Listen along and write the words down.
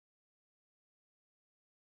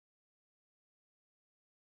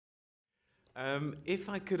If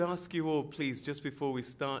I could ask you all, please, just before we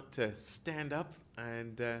start, to stand up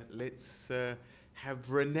and let's have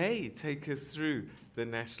Renee take us through the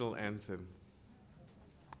national anthem.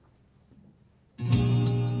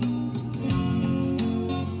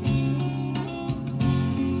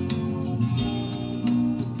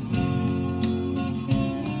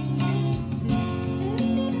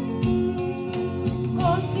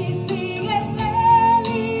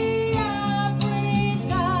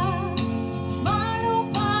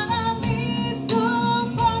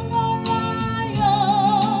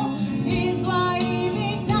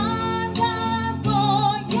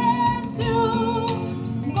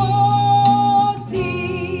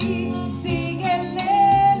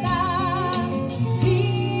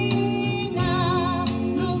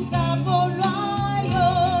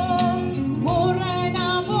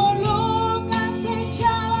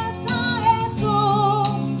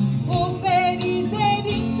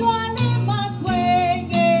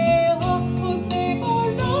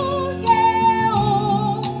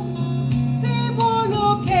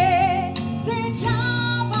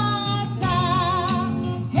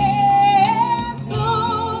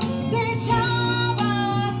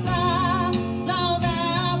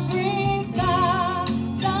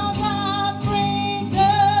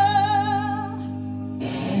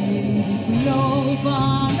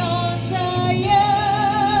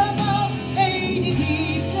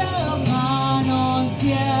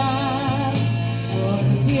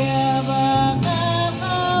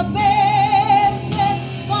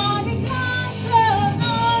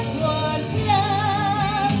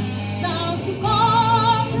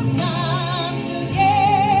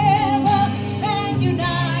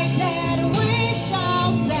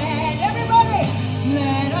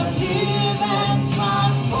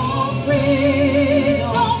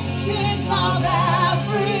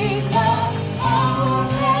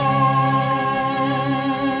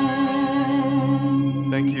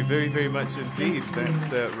 Indeed,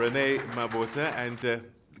 that's Renee Mabota, and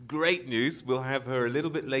great news. We'll have her a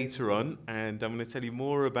little bit later on, and I'm going to tell you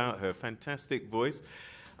more about her fantastic voice.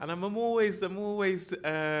 And I'm always, I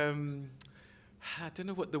don't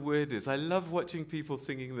know what the word is. I love watching people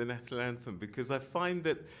singing the national anthem because I find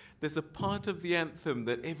that there's a part of the anthem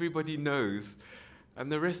that everybody knows,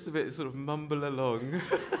 and the rest of it is sort of mumble along.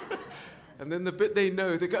 And then the bit they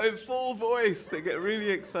know, they go in full voice. They get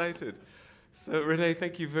really excited. So, Renee,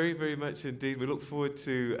 thank you very, very much indeed. We look forward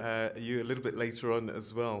to you a little bit later on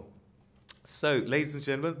as well. So, ladies and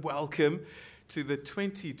gentlemen, welcome to the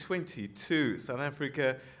 2022 South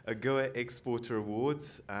Africa AGOA Exporter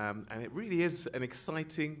Awards. And it really is an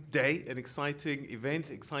exciting day, an exciting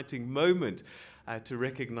event, exciting moment to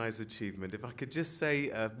recognize achievement. If I could just say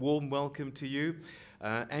a warm welcome to you.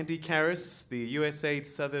 Andy Karras, the USAID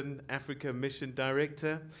Southern Africa Mission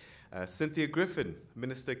Director. Cynthia Griffin,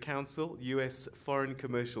 Minister Counsel, U.S. Foreign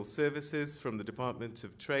Commercial Services from the Department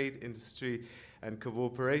of Trade, Industry and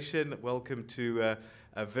Cooperation. Welcome to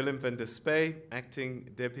Willem van der Spey, Acting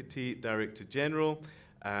Deputy Director General.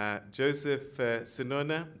 Joseph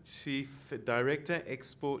Sinona, Chief Director,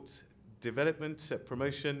 Export Development,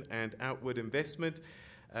 Promotion and Outward Investment.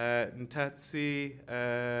 Ntatisi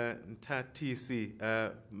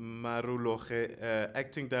Maruloge,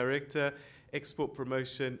 Acting Director, Export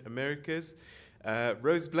Promotion Americas.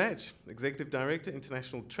 Rose Blatch, Executive Director,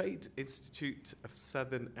 International Trade Institute of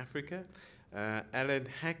Southern Africa. Alan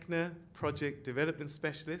Hackner, Project Development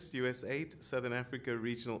Specialist, USAID, Southern Africa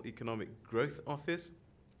Regional Economic Growth Office.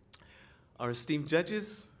 Our esteemed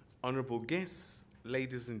judges, honorable guests,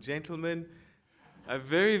 ladies and gentlemen, a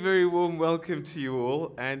very, very warm welcome to you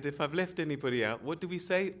all. And if I've left anybody out, what do we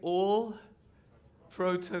say? All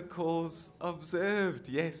protocols observed.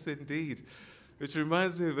 Yes, indeed. Which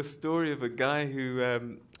reminds me of a story of a guy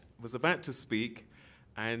who was about to speak,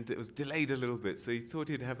 and it was delayed a little bit, so he thought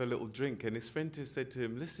he'd have a little drink. And his friend just said to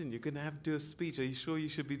him, listen, you're going to have to do a speech. Are you sure you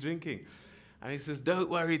should be drinking? And he says, don't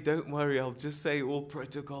worry, I'll just say all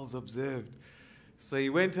protocols observed. So he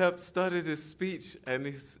went up, started his speech, and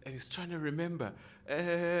he's trying to remember.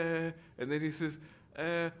 And then he says,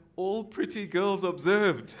 all pretty girls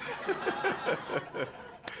observed.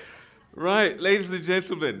 Right, ladies and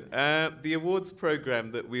gentlemen, the awards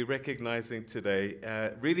program that we're recognizing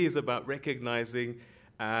today really is about recognizing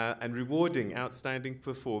and rewarding outstanding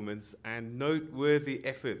performance and noteworthy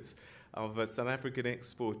efforts of South African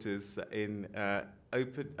exporters in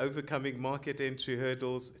overcoming market entry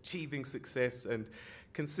hurdles, achieving success, and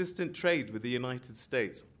consistent trade with the United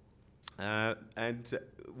States. And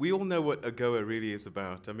we all know what AGOA really is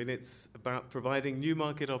about. I mean, it's about providing new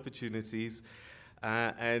market opportunities,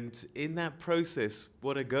 And in that process,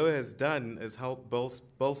 what AGOA has done is help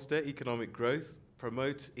bolster economic growth,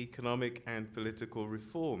 promote economic and political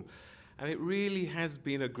reform. And it really has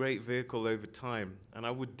been a great vehicle over time. And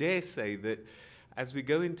I would dare say that as we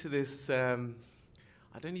go into this,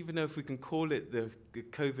 I don't even know if we can call it the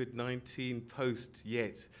COVID-19 post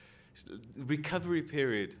yet, recovery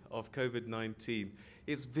period of COVID-19,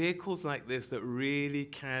 it's vehicles like this that really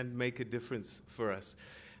can make a difference for us.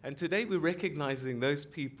 And today we're recognizing those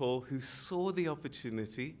people who saw the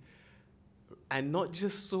opportunity and not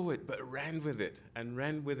just saw it, but ran with it, and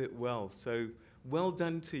ran with it well. So well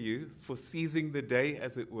done to you for seizing the day,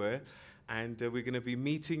 as it were. And we're going to be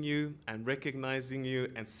meeting you and recognizing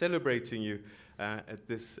you and celebrating you at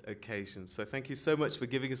this occasion. So thank you so much for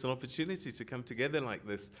giving us an opportunity to come together like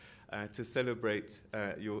this to celebrate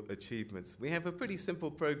your achievements. We have a pretty simple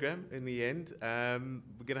program in the end.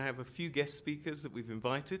 We're going to have a few guest speakers that we've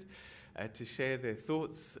invited to share their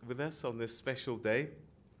thoughts with us on this special day.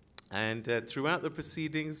 And throughout the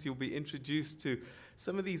proceedings, you'll be introduced to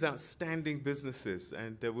some of these outstanding businesses.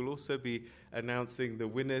 And we'll also be announcing the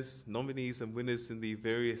winners, nominees and winners in the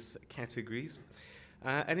various categories.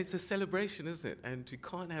 And it's a celebration, isn't it? And you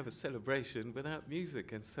can't have a celebration without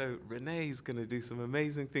music. And so Renee is going to do some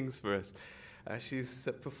amazing things for us. She's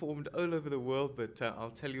performed all over the world, but I'll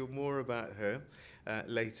tell you more about her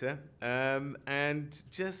later. And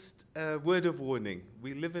just a word of warning.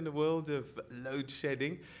 We live in a world of load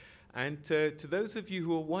shedding. And to those of you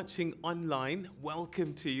who are watching online,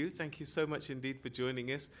 welcome to you. Thank you so much indeed for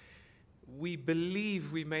joining us. We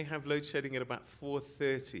believe we may have load shedding at about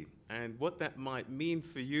 4:30. And what that might mean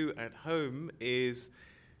for you at home is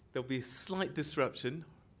there'll be a slight disruption.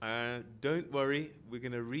 Don't worry, we're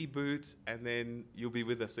going to reboot and then you'll be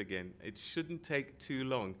with us again. It shouldn't take too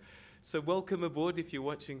long. So welcome aboard if you're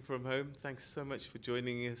watching from home. Thanks so much for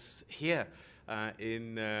joining us here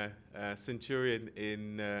in Centurion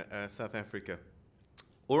in South Africa.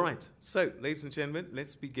 All right, so ladies and gentlemen,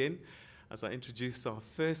 let's begin as I introduce our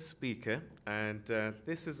first speaker. And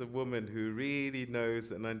this is a woman who really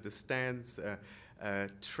knows and understands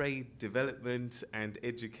trade development and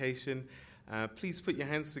education. Please put your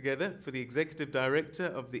hands together for the Executive Director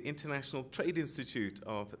of the International Trade Institute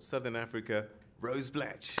of Southern Africa, Rose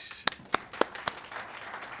Blatch.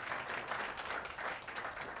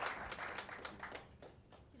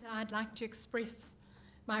 I'd like to express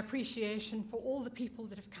my appreciation for all the people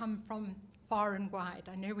that have come from far and wide.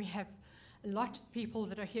 I know we have a lot of people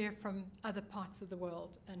that are here from other parts of the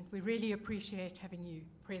world, and we really appreciate having you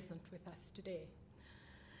present with us today.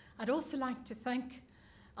 I'd also like to thank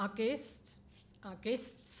our guests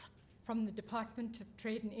from the Department of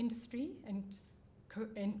Trade and Industry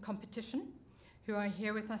and Competition who are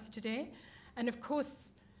here with us today, and of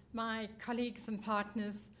course my colleagues and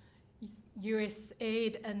partners,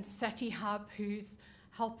 USAID and SATI Hub, whose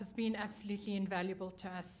help has been absolutely invaluable to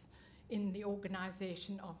us in the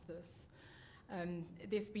organization of this.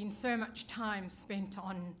 There's been so much time spent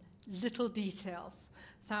on little details,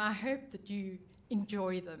 so I hope that you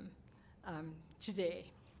enjoy them today.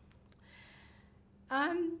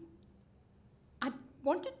 I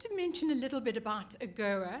wanted to mention a little bit about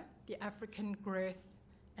AGOA, the African Growth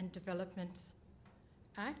and Development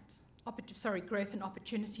Act, Growth and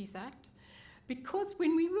Opportunities Act, because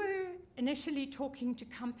when we were initially talking to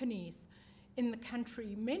companies in the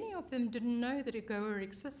country, many of them didn't know that AGOA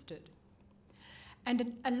existed.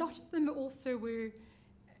 And a lot of them also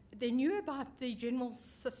they knew about the general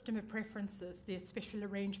system of preferences, the special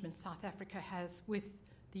arrangements South Africa has with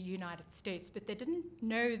the United States, but they didn't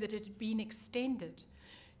know that it had been extended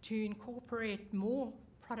to incorporate more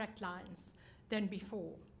product lines than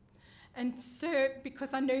before. And so, because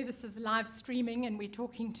I know this is live streaming and we're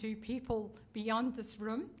talking to people beyond this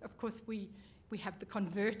room, of course we have the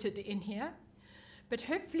converted in here, but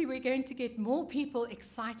hopefully we're going to get more people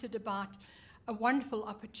excited about a wonderful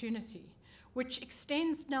opportunity, which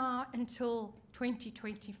extends now until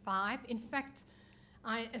 2025. In fact,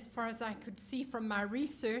 as far as I could see from my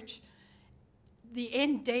research, the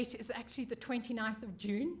end date is actually the 29th of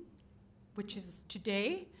June, which is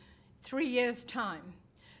today, 3 years' time.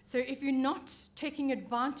 So if you're not taking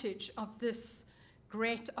advantage of this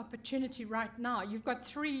great opportunity right now, you've got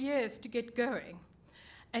 3 years to get going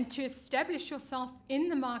and to establish yourself in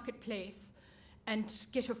the marketplace and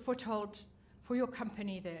get a foothold for your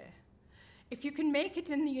company there. If you can make it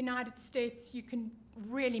in the United States, you can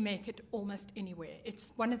really make it almost anywhere.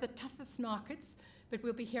 It's one of the toughest markets, but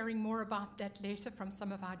we'll be hearing more about that later from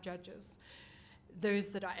some of our judges, those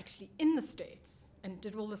that are actually in the States and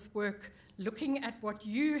did all this work looking at what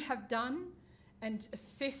you have done and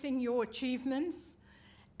assessing your achievements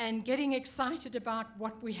and getting excited about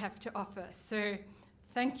what we have to offer. So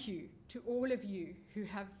thank you to all of you who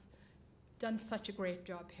have done such a great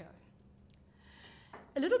job here.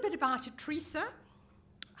 A little bit about Teresa.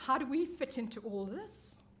 How do we fit into all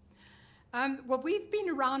this? Well, we've been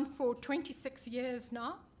around for 26 years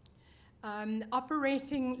now,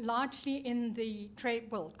 operating largely in the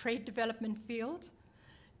trade development field,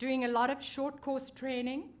 doing a lot of short course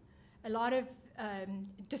training, a lot of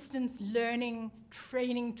distance learning,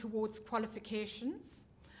 training towards qualifications.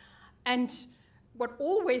 And what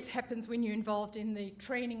always happens when you're involved in the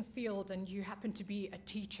training field and you happen to be a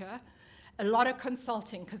teacher, a lot of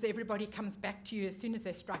consulting, because everybody comes back to you as soon as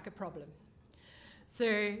they strike a problem.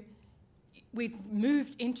 So we've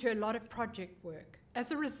moved into a lot of project work. As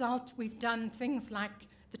a result, we've done things like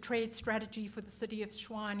the trade strategy for the city of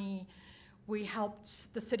Tshwane. We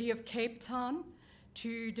helped the city of Cape Town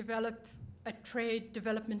to develop a trade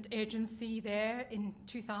development agency there in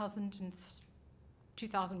 2001,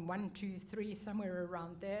 2003, somewhere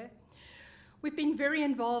around there. We've been very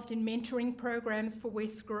involved in mentoring programs for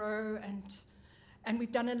West Grow, and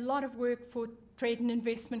we've done a lot of work for Trade and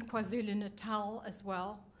Investment KwaZulu-Natal as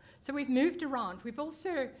well. So we've moved around. We've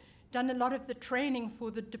also done a lot of the training for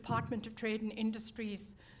the Department of Trade and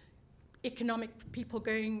Industries, economic people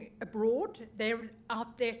going abroad. They're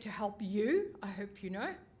out there to help you, I hope you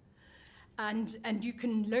know. And you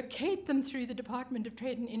can locate them through the Department of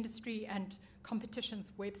Trade and Industry and Competition's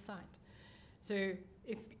website. So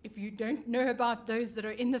if you don't know about those that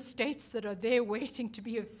are in the States that are there waiting to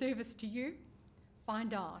be of service to you,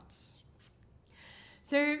 find out.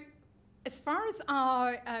 So as far as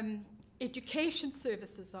our education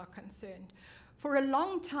services are concerned, for a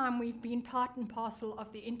long time we've been part and parcel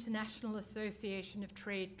of the International Association of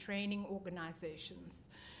Trade Training Organizations,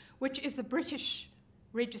 which is a British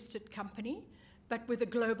registered company, but with a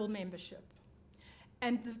global membership.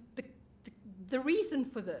 And the reason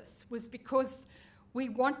for this was because we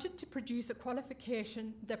wanted to produce a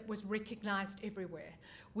qualification that was recognized everywhere.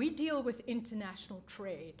 We deal with international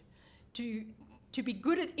trade. To be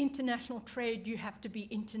good at international trade, you have to be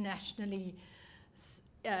internationally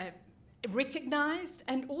recognized,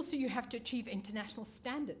 and also you have to achieve international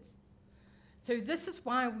standards. So this is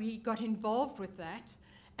why we got involved with that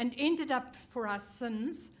and ended up, for our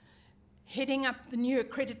sins, heading up the new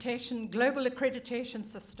global accreditation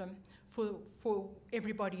system for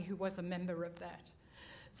everybody who was a member of that.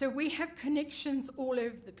 So we have connections all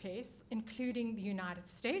over the place, including the United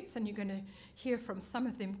States, and you're going to hear from some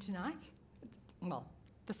of them tonight. Well,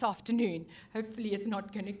 this afternoon. Hopefully it's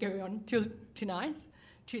not going to go on till tonight,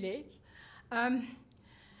 too late.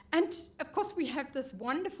 And of course we have this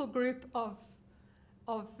wonderful group of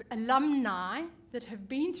alumni that have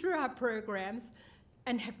been through our programs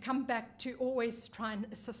and have come back to always try and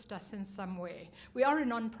assist us in some way. We are a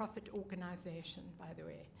non-profit organization, by the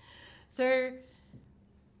way. So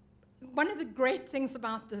one of the great things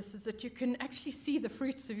about this is that you can actually see the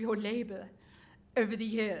fruits of your labor over the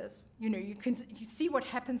years. You know, you see what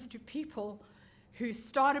happens to people who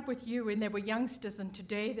started with you when they were youngsters, and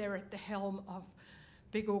today they're at the helm of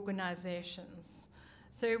big organizations.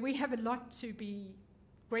 So we have a lot to be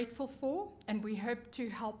grateful for, and we hope to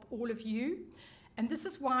help all of you. And this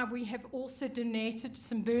is why we have also donated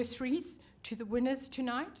some bursaries to the winners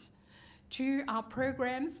tonight, to our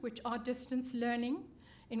programs, which are distance learning.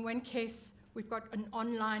 In one case, we've got an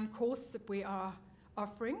online course that we are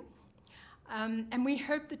offering. And we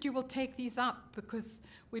hope that you will take these up, because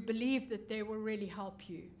we believe that they will really help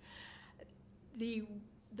you. The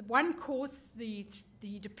one course, the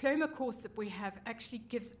diploma course that we have, actually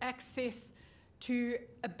gives access to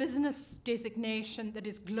a business designation that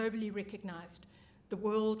is globally recognized, the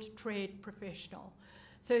World Trade Professional.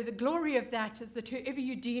 So the glory of that is that whoever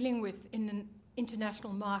you're dealing with in an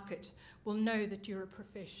international market will know that you're a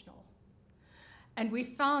professional. And we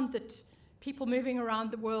found that people moving around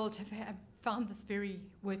the world have found this very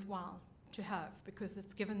worthwhile to have, because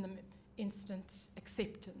it's given them instant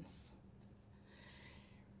acceptance.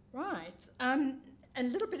 Right. A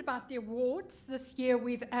little bit about the awards. This year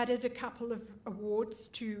we've added a couple of awards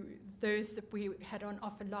to those that we had on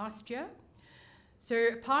offer last year. So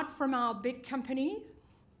apart from our big company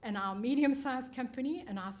and our medium-sized company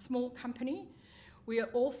and our small company, we are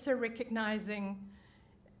also recognizing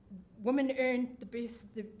women earned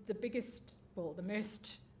the biggest, well, the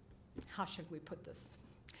most, how should we put this?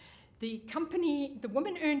 The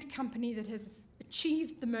woman-owned company that has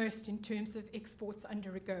achieved the most in terms of exports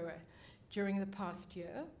under AGOA during the past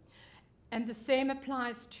year. And the same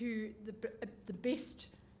applies to the best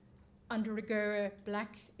under AGOA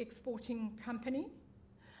black exporting company.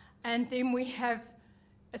 And then we have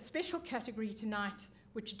a special category tonight,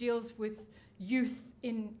 which deals with youth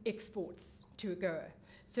in exports to AGOA.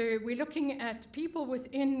 So we're looking at people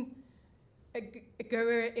within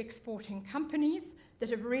AGOA exporting companies that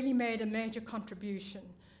have really made a major contribution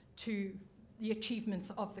to the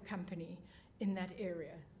achievements of the company in that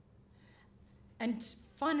area. And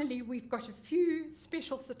finally, we've got a few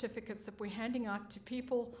special certificates that we're handing out to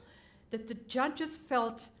people that the judges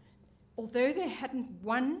felt, although they hadn't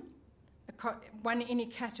won any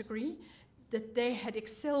category, that they had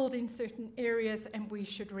excelled in certain areas and we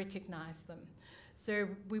should recognize them. So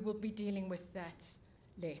we will be dealing with that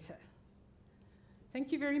later.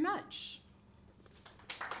 Thank you very much.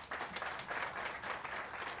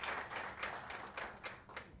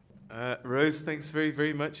 Rose, thanks very,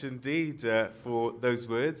 very much indeed for those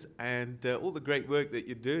words and all the great work that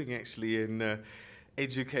you're doing actually in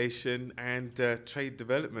education and trade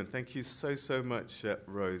development. Thank you so, so much,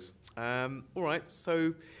 Rose. All right,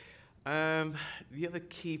 so the other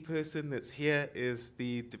key person that's here is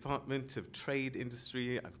the Department of Trade,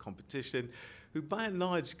 Industry and Competition, who by and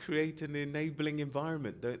large create an enabling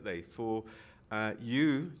environment, don't they, for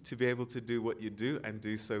you to be able to do what you do and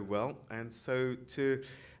do so well. And so to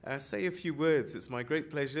say a few words, it's my great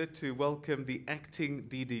pleasure to welcome the acting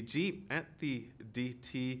DDG at the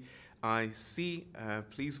DTIC.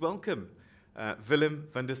 Please welcome Willem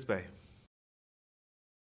van der Spey.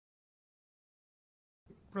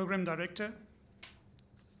 Program Director,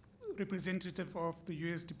 representative of the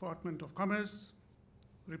U.S. Department of Commerce,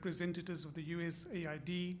 representatives of the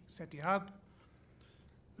USAID SATI Hub,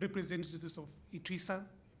 representatives of ITRISA,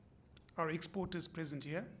 our exporters present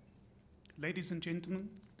here, ladies and gentlemen,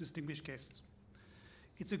 distinguished guests.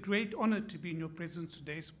 It's a great honor to be in your presence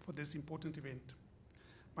today for this important event.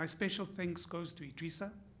 My special thanks goes to ITRISA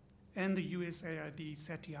and the USAID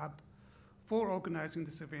SATI Hub for organizing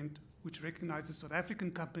this event, which recognizes South African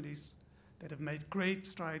companies that have made great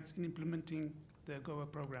strides in implementing the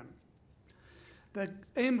AGOA program. The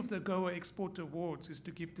aim of the AGOA Exporter Awards is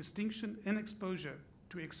to give distinction and exposure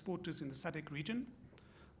to exporters in the SADC region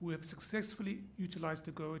who have successfully utilized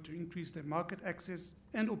AGOA to increase their market access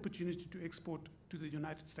and opportunity to export to the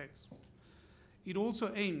United States. It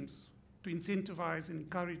also aims to incentivize and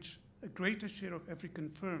encourage a greater share of African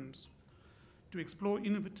firms to explore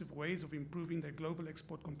innovative ways of improving their global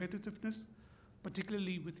export competitiveness,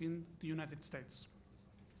 particularly within the United States.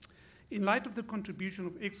 In light of the contribution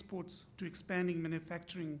of exports to expanding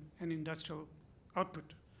manufacturing and industrial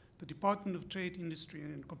output, the Department of Trade, Industry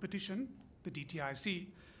and Competition, the DTIC,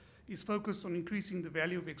 is focused on increasing the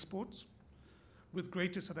value of exports with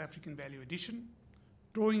greater South African value addition,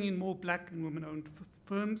 drawing in more black and women-owned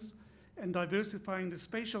firms, and diversifying the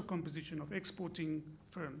spatial composition of exporting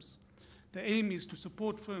firms. The aim is to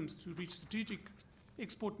support firms to reach strategic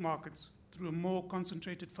export markets through a more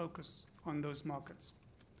concentrated focus on those markets.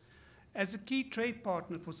 As a key trade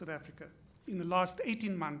partner for South Africa, in the last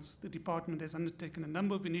 18 months, the department has undertaken a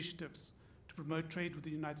number of initiatives to promote trade with the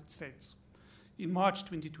United States. In March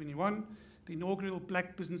 2021, the inaugural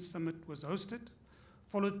Black Business Summit was hosted,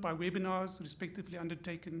 followed by webinars respectively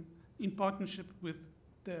undertaken in partnership with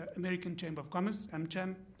the American Chamber of Commerce,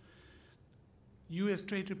 AmCham, U.S.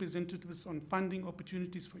 trade representatives on funding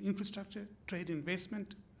opportunities for infrastructure, trade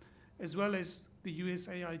investment, as well as the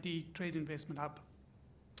USAID Trade Investment Hub.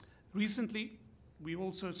 Recently, we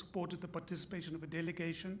also supported the participation of a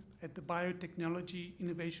delegation at the Biotechnology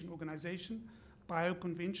Innovation Organization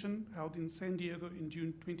Bio-Convention held in San Diego in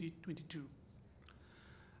June 2022.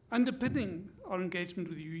 Underpinning our engagement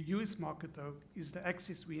with the U.S. market, though, is the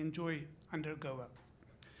access we enjoy under AGOA.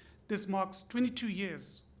 This marks 22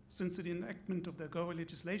 years since the enactment of the AGOA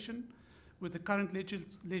legislation, with the current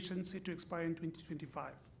legislation set to expire in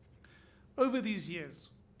 2025. Over these years,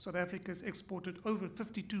 South Africa has exported over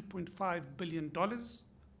 $52.5 billion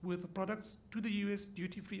worth of products to the US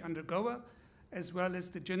duty-free under AGOA, as well as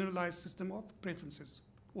the Generalized System of Preferences,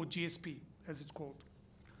 or GSP, as it's called.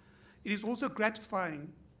 It is also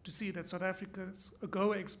gratifying to see that South Africa's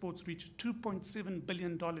AGOA exports reached $2.7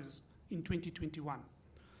 billion in 2021.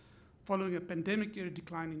 Following a pandemic-era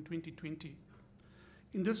decline in 2020.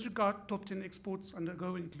 In this regard, top 10 exports under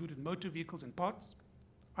AGOA included motor vehicles and parts,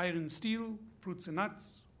 iron and steel, fruits and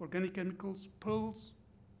nuts, organic chemicals, pearls,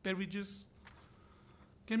 beverages,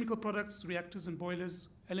 chemical products, reactors and boilers,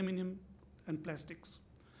 aluminium, and plastics.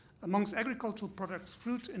 Amongst agricultural products,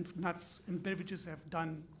 fruit and nuts and beverages have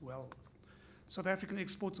done well. South African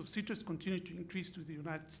exports of citrus continue to increase to the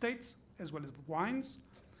United States, as well as wines,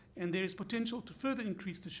 and there is potential to further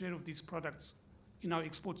increase the share of these products in our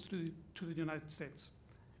exports to the United States.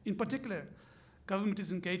 In particular, government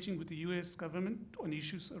is engaging with the US government on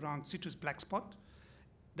issues around citrus black spot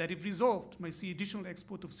that, if resolved, may see additional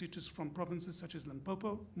export of citrus from provinces such as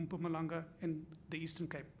Limpopo, Mpumalanga, and the Eastern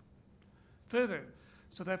Cape. Further,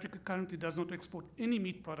 South Africa currently does not export any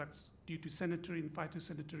meat products due to sanitary and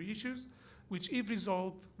phytosanitary issues, which, if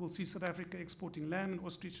resolved, will see South Africa exporting lamb and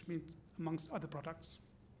ostrich meat, amongst other products.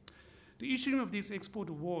 The issuing of these export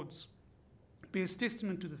awards bears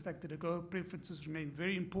testament to the fact that AGOA preferences remain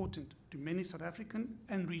very important to many South African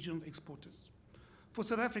and regional exporters. For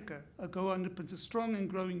South Africa, AGOA underpins a strong and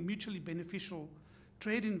growing mutually beneficial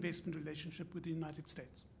trade investment relationship with the United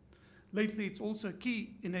States. Lately, it's also a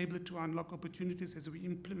key enabler to unlock opportunities as we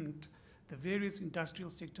implement the various industrial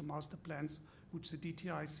sector master plans which the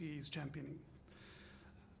DTIC is championing.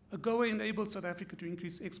 AGOA enabled South Africa to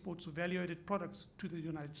increase exports of value-added products to the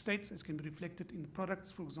United States, as can be reflected in the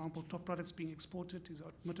products. For example, top products being exported is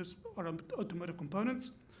automotive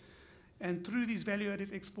components. And through these value-added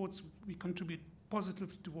exports, we contribute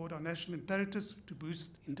positively toward our national imperatives to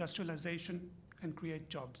boost industrialization and create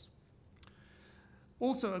jobs.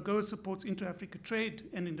 Also, AGOA supports inter-Africa trade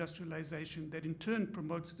and industrialization that in turn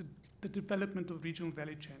promotes the development of regional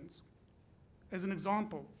value chains. As an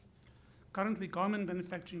example, currently garment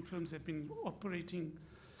manufacturing firms have been operating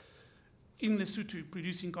in Lesotho,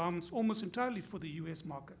 producing garments almost entirely for the US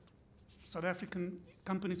market. South African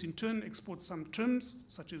companies in turn export some trims,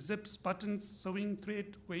 such as zips, buttons, sewing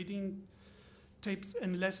thread, wading, tapes,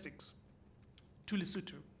 and elastics to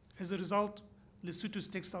Lesotho. As a result, Lesotho's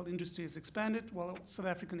textile industry has expanded, while South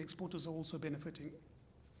African exporters are also benefiting.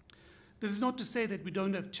 This is not to say that we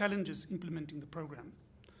don't have challenges implementing the program.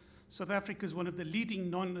 South Africa is one of the leading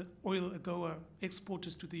non-oil AGOA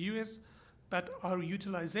exporters to the US, but our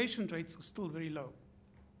utilization rates are still very low.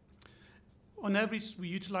 On average, we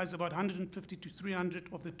utilize about 150 to 300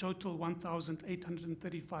 of the total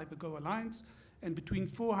 1,835 AGOA lines, and between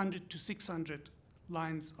 400 to 600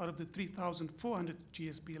 lines out of the 3,400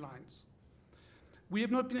 GSP lines. We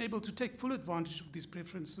have not been able to take full advantage of these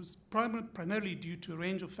preferences, primarily due to a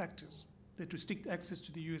range of factors that restrict access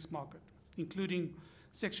to the US market, including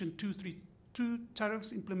Section 232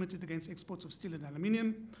 tariffs implemented against exports of steel and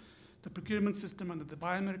aluminium, the procurement system under the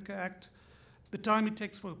Buy America Act, the time it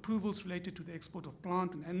takes for approvals related to the export of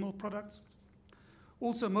plant and animal products.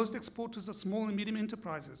 Also, most exporters are small and medium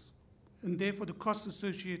enterprises, and therefore the costs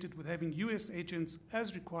associated with having US agents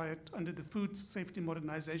as required under the Food Safety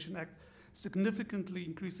Modernization Act significantly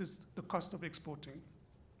increases the cost of exporting.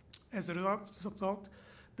 As a result,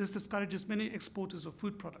 this discourages many exporters of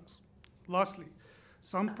food products. Lastly,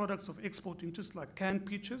 some products of export interest, like canned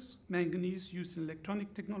peaches, manganese used in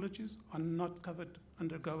electronic technologies, are not covered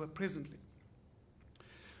under AGOA presently.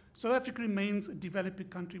 South Africa remains a developing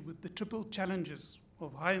country with the triple challenges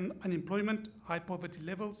of high unemployment, high poverty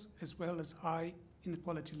levels, as well as high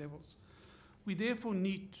inequality levels. We therefore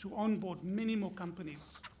need to onboard many more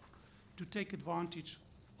companies to take advantage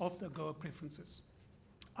of the AGOA preferences.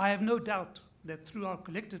 I have no doubt that through our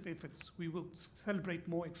collective efforts, we will celebrate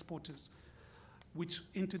more exporters which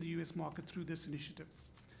enter the US market through this initiative.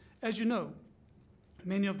 As you know,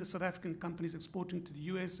 many of the South African companies exporting to the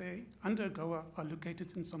USA under AGOA are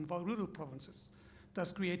located in some of our rural provinces,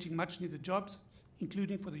 thus creating much needed jobs,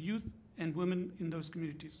 including for the youth and women in those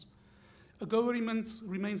communities. AGOA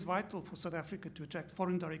remains vital for South Africa to attract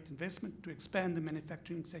foreign direct investment, to expand the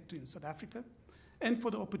manufacturing sector in South Africa, and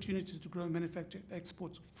for the opportunities to grow manufacturing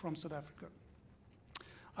exports from South Africa.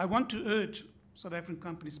 I want to urge South African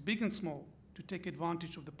companies, big and small, to take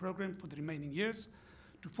advantage of the program for the remaining years,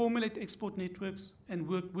 to formulate export networks and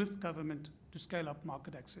work with government to scale up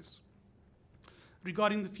market access.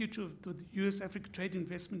 Regarding the future of the US-Africa trade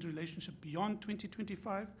investment relationship beyond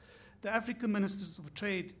 2025, the African Ministers of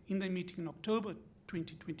Trade, in their meeting in October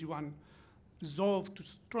 2021, resolved to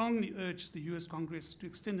strongly urge the US Congress to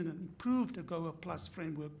extend an improved AGOA Plus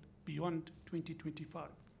framework beyond 2025.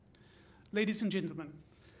 Ladies and gentlemen,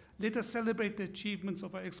 let us celebrate the achievements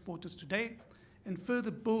of our exporters today and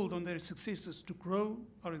further build on their successes to grow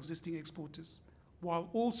our existing exporters, while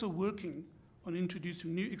also working on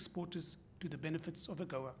introducing new exporters to the benefits of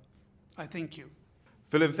AGOA. I thank you.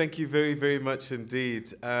 Willem, thank you very, very much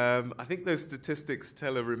indeed. I think those statistics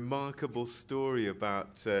tell a remarkable story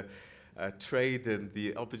about trade and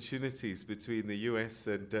the opportunities between the US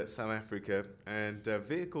and South Africa, and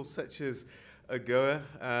vehicles such as AGOA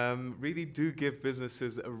really do give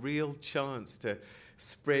businesses a real chance to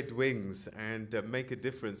spread wings and make a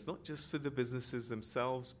difference, not just for the businesses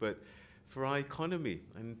themselves, but for our economy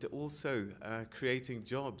and also creating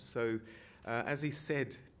jobs. So as he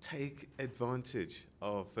said, take advantage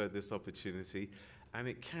of this opportunity, and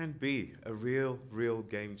it can be a real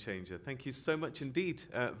game changer. Thank you so much indeed,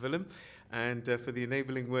 Willem. and for the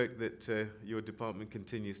enabling work that your department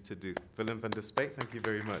continues to do. Willem van der Speyk, thank you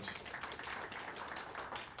very much.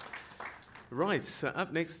 Right, so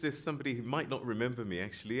up next is somebody who might not remember me,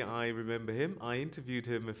 actually. I remember him. I interviewed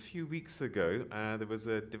him a few weeks ago. There was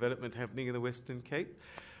a development happening in the Western Cape,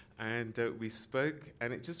 and we spoke,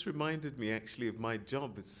 and it just reminded me, actually, of my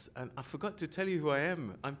job. And I forgot to tell you who I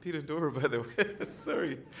am. I'm Peter Ndoro, by the way.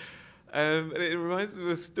 Sorry. And it reminds me of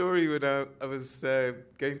a story when I was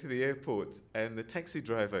going to the airport, and the taxi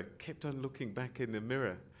driver kept on looking back in the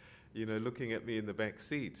mirror, you know, looking at me in the back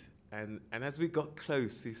seat. And as we got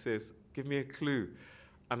close, he says, "Give me a clue."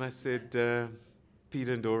 And I said,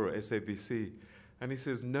 "Peter Ndoro, SABC." And he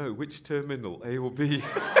says, "No, which terminal, A or B?"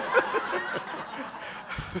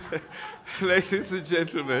 Ladies and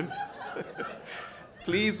gentlemen,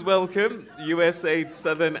 please welcome USAID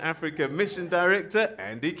Southern Africa Mission Director,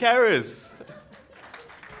 Andy Karras.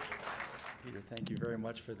 Peter, thank you very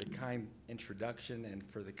much for the kind introduction and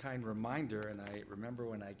for the kind reminder. And I remember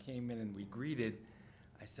when I came in and we greeted,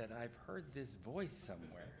 I said, "I've heard this voice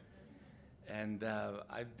somewhere." And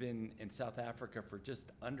I've been in South Africa for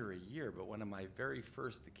just under a year, but one of my very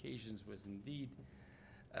first occasions was indeed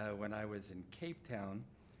when I was in Cape Town,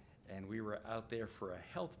 and we were out there for a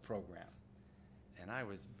health program. And I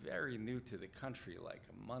was very new to the country, like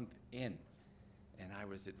a month in, and I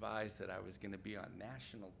was advised that I was going to be on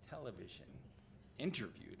national television,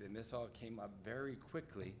 interviewed, and this all came up very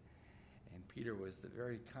quickly. And Peter was the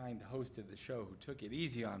very kind host of the show who took it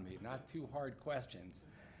easy on me, not too hard questions,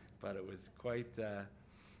 but it was quite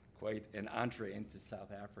an entree into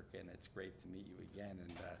South Africa, and it's great to meet you again.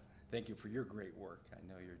 And thank you for your great work. I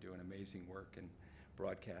know you're doing amazing work in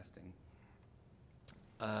broadcasting.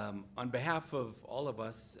 On behalf of all of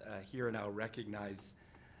us here, and I'll recognize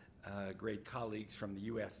great colleagues from the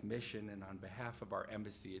U.S. Mission, and on behalf of our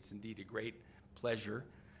embassy, it's indeed a great pleasure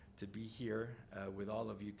to be here with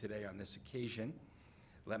all of you today on this occasion.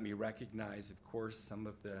 Let me recognize, of course, some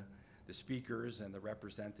of the speakers and the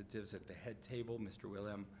representatives at the head table, Mr.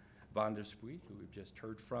 Willem van der Speyk, who we've just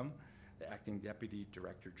heard from, the Acting Deputy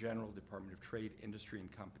Director General, Department of Trade, Industry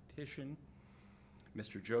and Competition,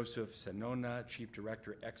 Mr. Joseph Sanona, Chief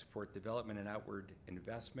Director, Export Development and Outward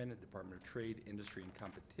Investment at Department of Trade, Industry and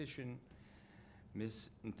Competition, Ms.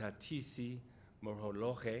 Ntatisi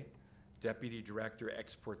Morhologe, Deputy Director,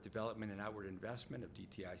 Export Development and Outward Investment of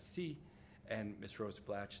DTIC, and Ms. Rose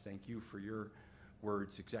Blatch, thank you for your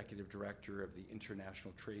words, Executive Director of the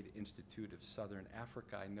International Trade Institute of Southern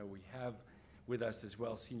Africa. I know we have with us as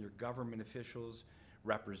well senior government officials,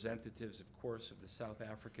 representatives, of course, of the South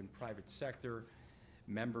African private sector,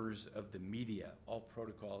 members of the media, all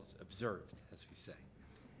protocols observed, as we say.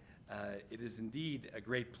 It is indeed a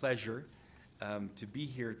great pleasure to be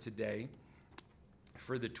here today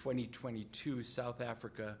for the 2022 South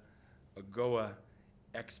Africa AGOA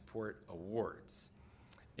Export Awards.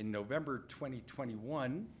 In November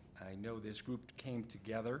 2021, I know this group came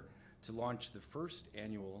together to launch the first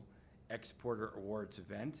annual Exporter Awards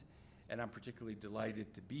event, and I'm particularly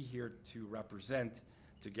delighted to be here to represent,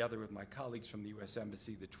 together with my colleagues from the U.S.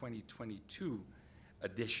 Embassy, the 2022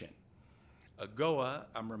 edition. AGOA,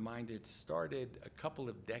 I'm reminded, started a couple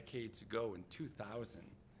of decades ago in 2000,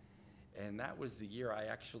 and that was the year I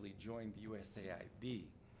actually joined the USAID.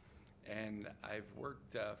 And I've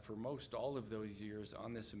worked for most all of those years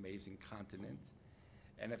on this amazing continent,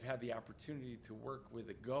 and I've had the opportunity to work with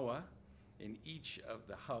AGOA in each of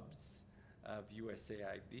the hubs of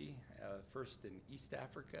USAID. First in East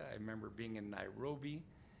Africa, I remember being in Nairobi,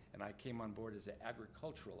 and I came on board as an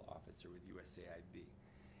agricultural officer with USAID.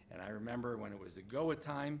 And I remember when it was AGOA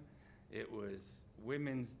time, it was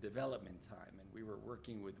women's development time, and we were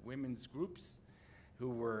working with women's groups who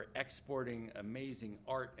were exporting amazing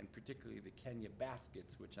art, and particularly the Kenya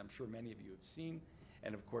baskets, which I'm sure many of you have seen.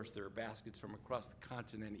 And of course, there are baskets from across the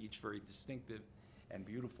continent, each very distinctive and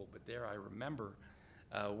beautiful. But there I remember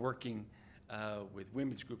working with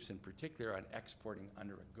women's groups in particular on exporting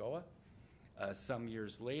under AGOA. Some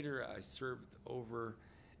years later, I served over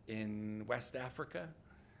in West Africa,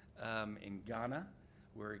 in Ghana,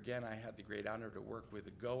 where again I had the great honor to work with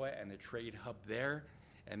AGOA and the trade hub there.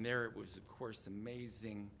 And there it was, of course,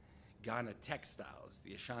 amazing Ghana textiles,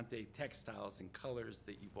 the Ashanti textiles and colors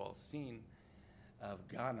that you've all seen of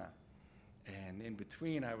Ghana. And in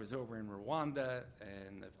between, I was over in Rwanda,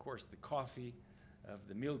 and of course, the coffee of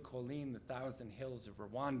the Mille Collines, the Thousand Hills of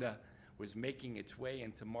Rwanda, was making its way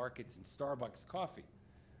into markets in Starbucks coffee.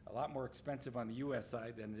 A lot more expensive on the US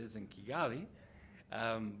side than it is in Kigali,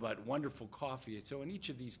 but wonderful coffee. So in each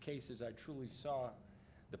of these cases, I truly saw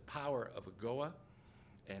the power of AGOA.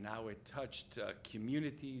 and how it touched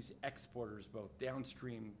communities, exporters, both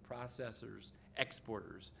downstream processors,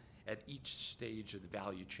 exporters, at each stage of the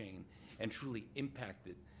value chain, and truly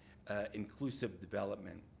impacted inclusive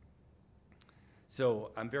development.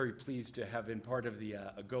 So I'm very pleased to have been part of the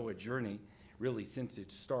AGOA journey, really since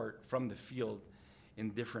its start from the field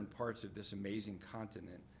in different parts of this amazing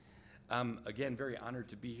continent. Again, very honored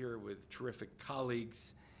to be here with terrific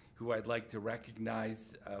colleagues who I'd like to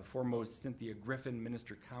recognize. Foremost, Cynthia Griffin,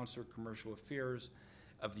 Minister Counselor, Commercial Affairs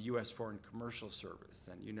of the U.S. Foreign Commercial Service.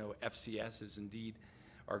 And you know FCS is indeed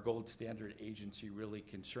our gold standard agency, really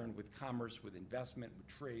concerned with commerce, with investment, with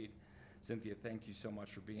trade. Cynthia, thank you so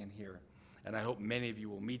much for being here. And I hope many of you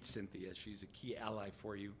will meet Cynthia. She's a key ally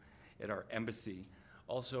for you at our embassy.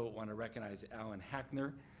 Also want to recognize Alan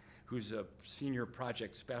Hackner, who's a senior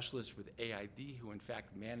project specialist with AID, who in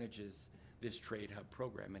fact manages this Trade Hub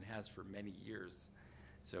program and has for many years.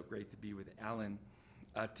 So great to be with Alan.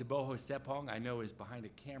 Taboho Sepong, I know, is behind a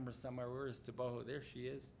camera somewhere. Where is Taboho? There she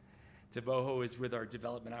is. Taboho is with our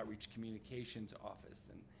Development Outreach Communications Office,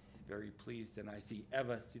 and very pleased. And I see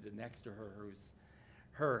Eva seated next to her, who's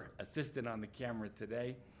her assistant on the camera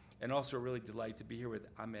today. And also really delighted to be here with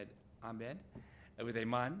with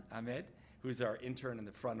Iman Ahmed, who's our intern in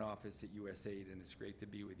the front office at USAID. And it's great to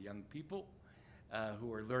be with young people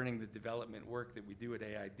who are learning the development work that we do at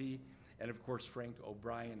AID. And of course, Frank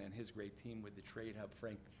O'Brien and his great team with the Trade Hub.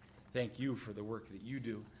 Frank, thank you for the work that you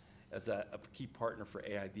do as a key partner for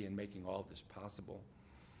AID in making all of this possible.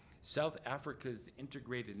 South Africa's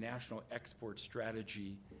Integrated National Export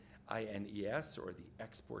Strategy, INES, or the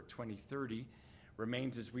Export 2030,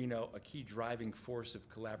 remains, as we know, a key driving force of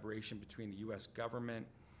collaboration between the U.S. government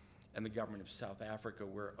and the government of South Africa,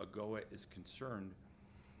 where AGOA is concerned.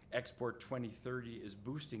 Export 2030 is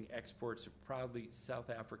boosting exports of proudly South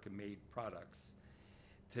Africa-made products.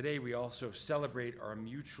 Today, we also celebrate our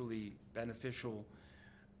mutually beneficial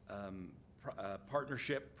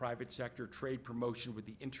partnership, private sector trade promotion with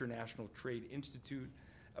the International Trade Institute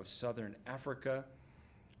of Southern Africa.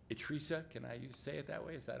 ITRISA, can I say it that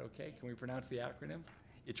way? Is that okay? Can we pronounce the acronym?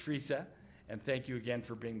 ITRISA, and thank you again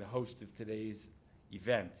for being the host of today's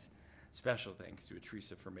event. Special thanks to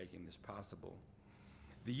ITRISA for making this possible.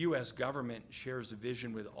 The U.S. government shares a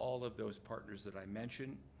vision with all of those partners that I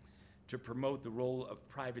mentioned to promote the role of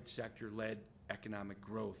private sector-led economic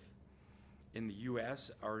growth. In the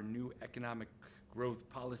U.S., our new economic growth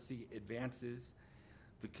policy advances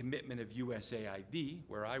the commitment of USAID,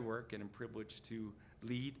 where I work and am privileged to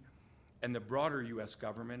lead, and the broader U.S.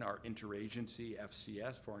 government, our interagency,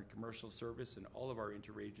 FCS, Foreign Commercial Service, and all of our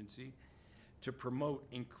interagency, to promote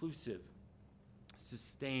inclusive,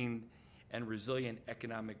 sustained, and resilient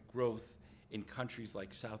economic growth in countries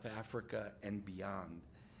like South Africa and beyond.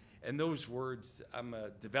 And those words, I'm a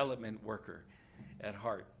development worker at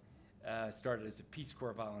heart. Started as a Peace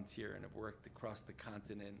Corps volunteer and have worked across the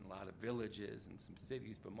continent in a lot of villages and some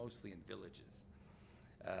cities, but mostly in villages.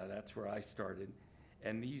 That's where I started.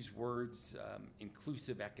 And these words,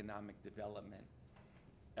 inclusive economic development,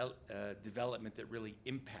 development that really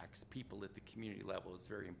impacts people at the community level, is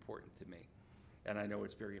very important to me. And I know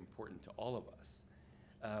it's very important to all of us.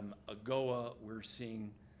 AGOA, we're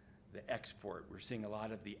seeing the export. We're seeing a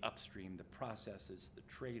lot of the upstream, the processes, the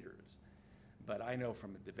traders. But I know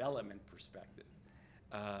from a development perspective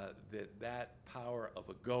that power of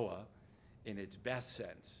AGOA, in its best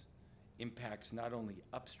sense, impacts not only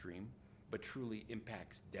upstream, but truly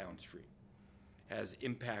impacts downstream, has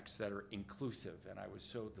impacts that are inclusive. And I was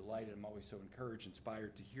so delighted, I'm always so encouraged,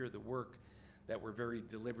 inspired to hear the work that we're very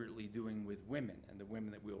deliberately doing with women, and the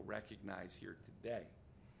women that we'll recognize here today.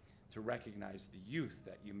 To recognize the youth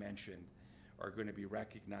that you mentioned are going to be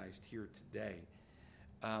recognized here today.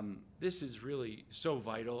 This is really so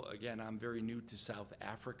vital. Again, I'm very new to South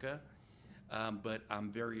Africa, but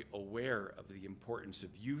I'm very aware of the importance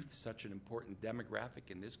of youth, such an important demographic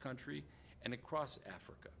in this country and across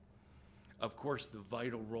Africa. Of course, the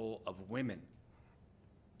vital role of women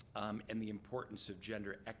and the importance of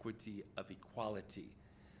gender equity, of equality.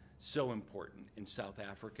 So important in South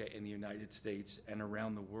Africa, in the United States, and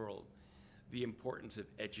around the world. The importance of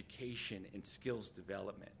education and skills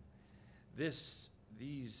development. These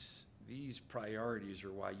priorities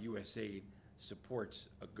are why USAID supports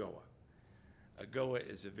AGOA. AGOA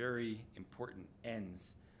is a very important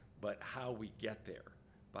ends, but how we get there,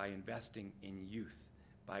 by investing in youth,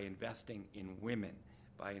 by investing in women,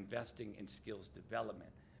 by investing in skills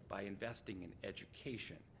development, by investing in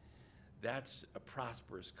education. That's a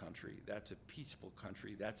prosperous country, that's a peaceful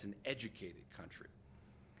country, that's an educated country.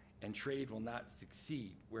 And trade will not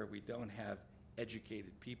succeed where we don't have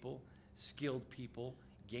educated people, skilled people,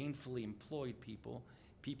 gainfully employed people,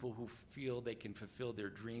 people who feel they can fulfill their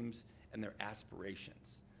dreams and their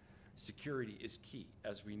aspirations. Security is key,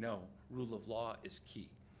 as we know. Rule of law is key.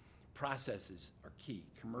 Processes are key.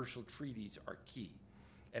 Commercial treaties are key.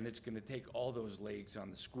 And it's going to take all those legs on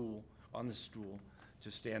the stool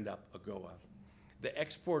to stand up AGOA. The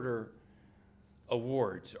Exporter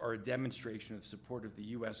Awards are a demonstration of support of the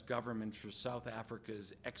U.S. government for South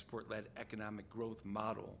Africa's export-led economic growth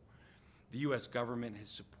model. The U.S. government has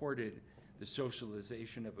supported the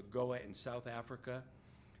socialization of AGOA in South Africa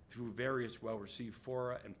through various well-received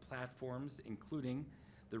fora and platforms, including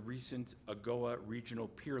the recent AGOA Regional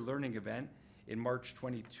Peer Learning event in March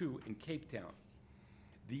 22 in Cape Town.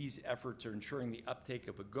 These efforts are ensuring the uptake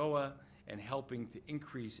of AGOA and helping to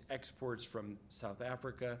increase exports from South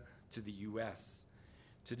Africa to the U.S.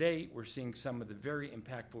 Today, we're seeing some of the very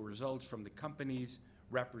impactful results from the companies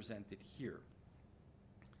represented here.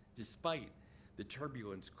 Despite the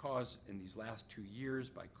turbulence caused in these last 2 years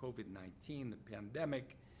by COVID-19, the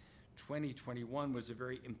pandemic, 2021 was a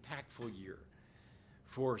very impactful year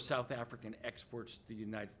for South African exports to the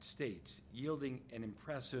United States, yielding an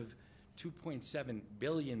impressive $2.7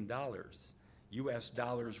 billion US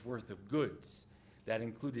dollars worth of goods that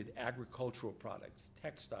included agricultural products,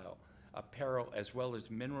 textile, apparel, as well as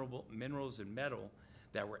minerals and metal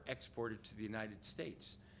that were exported to the United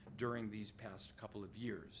States during these past couple of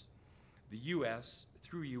years. The U.S.,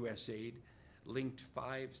 through USAID, linked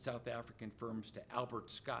 5 South African firms to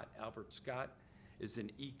Albert Scott. Albert Scott is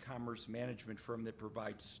an e-commerce management firm that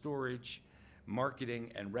provides storage,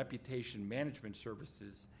 marketing, and reputation management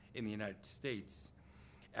services in the United States.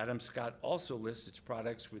 Adam Scott also lists its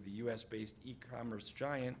products with the US-based e-commerce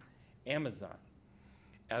giant, Amazon.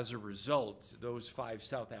 As a result, those 5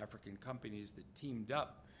 South African companies that teamed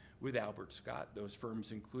up with Albert Scott, those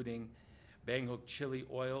firms including Bangkok Chili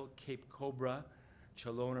Oil, Cape Cobra,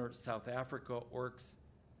 Challoner South Africa, Orks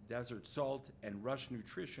Desert Salt, and Rush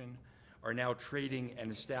Nutrition, are now trading and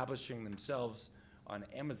establishing themselves on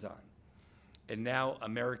Amazon. And now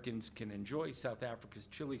Americans can enjoy South Africa's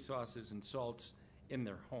chili sauces and salts in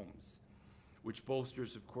their homes, which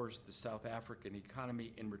bolsters, of course, the South African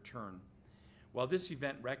economy in return. While this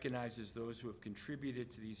event recognizes those who have contributed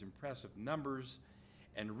to these impressive numbers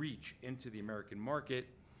and reach into the American market,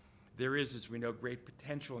 there is, as we know, great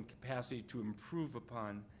potential and capacity to improve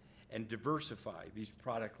upon and diversify these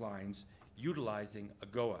product lines utilizing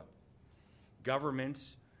AGOA.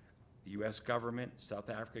 Governments, the US government, South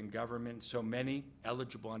African government, so many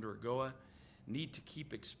eligible under AGOA, need to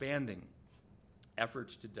keep expanding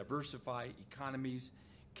efforts to diversify economies,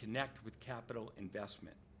 connect with capital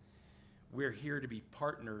investment. We're here to be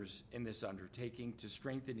partners in this undertaking to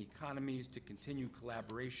strengthen economies, to continue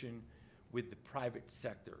collaboration with the private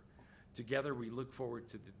sector. Together, we look forward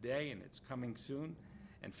to the day, and it's coming soon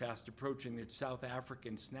and fast approaching, that South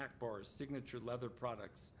African snack bars, signature leather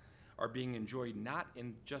products, are being enjoyed not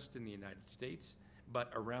just in the United States,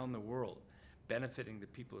 but around the world, benefiting the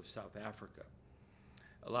people of South Africa.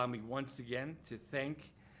 Allow me once again to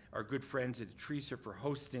thank our good friends at AGOA for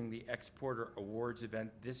hosting the Exporter Awards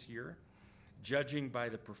event this year. Judging by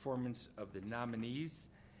the performance of the nominees,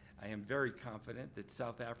 I am very confident that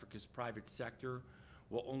South Africa's private sector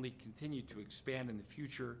will only continue to expand in the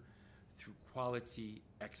future through quality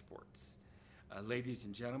exports. Ladies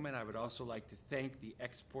and gentlemen, I would also like to thank the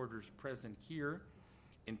exporters present here,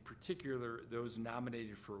 in particular those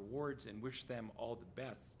nominated for awards, and wish them all the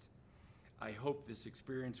best. I hope this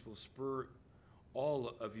experience will spur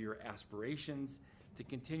all of your aspirations to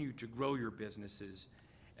continue to grow your businesses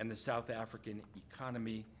and the South African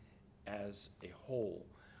economy as a whole.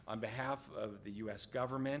 On behalf of the U.S.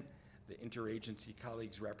 government, the interagency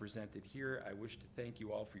colleagues represented here, I wish to thank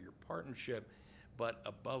you all for your partnership, but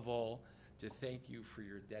above all, to thank you for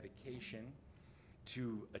your dedication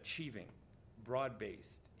to achieving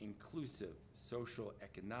broad-based, inclusive, social,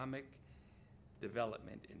 economic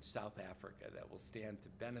development in South Africa that will stand to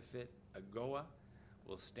benefit AGOA,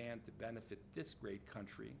 will stand to benefit this great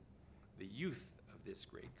country, the youth of this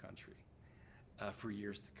great country, for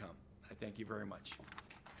years to come. I thank you very much.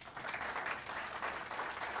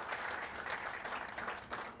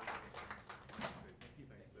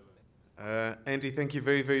 Andy, thank you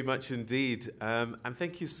very, very much indeed. And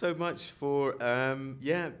thank you so much for,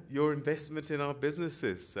 your investment in our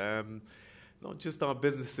businesses. Not just our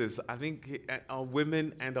businesses, I think our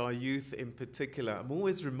women and our youth in particular. I'm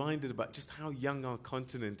always reminded about just how young our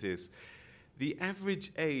continent is. The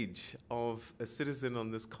average age of a citizen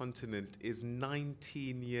on this continent is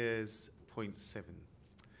 19 years, 0.7.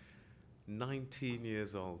 19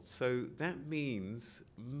 years old. So that means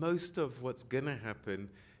most of what's going to happen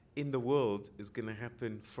in the world is going to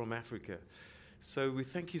happen from Africa. So we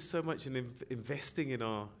thank you so much in investing in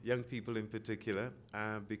our young people in particular,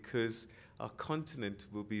 because our continent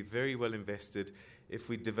will be very well invested if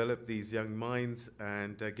we develop these young minds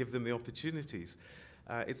and give them the opportunities.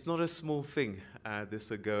 It's not a small thing, this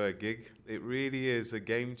AGOA gig. It really is a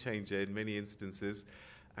game changer in many instances.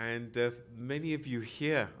 And many of you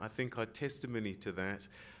here, I think, are testimony to that.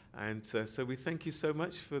 And so we thank you so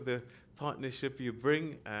much for the partnership you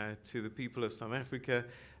bring to the people of South Africa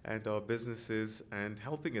and our businesses and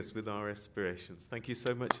helping us with our aspirations. Thank you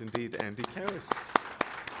so much indeed, Andy Karras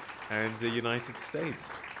and the United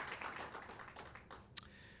States.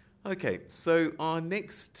 Okay, so our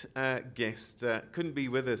next guest couldn't be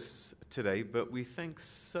with us today, but we thank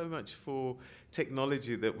so much for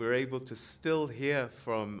technology that we're able to still hear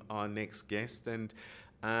from our next guest. And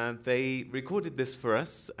they recorded this for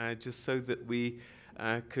us just so that we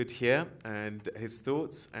could hear and his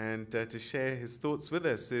thoughts. And to share his thoughts with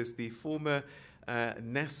us is the former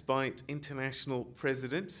NASBITE International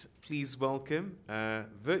President. Please welcome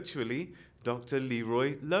virtually Dr.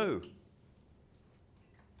 Leroy Lowe.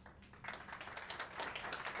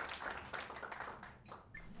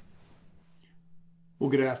 Well,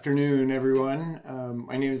 good afternoon, everyone.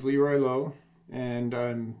 My name is Leroy Lowe, and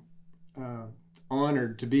I'm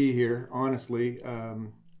honored to be here, honestly.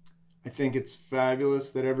 I think it's fabulous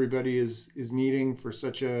that everybody is meeting for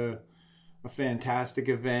such a fantastic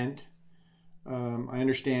event. I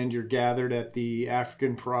understand you're gathered at the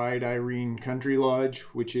African Pride Irene Country Lodge,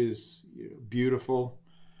 which is beautiful.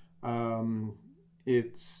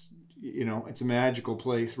 It's a magical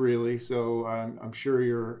place, really. So I'm sure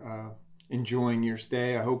you're enjoying your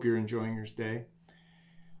stay. I hope you're enjoying your stay.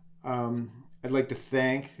 I'd like to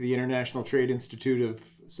thank the International Trade Institute of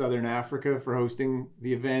Southern Africa for hosting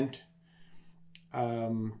the event.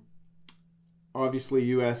 Obviously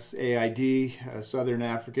USAID, Southern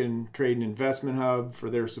African Trade and Investment Hub, for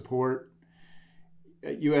their support.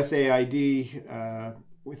 USAID,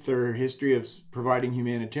 with their history of providing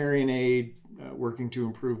humanitarian aid, working to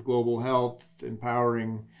improve global health,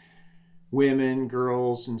 empowering women,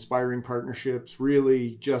 girls, inspiring partnerships,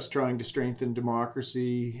 really just trying to strengthen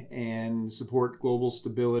democracy and support global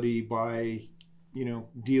stability by,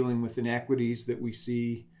 dealing with inequities that we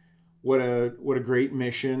see. What a great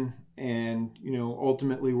mission. And,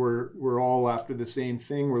 ultimately we're all after the same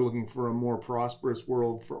thing. We're looking for a more prosperous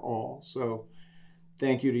world for all. So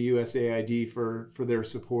thank you to USAID for their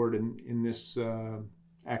support in this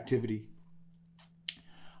activity.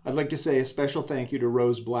 I'd like to say a special thank you to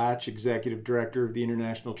Rose Blatch, Executive Director of the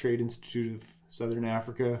International Trade Institute of Southern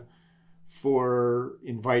Africa, for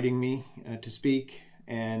inviting me to speak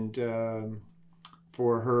and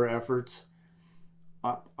for her efforts.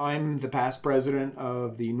 I'm the past president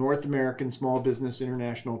of the North American Small Business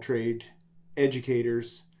International Trade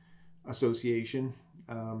Educators Association.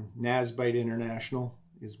 NASBITE International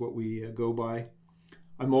is what we go by.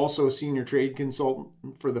 I'm also a senior trade consultant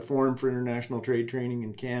for the Forum for International Trade Training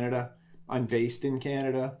in Canada. I'm based in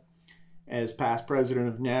Canada. As past president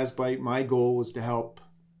of NASBITE, my goal was to help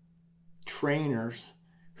trainers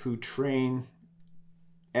who train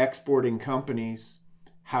exporting companies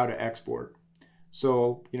how to export.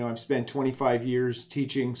 So, I've spent 25 years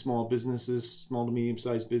teaching small businesses, small to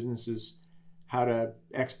medium-sized businesses, how to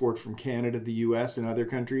export from Canada to the US and other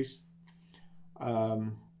countries.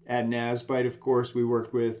 At NASBITE, of course, we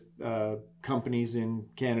worked with companies in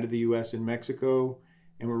Canada, the US, and Mexico,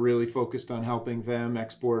 and we're really focused on helping them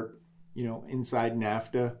export, inside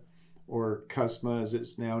NAFTA, or CUSMA as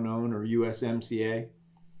it's now known, or USMCA.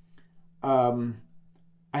 I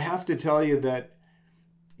have to tell you that,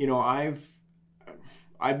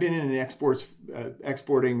 I've been in an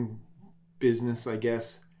exporting business, I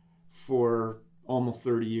guess, for almost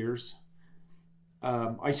 30 years.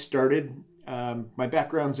 I started, my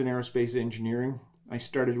background's in aerospace engineering. I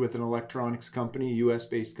started with an electronics company, a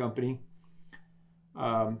US-based company.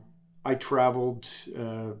 I traveled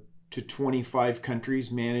to 25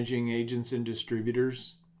 countries managing agents and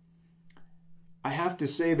distributors. I have to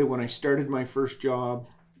say that when I started my first job,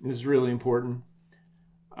 this is really important,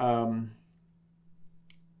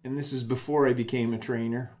 and this is before I became a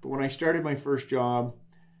trainer, but when I started my first job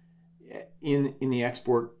in the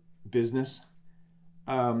export business,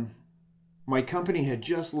 my company had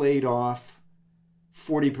just laid off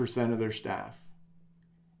 40% of their staff,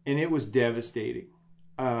 and it was devastating.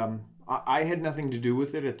 I had nothing to do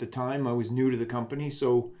with it at the time. I was new to the company,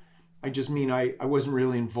 so I wasn't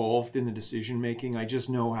really involved in the decision making. I just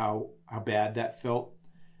know how bad that felt.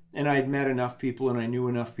 And I'd met enough people and I knew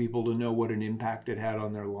enough people to know what an impact it had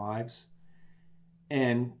on their lives.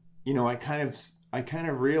 And, I kind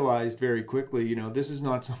of realized very quickly, you know, this is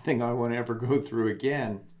not something I want to ever go through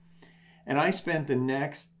again. And I spent the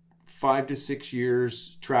next 5 to 6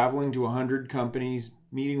 years traveling to 100 companies,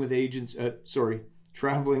 meeting with agents,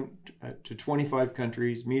 traveling to 25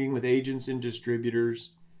 countries, meeting with agents and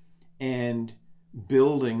distributors, and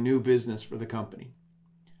building new business for the company.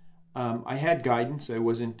 I had guidance. I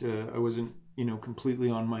wasn't, you know, completely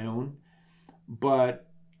on my own, but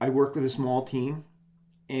I worked with a small team,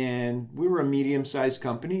 and we were a medium-sized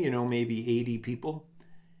company, you know, maybe 80 people.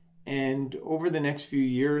 And over the next few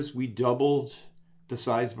years, we doubled the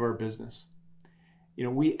size of our business. You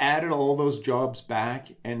know, we added all those jobs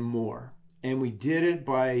back and more. And we did it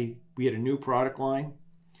we had a new product line.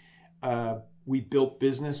 We built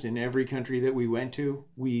business in every country that we went to.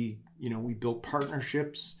 We built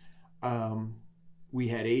partnerships. We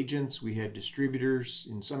had agents, we had distributors.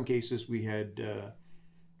 In some cases, we had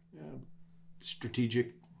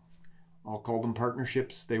strategic, I'll call them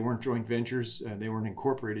partnerships. They weren't joint ventures. They weren't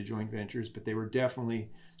incorporated joint ventures, but they were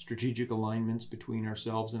definitely strategic alignments between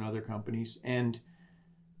ourselves and other companies. And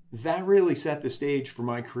that really set the stage for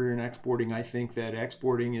my career in exporting. I think that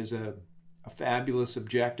exporting is a fabulous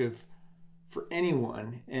objective for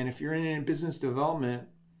anyone. And if you're in business development,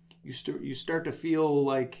 you start to feel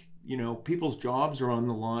like, you know, people's jobs are on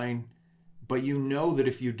the line, but you know that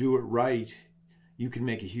if you do it right, you can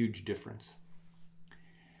make a huge difference.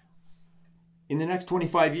 In the next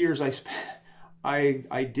 25 years, I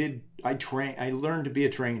learned to be a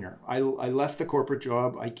trainer. I left the corporate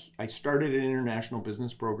job. I started an international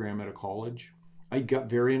business program at a college. I got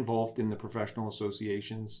very involved in the professional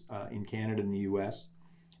associations in Canada and the US.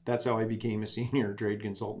 That's how I became a senior trade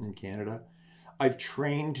consultant in Canada. I've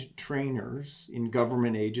trained trainers in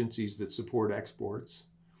government agencies that support exports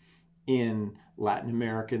in Latin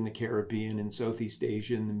America, in the Caribbean, in Southeast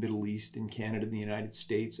Asia, in the Middle East, in Canada, and the United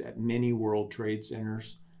States, at many world trade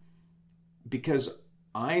centers. Because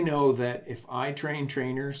I know that if I train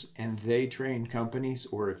trainers and they train companies,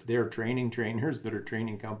 or if they're training trainers that are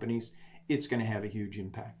training companies, it's going to have a huge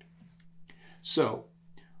impact. So,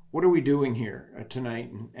 what are we doing here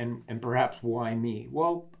tonight, and perhaps why me?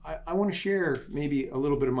 Well, I want to share maybe a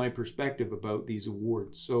little bit of my perspective about these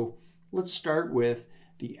awards. So let's start with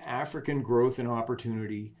the African Growth and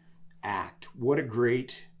Opportunity Act. What a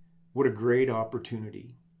great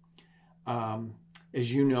opportunity.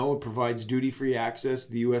 As you know, it provides duty-free access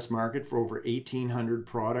to the U.S. market for over 1,800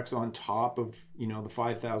 products on top of, you know, the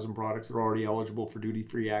 5,000 products that are already eligible for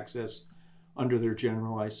duty-free access under their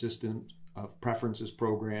Generalized System of Preferences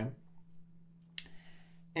program.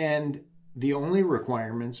 And the only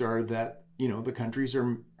requirements are that, you know, the countries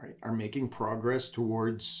are making progress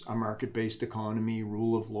towards a market-based economy,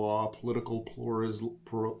 rule of law, political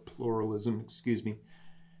pluralism,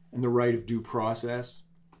 and the right of due process,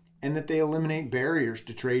 and that they eliminate barriers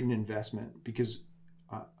to trade and investment, because,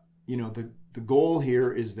 you know, the goal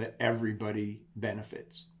here is that everybody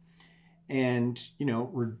benefits. And, you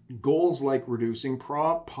know, goals like reducing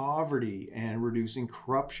poverty and reducing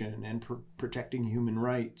corruption and protecting human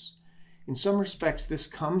rights. In some respects, this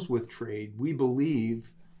comes with trade. We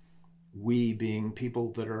believe, we being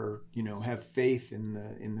people that are, you know, have faith in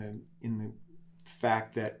the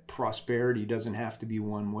fact that prosperity doesn't have to be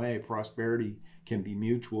one way. Prosperity can be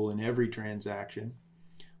mutual in every transaction.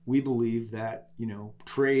 We believe that, you know,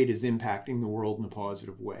 trade is impacting the world in a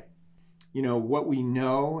positive way. You know, what we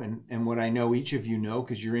know, and what I know each of you know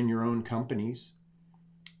because you're in your own companies,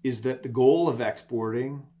 is that the goal of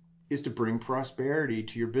exporting is to bring prosperity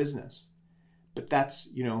to your business. But that's,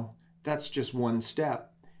 you know, that's just one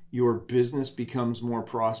step. Your business becomes more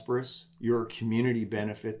prosperous, your community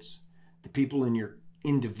benefits, the people in your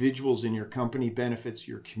individuals in your company benefits,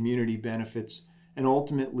 your community benefits, and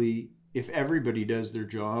ultimately, if everybody does their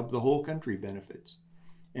job, the whole country benefits.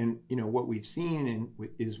 And, you know, what we've seen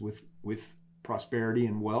is with prosperity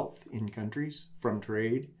and wealth in countries from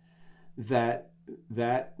trade, that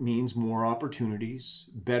means more opportunities,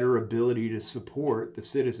 better ability to support the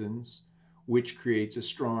citizens, which creates a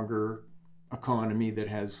stronger economy that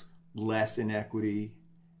has less inequity,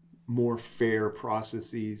 more fair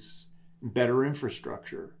processes, better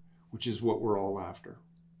infrastructure, which is what we're all after.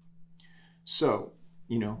 So,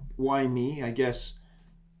 you know, why me? I guess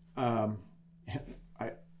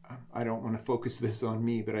I don't want to focus this on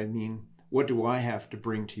me, but I mean, what do I have to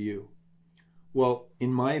bring to you? Well,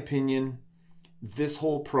 in my opinion, this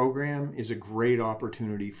whole program is a great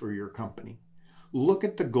opportunity for your company. Look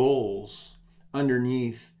at the goals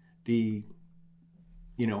underneath the,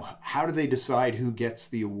 you know, how do they decide who gets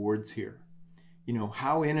the awards here? You know,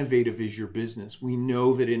 how innovative is your business? We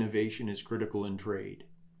know that innovation is critical in trade.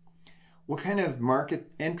 what kind of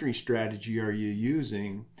market entry strategy are you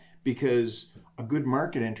using? Because a good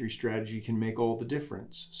market entry strategy can make all the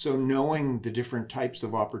difference. So knowing the different types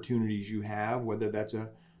of opportunities you have, whether that's an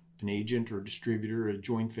agent or a distributor, a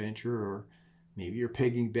joint venture, or maybe you're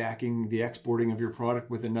piggybacking the exporting of your product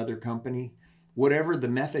with another company, whatever the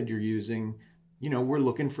method you're using, we're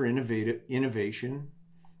looking for innovation.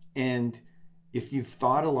 And if you've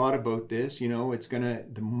thought a lot about this, it's gonna,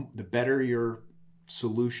 the better your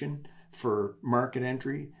solution for market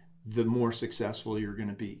entry, the more successful you're going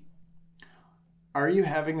to be. Are you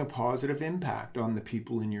having a positive impact on the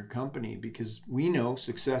people in your company? Because we know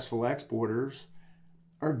successful exporters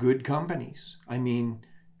are good companies. I mean,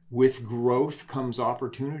 with growth comes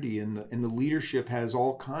opportunity, and the leadership has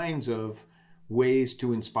all kinds of ways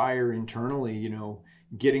to inspire internally,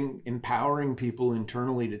 empowering people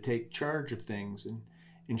internally to take charge of things,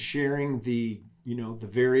 and sharing the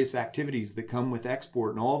various activities that come with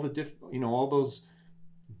export, and all all those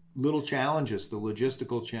little challenges, the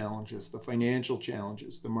logistical challenges, the financial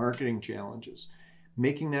challenges, the marketing challenges,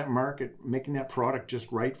 making that product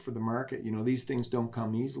just right for the market. These things don't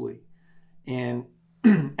come easily. And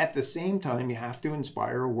at the same time, you have to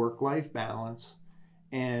inspire a work-life balance.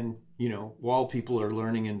 And, while people are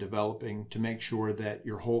learning and developing, to make sure that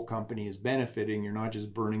your whole company is benefiting, you're not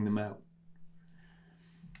just burning them out.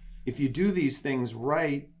 If you do these things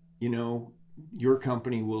right, your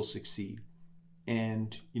company will succeed.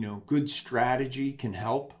 And, good strategy can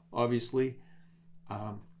help, obviously.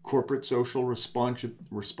 Corporate social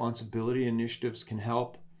responsibility initiatives can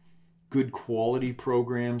help. Good quality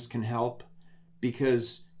programs can help,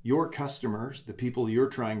 because your customers, the people you're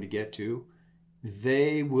trying to get to,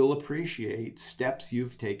 they will appreciate steps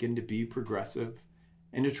you've taken to be progressive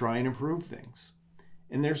and to try and improve things.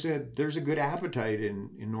 And there's a good appetite in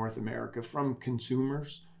North America from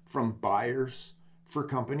consumers, from buyers, for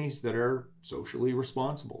companies that are socially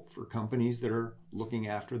responsible, for companies that are looking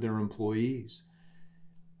after their employees.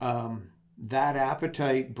 That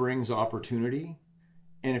appetite brings opportunity.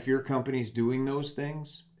 And if your company's doing those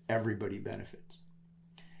things, everybody benefits.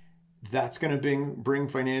 That's going to bring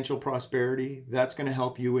financial prosperity. That's going to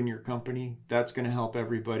help you and your company. That's going to help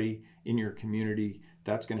everybody in your community.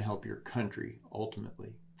 That's going to help your country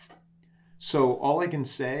ultimately. So all I can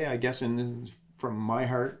say, I guess, from my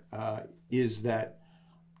heart, is that,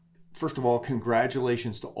 first of all,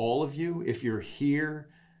 congratulations to all of you. If you're here,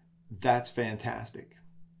 that's fantastic.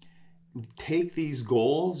 Take these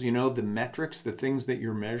goals, the metrics, the things that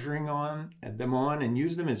you're measuring them on, and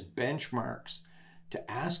use them as benchmarks to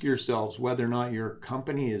ask yourselves whether or not your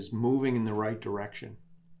company is moving in the right direction.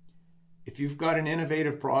 If you've got an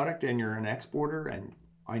innovative product and you're an exporter, and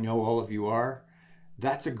I know all of you are,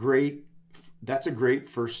 that's a great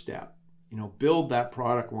first step. Build that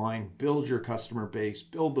product line, build your customer base,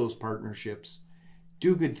 build those partnerships,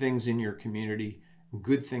 do good things in your community.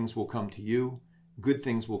 Good things will come to you. Good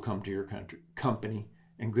things will come to your company,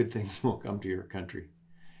 and good things will come to your country.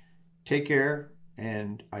 Take care,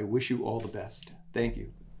 and I wish you all the best. Thank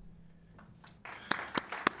you.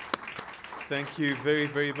 Thank you very,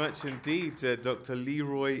 very much indeed, Dr.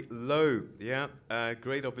 Leroy Lowe. Yeah,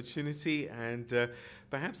 great opportunity. And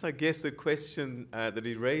perhaps I guess the question that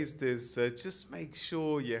he raised is just make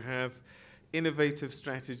sure you have innovative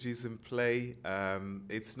strategies in play.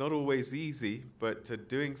 It's not always easy, but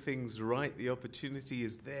doing things right, the opportunity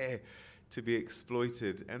is there to be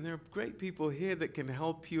exploited. And there are great people here that can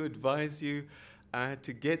help you, advise you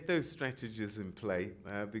to get those strategies in play,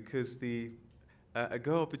 because the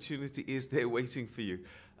AGOA opportunity is there waiting for you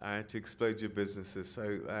to explode your businesses.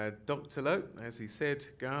 So Dr. Lowe, as he said,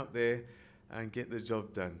 go out there and get the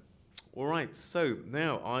job done. All right, so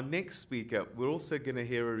now our next speaker, we're also going to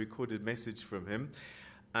hear a recorded message from him.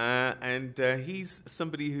 And he's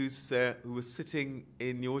somebody who was sitting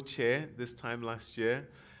in your chair this time last year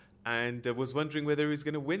and was wondering whether he was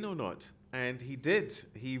going to win or not. And he did.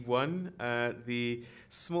 He won the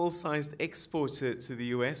small-sized exporter to the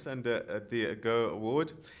US under the AGOA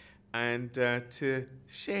award. And to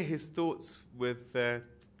share his thoughts with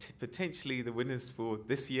potentially the winners for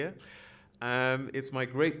this year, it's my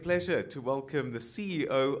great pleasure to welcome the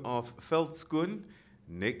CEO of Veldskoen,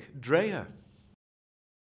 Nick Dreyer.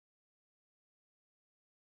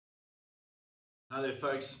 Hi there,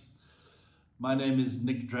 folks. My name is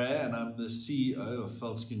Nick Dreyer, and I'm the CEO of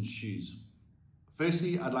Veldskoen Shoes.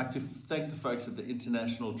 Firstly, I'd like to thank the folks at the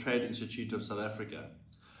International Trade Institute of South Africa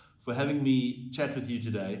for having me chat with you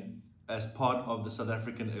today as part of the South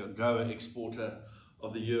African AGOA Exporter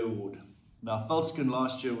of the Year Award. Now, Veldskoen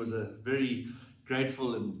last year was a very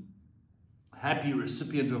grateful and happy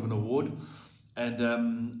recipient of an award,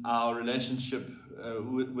 and our relationship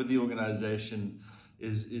with the organization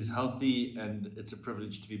is healthy, and it's a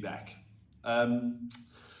privilege to be back.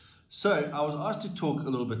 So I was asked to talk a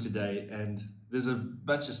little bit today, and there's a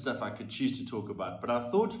bunch of stuff I could choose to talk about, but I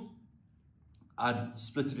thought I'd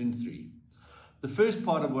split it in three. The first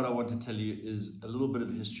part of what I want to tell you is a little bit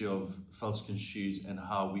of history of Velskin Shoes and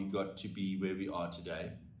how we got to be where we are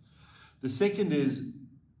today. The second is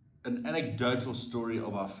an anecdotal story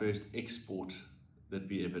of our first export that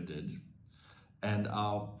we ever did and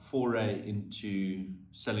our foray into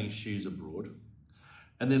selling shoes abroad.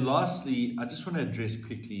 And then lastly, I just want to address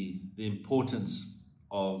quickly the importance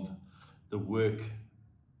of the work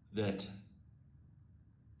that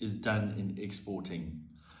is done in exporting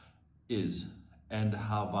and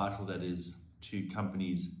how vital that is to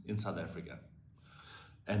companies in South Africa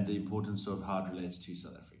and the importance of how it relates to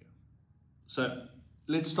South Africa. So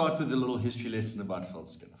let's start with a little history lesson about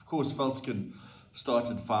Velskin. Of course, Velskin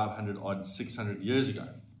started 600 years ago,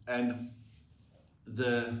 and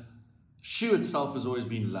the shoe itself has always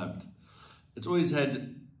been loved. It's always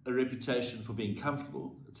had a reputation for being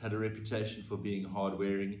comfortable. It's had a reputation for being hard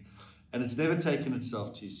wearing, and it's never taken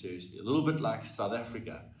itself too seriously. A little bit like South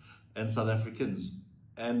Africa and South Africans.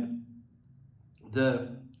 And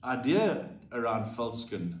the idea around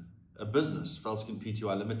Velskin, a business, Velskin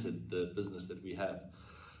Pty Limited, the business that we have,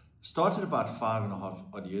 started about 5.5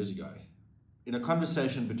 odd years ago in a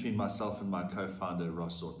conversation between myself and my co-founder,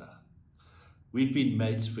 Ross Ortner. We've been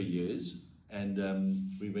mates for years, and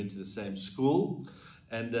we went to the same school,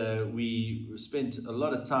 and we spent a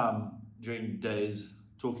lot of time during days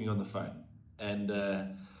talking on the phone. And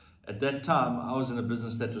at that time, I was in a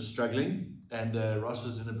business that was struggling, and Ross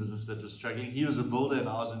was in a business that was struggling. He was a builder, and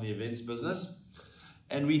I was in the events business.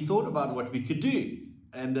 And we thought about what we could do.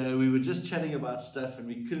 And we were just chatting about stuff, and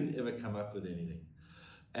we couldn't ever come up with anything.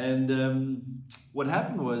 And what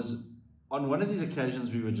happened was, on one of these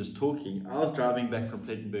occasions, we were just talking. I was driving back from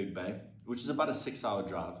Plettenberg Bay, which is about a 6-hour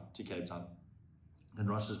drive to Cape Town. And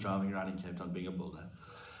Ross was driving around in Cape Town being a builder.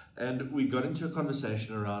 And we got into a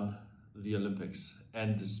conversation around the Olympics,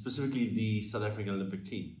 and specifically the South African Olympic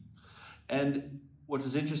team. And what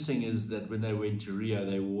was interesting is that when they went to Rio,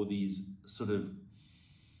 they wore these sort of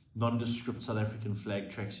nondescript South African flag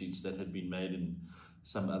tracksuits that had been made in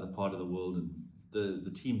some other part of the world, and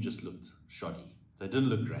the team just looked shoddy. They didn't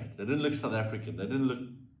look great. They didn't look South African. They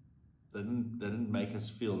didn't make us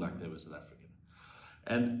feel like they were South African.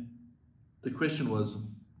 And the question was,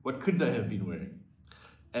 what could they have been wearing?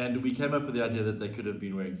 And we came up with the idea that they could have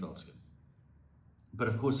been wearing Velskin. But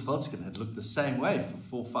of course, Velskin had looked the same way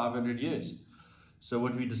for 500 years. So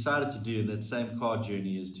what we decided to do in that same car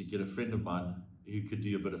journey is to get a friend of mine who could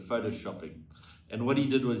do a bit of photoshopping. And what he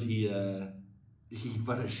did was he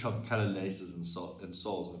photoshopped color laces and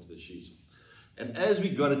soles onto the shoes. And as we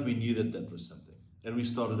got it, we knew that that was something. And we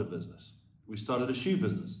started a business. We started a shoe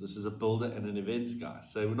business. This is a builder and an events guy.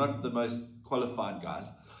 So we're not the most qualified guys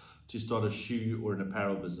to start a shoe or an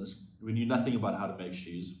apparel business. We knew nothing about how to make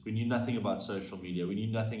shoes. We knew nothing about social media. We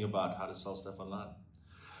knew nothing about how to sell stuff online.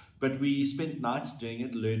 But we spent nights doing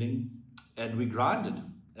it, learning, and we grinded.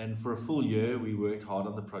 And for a full year, we worked hard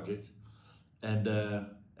on the project, and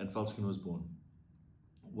Velskin was born.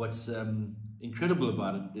 What's incredible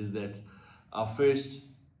about it is that our first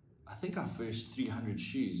 300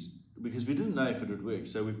 shoes, because we didn't know if it would work,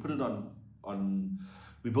 so we put it on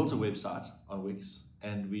we built a website on Wix,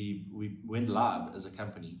 and we went live as a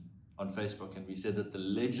company on Facebook, and we said that the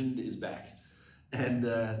legend is back. And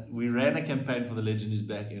we ran a campaign for the legend is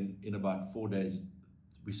back, and in about 4 days,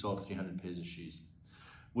 we sold 300 pairs of shoes,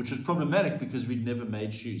 which was problematic because we'd never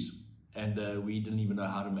made shoes, and we didn't even know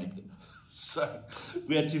how to make them. So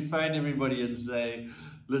we had to phone everybody and say,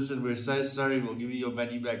 listen, we're so sorry, we'll give you your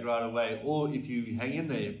money back right away. Or if you hang in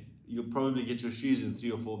there, you'll probably get your shoes in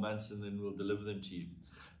 3 or 4 months, and then we'll deliver them to you.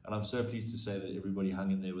 And I'm so pleased to say that everybody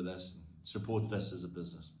hung in there with us, supported us as a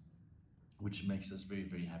business, which makes us very,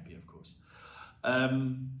 very happy, of course.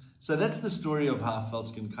 So that's the story of how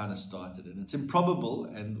Velskin kind of started, and it's improbable.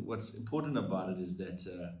 And what's important about it is that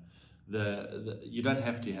you don't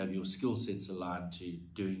have to have your skill sets aligned to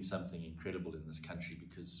doing something incredible in this country,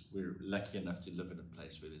 because we're lucky enough to live in a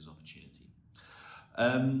place where there's opportunity.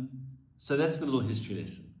 So that's the little history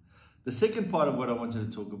lesson. The second part of what I wanted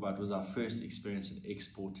to talk about was our first experience in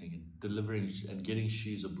exporting and delivering and getting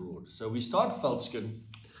shoes abroad. So we started Velskin,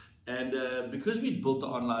 and because we'd built the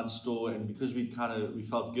online store, and because we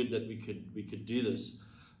felt good that we could do this,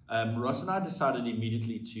 Ross and I decided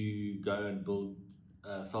immediately to go and build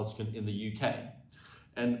Velskin in the UK.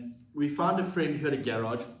 And we found a friend who had a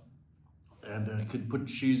garage and could put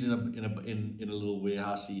shoes in a little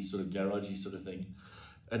warehousey sort of garagey sort of thing.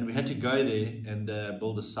 And we had to go there and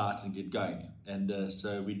build a site and get going. And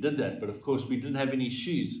so we did that. But of course, we didn't have any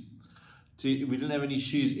shoes. We didn't have any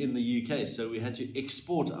shoes in the UK. So we had to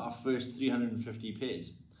export our first 350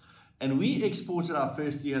 pairs. And we exported our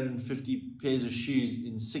first 350 pairs of shoes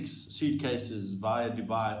in 6 suitcases via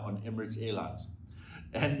Dubai on Emirates Airlines.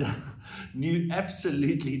 And knew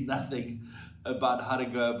absolutely nothing about how to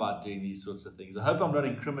go about doing these sorts of things. I hope I'm not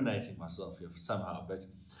incriminating myself here somehow, but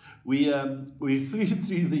we flew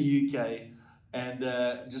through the UK and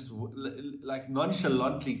like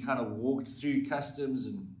nonchalantly kind of walked through customs,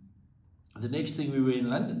 and the next thing we were in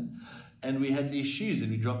London. And we had these shoes,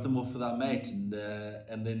 and we dropped them off with our mate, and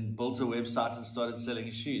then built a website and started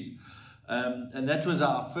selling shoes. And that was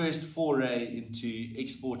our first foray into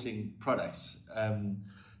exporting products.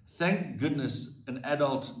 Thank goodness an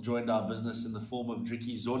adult joined our business in the form of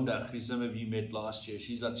Driki Zondag, who some of you met last year.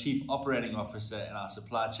 She's our Chief Operating Officer and our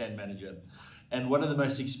Supply Chain Manager, and one of the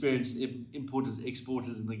most experienced importers,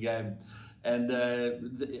 exporters in the game. And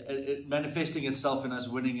it manifesting itself in us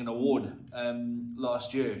winning an award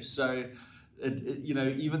last year. So, you know,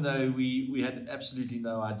 even though we had absolutely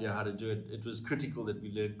no idea how to do it, it was critical that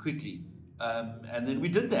we learned quickly. And then we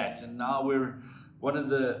did that, and now we're one of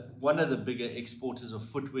the bigger exporters of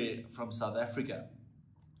footwear from South Africa.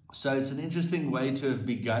 So it's an interesting way to have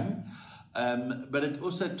begun, but it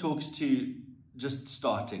also talks to just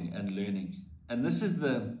starting and learning. And this is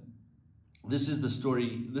the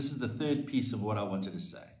story. This is the third piece of what I wanted to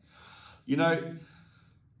say. You know,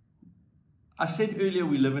 I said earlier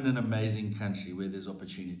we live in an amazing country where there's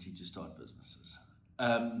opportunity to start businesses.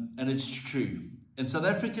 And it's true. And South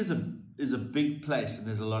Africa is a big place, and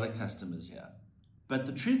there's a lot of customers here. But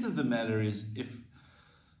the truth of the matter is, if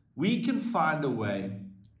we can find a way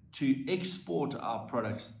to export our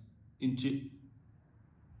products into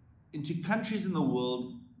countries in the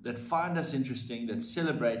world that find us interesting, that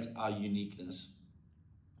celebrate our uniqueness,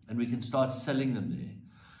 and we can start selling them there,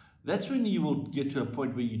 that's when you will get to a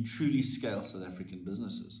point where you truly scale South African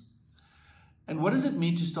businesses. And what does it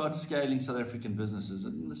mean to start scaling South African businesses?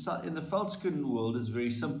 In the Veldschoen world, it's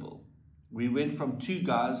very simple. We went from 2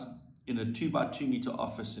 guys in a 2x2 meter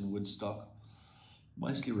office in Woodstock,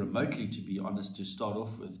 mostly remotely, to be honest, to start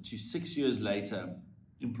off with, to 6 years later,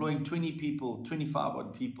 employing 20 people, 25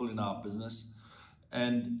 odd people in our business,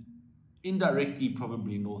 and indirectly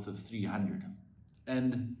probably north of 300.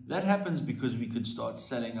 And that happens because we could start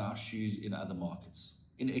selling our shoes in other markets,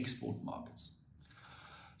 in export markets.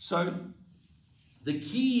 So the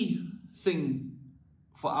key thing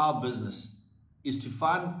for our business is to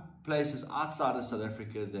find places outside of South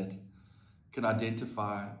Africa that can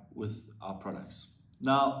identify with our products.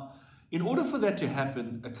 Now, in order for that to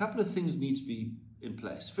happen, a couple of things need to be in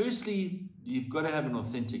place. Firstly, you've got to have an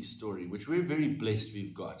authentic story, which we're very blessed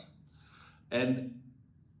we've got. And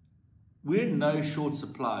we're in no short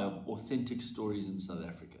supply of authentic stories in South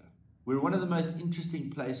Africa. We're one of the most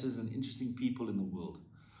interesting places and interesting people in the world.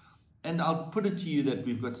 And I'll put it to you that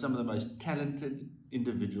we've got some of the most talented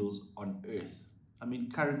individuals on earth. I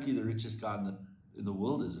mean, currently the richest guy in the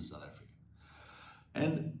world is a South African.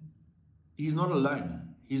 And he's not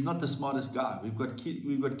alone. He's not the smartest guy. We've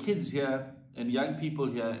got kids here and young people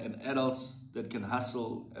here and adults that can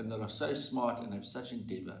hustle and that are so smart and have such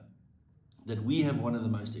endeavor that we have one of the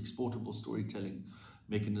most exportable storytelling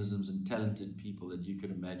mechanisms and talented people that you could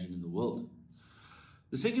imagine in the world.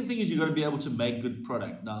 The second thing is you've got to be able to make good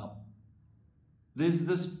product. Now, there's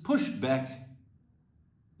this pushback.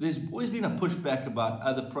 There's always been a pushback about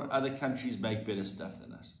other countries make better stuff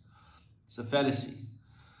than us. It's a fallacy.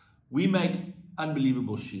 We make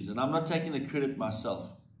unbelievable shoes, and I'm not taking the credit myself.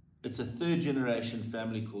 It's a 3rd generation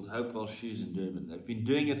family called Hopewell Shoes in Durban. They've been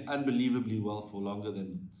doing it unbelievably well for longer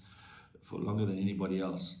than anybody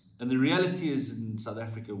else. And the reality is, in South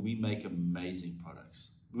Africa, we make amazing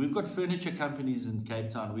products. We've got furniture companies in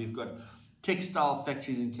Cape Town. We've got textile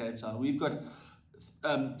factories in Cape Town. We've got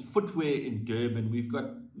footwear in Durban. We've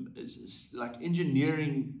got like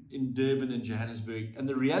engineering in Durban and Johannesburg. And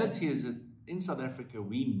the reality is that in South Africa,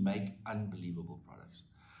 we make unbelievable products.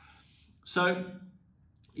 So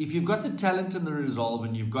if you've got the talent and the resolve,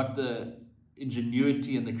 and you've got the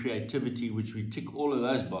ingenuity and the creativity, which we tick all of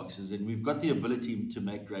those boxes, and we've got the ability to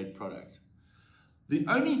make great product, the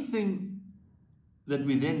only thing that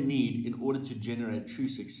we then need in order to generate true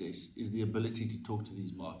success is the ability to talk to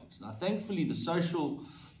these markets. Now, thankfully, the social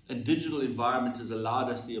and digital environment has allowed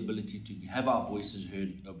us the ability to have our voices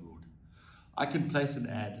heard abroad. I can place an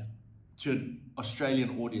ad to an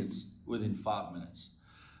Australian audience within 5 minutes.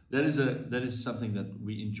 That is something that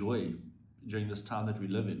we enjoy during this time that we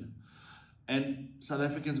live in. And South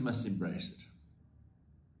Africans must embrace it.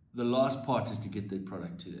 the last part is to get their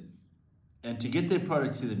product to them. And to get their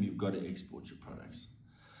product to them, you've got to export your products.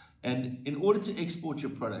 And in order to export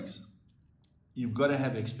your products, you've got to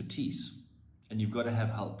have expertise, and you've got to have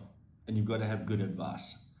help, and you've got to have good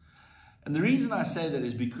advice. And the reason I say that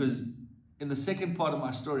is because in the second part of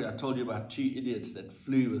my story, I told you about 2 idiots that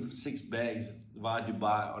flew with 6 bags via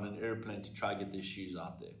Dubai on an airplane to try and get their shoes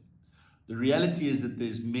out there. The reality is that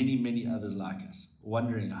there's many, many others like us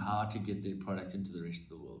wondering how to get their product into the rest of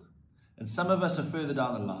the world. And some of us are further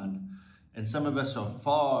down the line, and some of us are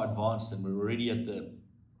far advanced, and we're already at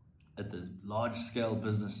the large-scale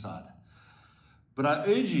business side. But I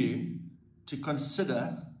urge you to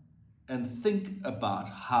consider and think about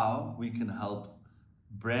how we can help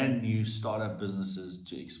brand new startup businesses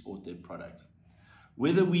to export their product.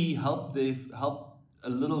 Whether we help a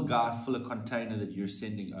little guy fill a container that you're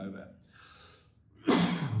sending over,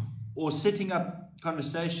 or setting up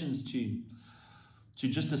conversations to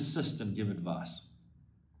just assist and give advice.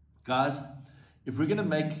 Guys, if we're going to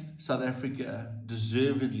make South Africa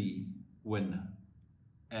deservedly win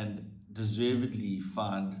and deservedly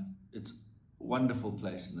find its wonderful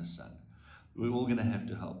place in the sun, we're all going to have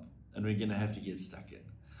to help, and we're going to have to get stuck in.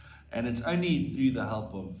 And it's only through the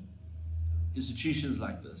help of institutions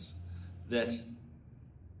like this that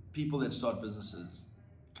people that start businesses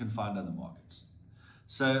can find other markets.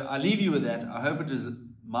 So I leave you with that. I hope it is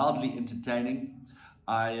mildly entertaining.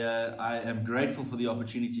 I am grateful for the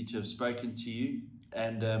opportunity to have spoken to you,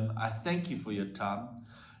 and I thank you for your time.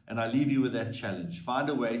 And I leave you with that challenge. Find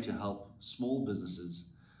a way to help small businesses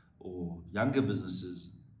or younger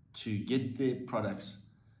businesses to get their products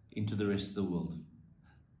into the rest of the world.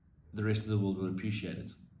 The rest of the world will appreciate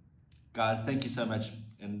it. Guys, thank you so much,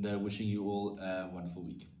 and wishing you all a wonderful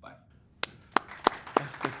week. Bye.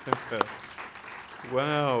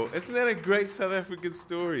 Wow, isn't that a great South African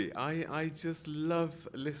story? I just love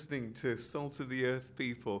listening to salt of the earth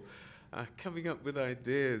people coming up with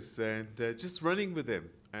ideas and just running with them.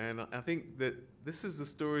 And I think that this is the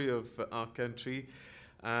story of our country,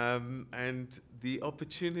 and the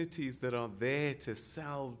opportunities that are there to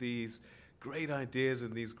sell these great ideas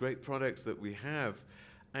and these great products that we have,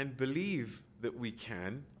 and believe that we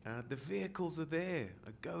can. The vehicles are there.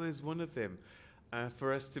 AGOA is one of them.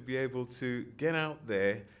 For us to be able to get out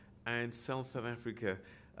there and sell South Africa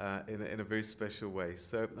in a very special way.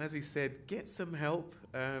 So, as he said, get some help.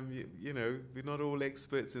 You know, we're not all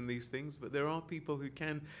experts in these things, but there are people who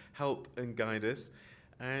can help and guide us.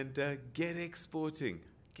 And get exporting.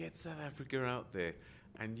 Get South Africa out there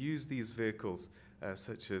and use these vehicles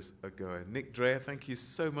such as AGOA. Nick Dreher, thank you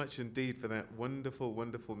so much indeed for that wonderful,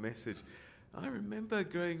 wonderful message. I remember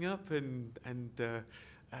growing up and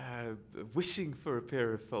wishing for a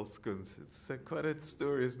pair of veldskoens. It's quite a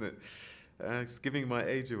story, isn't it? It's giving my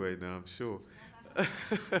age away now, I'm sure.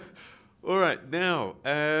 All right, now,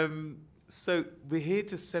 so we're here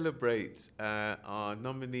to celebrate our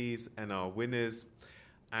nominees and our winners.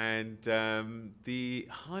 And the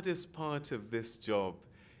hardest part of this job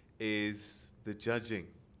is the judging.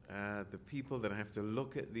 The people that have to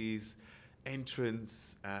look at these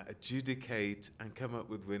entrants, adjudicate, and come up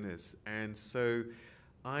with winners. And so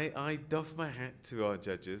I doff my hat to our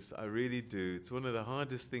judges. I really do. It's one of the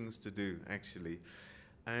hardest things to do, actually.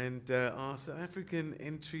 And our South African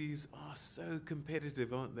entries are so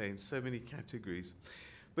competitive, aren't they, in so many categories.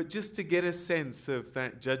 But just to get a sense of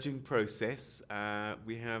that judging process,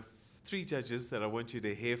 we have 3 judges that I want you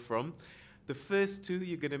to hear from. The first 2,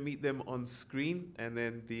 you're going to meet them on screen, and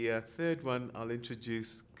then the third one I'll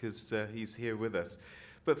introduce because he's here with us.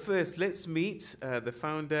 But first, let's meet the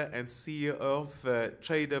founder and CEO of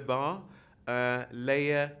Trader Bar,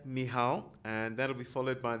 Leah Nihal, and that'll be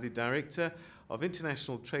followed by the Director of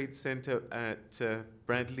International Trade Center at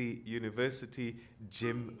Bradley University,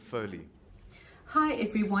 Jim Foley. Hi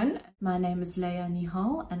everyone, my name is Leah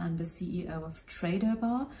Nihal and I'm the CEO of Trader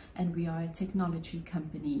Bar, and we are a technology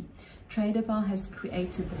company. Trader Bar has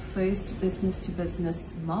created the first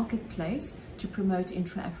business-to-business marketplace to promote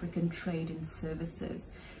intra-African trade and services.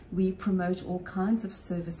 We promote all kinds of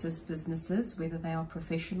services businesses, whether they are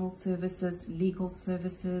professional services, legal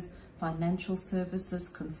services, financial services,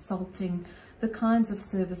 consulting, the kinds of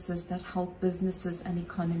services that help businesses and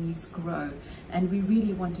economies grow. And we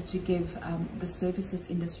really wanted to give the services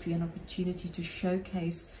industry an opportunity to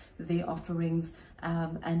showcase their offerings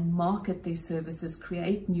and market their services,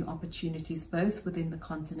 create new opportunities both within the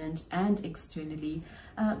continent and externally,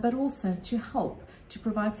 but also to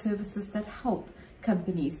provide services that help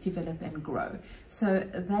companies develop and grow. So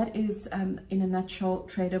that is, in a nutshell,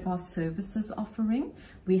 Traderbar services offering.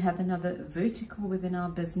 We have another vertical within our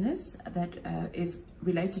business that is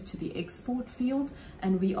related to the export field,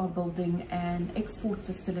 and we are building an export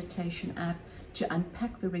facilitation app to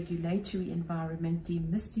unpack the regulatory environment,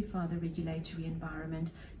 demystify the regulatory environment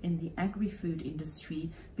in the agri-food industry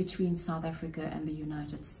between South Africa and the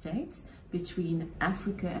United States, between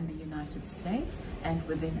Africa and the United States, and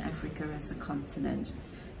within Africa as a continent.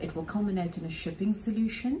 It will culminate in a shipping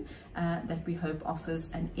solution that we hope offers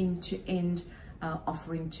an end-to-end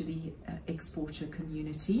offering to the exporter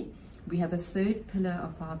community. We have a third pillar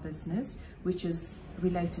of our business, which is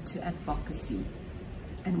related to advocacy.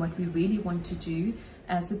 And what we really want to do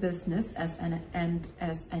as a business, as an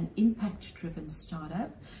impact-driven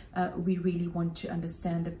startup, we really want to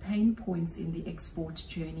understand the pain points in the export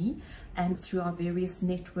journey, and through our various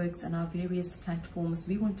networks and our various platforms,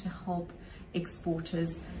 we want to help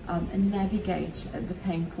exporters navigate the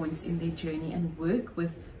pain points in their journey and work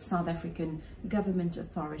with South African government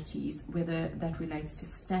authorities, whether that relates to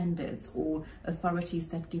standards or authorities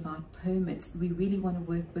that give out permits. We really want to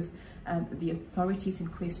work with the authorities in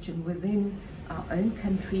question within our own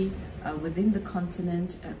country, within the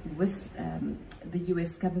continent, with the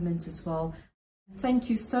US government as well. Thank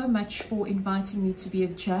you so much for inviting me to be a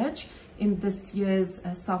judge in this year's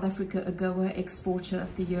South Africa AGOA Exporter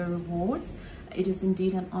of the Year Awards. It is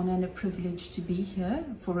indeed an honor and a privilege to be here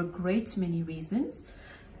for a great many reasons.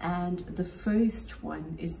 And the first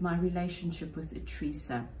one is my relationship with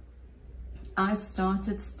AGOA. I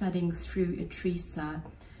started studying through AGOA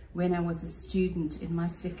when I was a student in my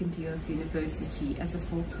second year of university. As a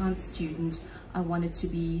full-time student, I wanted to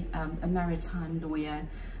be a maritime lawyer,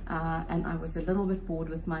 and I was a little bit bored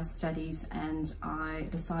with my studies, and I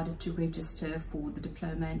decided to register for the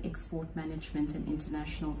Diploma in Export Management and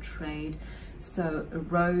International Trade. So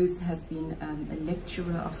Rose has been a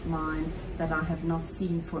lecturer of mine that I have not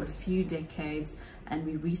seen for a few decades, and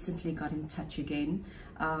we recently got in touch again.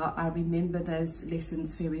 I remember those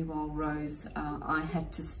lessons very well, Rose. I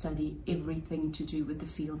had to study everything to do with the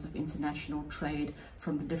fields of international trade,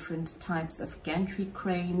 from the different types of gantry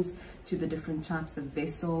cranes to the different types of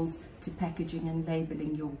vessels, to packaging and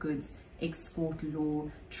labeling your goods, export law,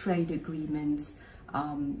 trade agreements,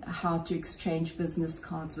 how to exchange business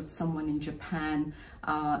cards with someone in Japan.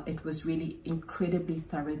 It was really incredibly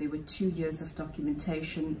thorough. There were 2 years of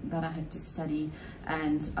documentation that I had to study,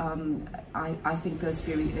 and I think those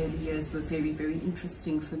very early years were very, very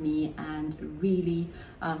interesting for me, and really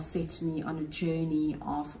set me on a journey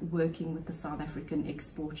of working with the South African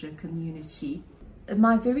exporter community.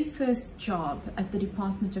 My very first job at the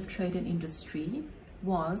Department of Trade and Industry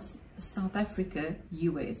was South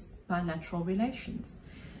Africa-US bilateral relations.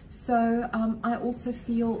 So I also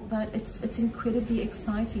feel that it's incredibly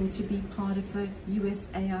exciting to be part of a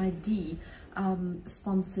USAID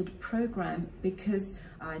sponsored program, because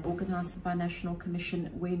I organized the Binational Commission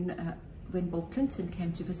when Bill Clinton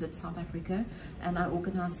came to visit South Africa, and I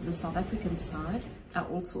organized the South African side. I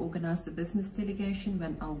also organized the business delegation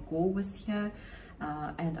when Al Gore was here.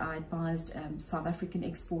 And I advised South African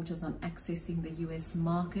exporters on accessing the US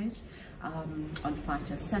market, on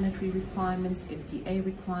phytosanitary requirements, FDA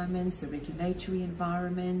requirements, the regulatory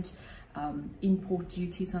environment, import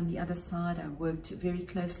duties on the other side. I worked very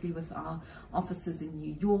closely with our offices in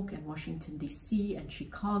New York and Washington, DC and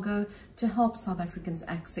Chicago to help South Africans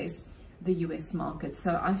access the US market.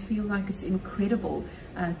 So I feel like it's incredible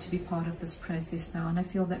to be part of this process now, and I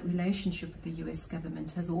feel that relationship with the US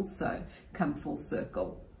government has also come full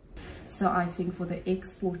circle. So I think for the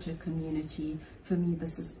exporter community, for me,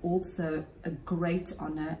 this is also a great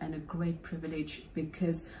honor and a great privilege,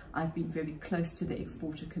 because I've been very close to the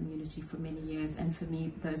exporter community for many years, and for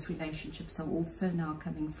me, those relationships are also now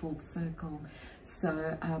coming full circle.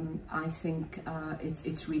 So I think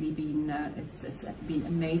it's really been it's been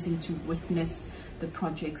amazing to witness the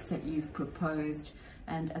projects that you've proposed.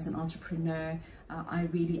 And as an entrepreneur, I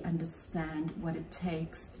really understand what it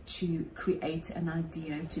takes to create an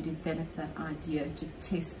idea, to develop that idea, to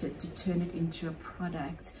test it, to turn it into a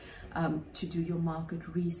product, to do your market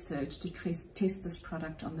research, to test this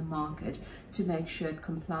product on the market, to make sure it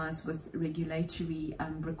complies with regulatory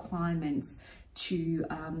requirements, to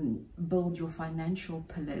build your financial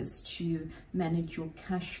pillars, to manage your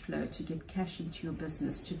cash flow, to get cash into your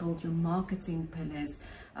business, to build your marketing pillars,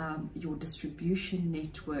 your distribution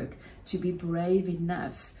network, to be brave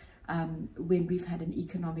enough when we've had an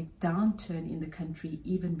economic downturn in the country,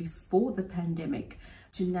 even before the pandemic,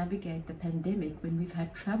 to navigate the pandemic when we've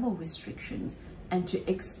had travel restrictions, and to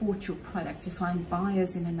export your product, to find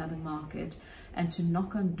buyers in another market, and to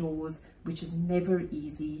knock on doors, which is never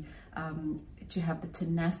easy, to have the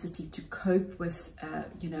tenacity to cope with,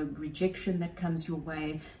 rejection that comes your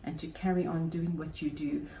way, and to carry on doing what you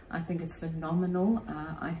do. I think it's phenomenal.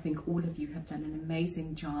 I think all of you have done an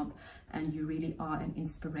amazing job, and you really are an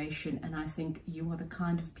inspiration. And I think you are the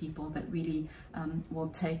kind of people that really will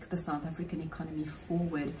take the South African economy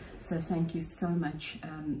forward. So thank you so much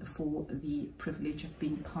for the privilege of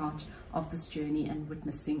being part of this journey and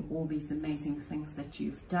witnessing all these amazing things that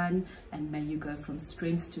you've done. And may you go from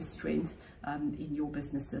strength to strength in your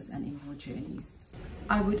businesses and in your journeys.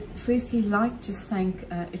 I would firstly like to thank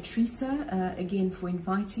Teresa again for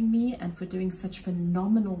inviting me and for doing such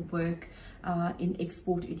phenomenal work in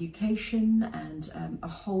export education and a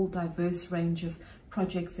whole diverse range of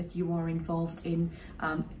projects that you are involved in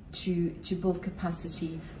to build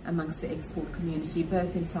capacity amongst the export community,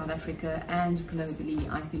 both in South Africa and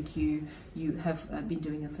globally. I think you have been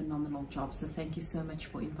doing a phenomenal job, so thank you so much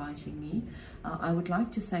for inviting me. I would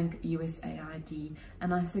like to thank USAID,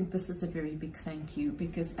 and I think this is a very big thank you,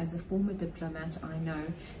 because as a former diplomat, I know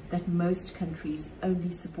that most countries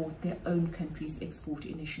only support their own country's export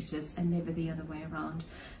initiatives and never the other way around.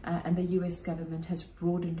 And the US government has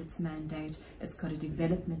broadened its mandate. It's got a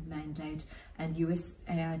development mandate, and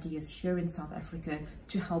USAID is here in South Africa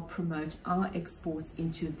to help promote our exports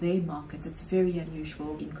into their markets. It's very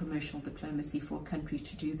unusual in commercial diplomacy for a country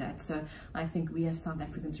to do that. So I think we as South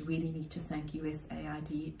Africans really need to thank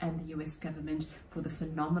USAID and the US government for the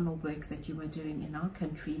phenomenal work that you are doing in our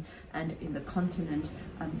country and in the continent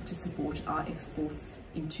to support our exports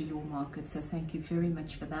into your market. So thank you very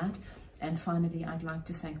much for that. And finally, I'd like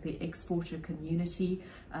to thank the exporter community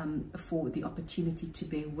for the opportunity to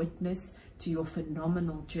bear witness to your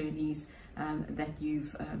phenomenal journeys that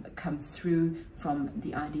you've come through, from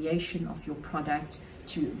the ideation of your product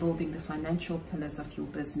to building the financial pillars of your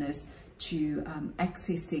business, to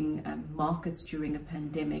accessing markets during a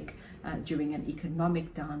pandemic, during an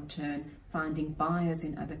economic downturn, finding buyers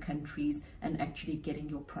in other countries, and actually getting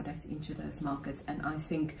your product into those markets. And I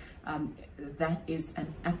think that is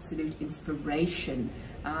an absolute inspiration.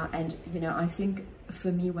 And I think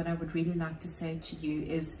for me, what I would really like to say to you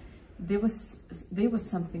is, there was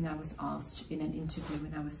something I was asked in an interview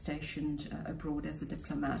when I was stationed abroad as a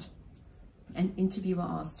diplomat. An interviewer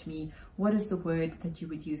asked me, what is the word that you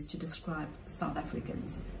would use to describe South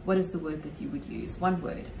Africans? What is the word that you would use? One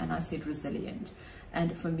word. And I said resilient.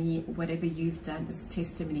 And for me, whatever you've done is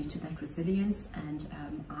testimony to that resilience. And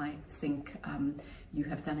I think you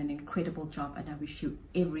have done an incredible job, and I wish you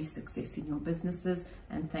every success in your businesses.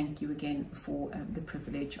 And thank you again for the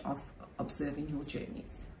privilege of observing your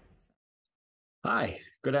journeys. Hi,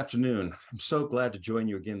 good afternoon. I'm so glad to join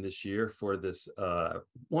you again this year for this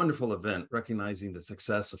wonderful event recognizing the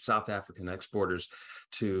success of South African exporters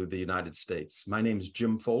to the United States. My name is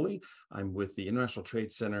Jim Foley. I'm with the International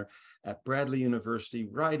Trade Center at Bradley University,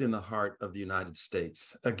 right in the heart of the United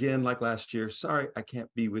States. Again, like last year, sorry I can't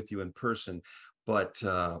be with you in person, but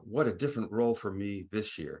what a different role for me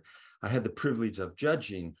this year. I had the privilege of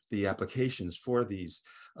judging the applications for these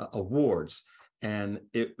awards. And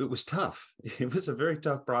it was tough. It was a very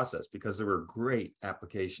tough process because there were great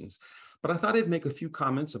applications. But I thought I'd make a few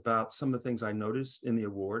comments about some of the things I noticed in the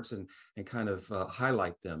awards and kind of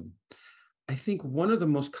highlight them. I think one of the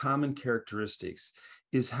most common characteristics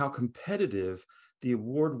is how competitive the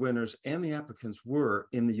award winners and the applicants were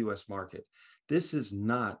in the US market. This is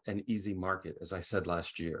not an easy market, as I said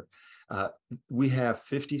last year. We have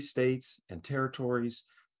 50 states and territories.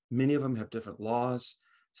 Many of them have different laws.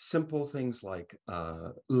 Simple things like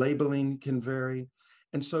labeling can vary.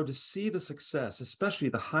 And so to see the success, especially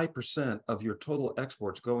the high percent of your total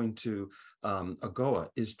exports going to AGOA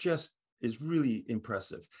is really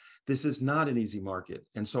impressive. This is not an easy market.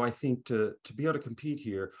 And so I think to be able to compete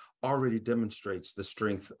here already demonstrates the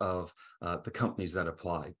strength of the companies that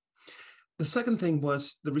apply. The second thing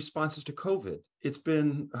was the responses to COVID. It's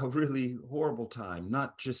been a really horrible time,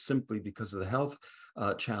 not just simply because of the health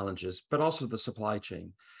challenges, but also the supply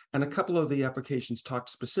chain. And a couple of the applications talked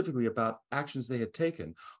specifically about actions they had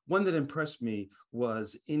taken. One that impressed me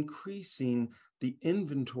was increasing the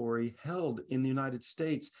inventory held in the United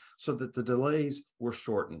States so that the delays were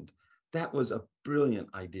shortened. That was a brilliant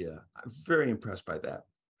idea. I'm very impressed by that.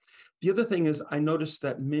 The other thing is I noticed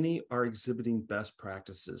that many are exhibiting best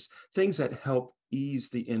practices, things that help ease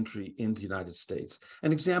the entry into the United States.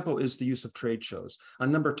 An example is the use of trade shows. A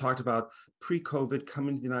number talked about pre-COVID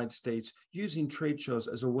coming to the United States, using trade shows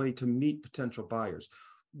as a way to meet potential buyers.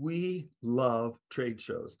 We love trade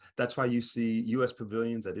shows. That's why you see US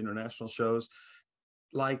pavilions at international shows,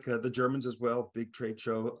 like the Germans as well, big trade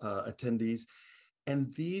show attendees.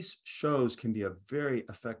 And these shows can be a very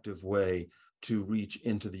effective way to reach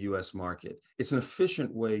into the US market. It's an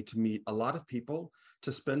efficient way to meet a lot of people,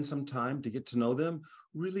 to spend some time to get to know them.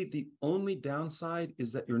 Really, the only downside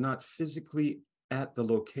is that you're not physically at the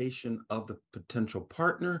location of the potential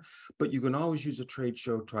partner, but you can always use a trade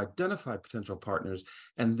show to identify potential partners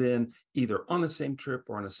and then either on the same trip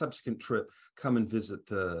or on a subsequent trip, come and visit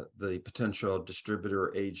the potential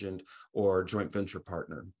distributor, agent, or joint venture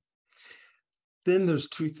partner. Then there's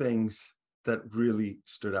two things that really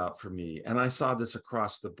stood out for me, and I saw this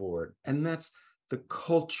across the board, and that's the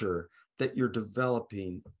culture that you're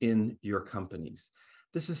developing in your companies.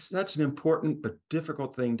 This is such an important but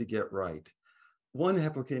difficult thing to get right. One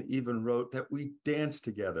applicant even wrote that we danced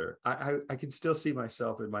together. I can still see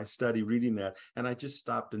myself in my study reading that, and I just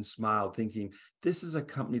stopped and smiled thinking, this is a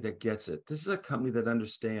company that gets it. This is a company that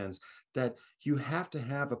understands that you have to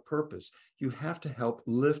have a purpose. You have to help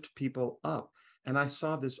lift people up. And I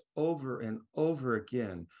saw this over and over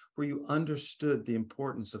again, where you understood the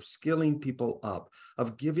importance of skilling people up,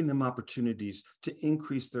 of giving them opportunities to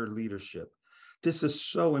increase their leadership. This is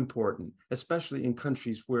so important, especially in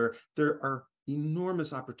countries where there are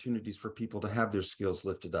enormous opportunities for people to have their skills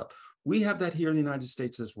lifted up. We have that here in the United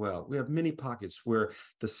States as well. We have many pockets where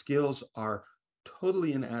the skills are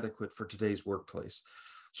totally inadequate for today's workplace.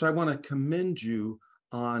 So I want to commend you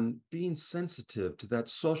on being sensitive to that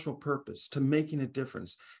social purpose, to making a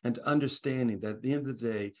difference, and to understanding that at the end of the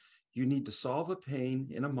day, you need to solve a pain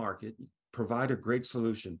in a market, provide a great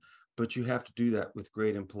solution, but you have to do that with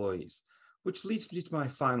great employees. Which leads me to my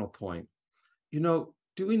final point. You know,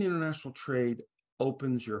 doing international trade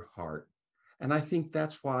opens your heart. And I think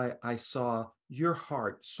that's why I saw your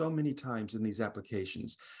heart so many times in these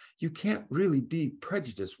applications. You can't really be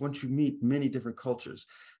prejudiced once you meet many different cultures.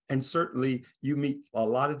 And certainly you meet a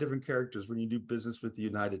lot of different characters when you do business with the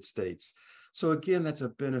United States. So again, that's a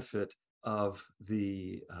benefit of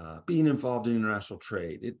the being involved in international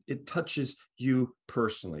trade. It touches you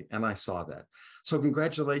personally, and I saw that. So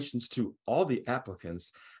congratulations to all the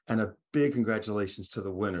applicants, and a big congratulations to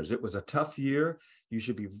the winners. It was a tough year. You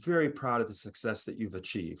should be very proud of the success that you've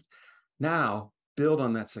achieved. Now, build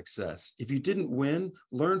on that success. If you didn't win,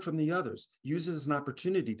 learn from the others. Use it as an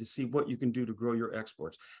opportunity to see what you can do to grow your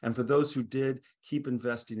exports. And for those who did, keep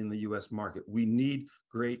investing in the US market. We need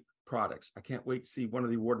great products. I can't wait to see one of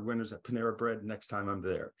the award winners at Panera Bread next time I'm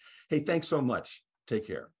there. Hey, thanks so much. Take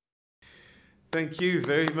care. Thank you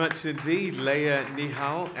very much indeed, Leah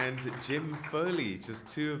Nihal and Jim Foley, just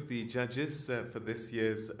two of the judges for this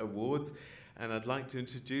year's awards. And I'd like to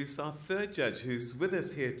introduce our third judge who's with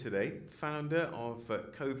us here today, founder of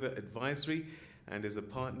Covert Advisory and is a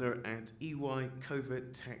partner at EY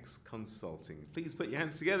Covert Tax Consulting. Please put your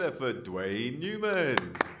hands together for Dwayne Newman.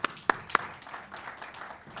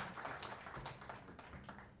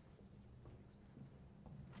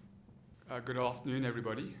 Good afternoon,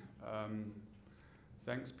 everybody.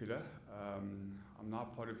 Thanks, Peter. I'm now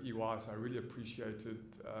part of EY, so I really appreciated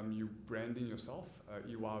you branding yourself,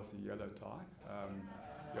 EY with the yellow tie.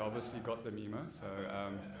 You obviously got the memo, so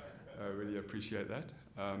I really appreciate that.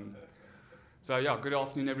 So yeah, good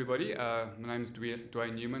afternoon, everybody. My name is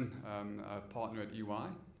Dwayne Newman, a partner at EY.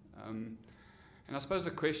 And I suppose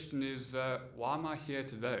the question is, why am I here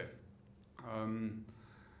today?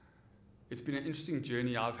 It's been an interesting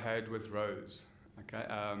journey I've had with Rose. Okay,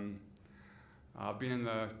 I've been in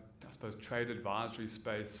the, I suppose, trade advisory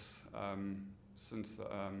space since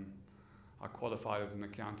I qualified as an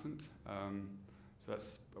accountant. So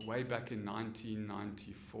that's way back in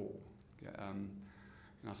 1994. Okay, and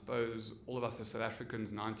I suppose all of us as South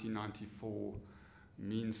Africans, 1994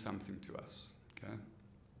 means something to us. Okay,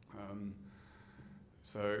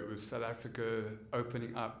 so it was South Africa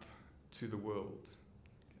opening up to the world.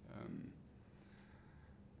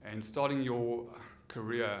 And starting your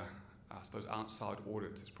career, I suppose outside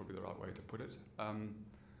audit is probably the right way to put it,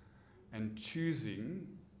 and choosing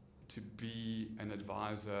to be an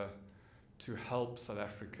advisor to help South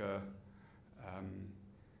Africa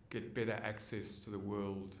get better access to the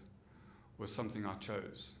world was something I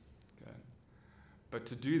chose. Okay? But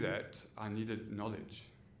to do that, I needed knowledge.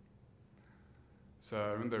 So I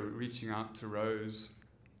remember reaching out to Rose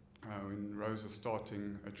when Rose was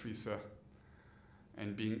starting Atrisa,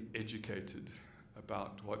 and being educated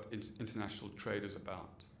about what international trade is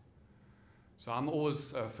about. So I'm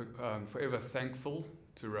always forever thankful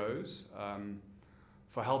to Rose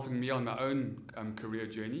for helping me on my own career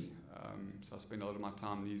journey. So I spend a lot of my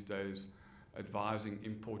time these days advising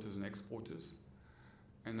importers and exporters.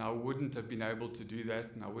 And I wouldn't have been able to do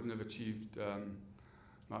that, and I wouldn't have achieved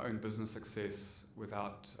my own business success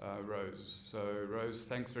without Rose. So Rose,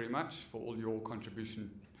 thanks very much for all your contribution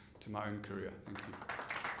to my own career. Thank you.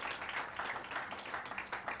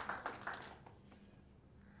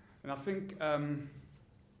 And I think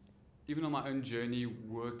even on my own journey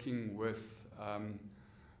working with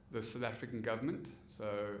the South African government, so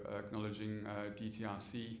acknowledging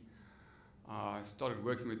DTRC, I started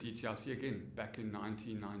working with DTRC again back in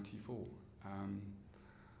 1994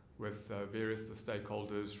 with various the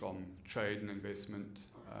stakeholders from trade and investment,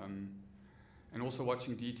 and also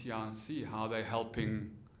watching DTRC, how they're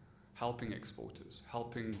helping exporters,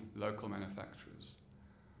 helping local manufacturers.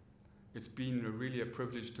 It's been really a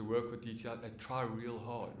privilege to work with DTR. They try real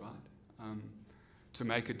hard, right, to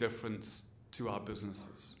make a difference to our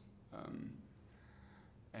businesses.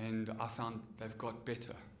 And I found they've got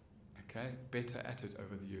better, better at it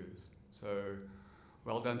over the years. So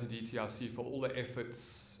well done to DTRC for all the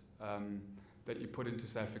efforts that you put into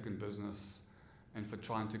South African business and for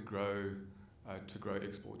trying to grow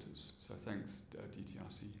exporters. So thanks,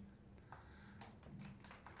 DTRC.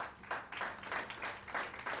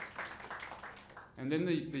 And then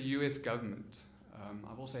the US government.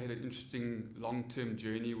 I've also had an interesting long-term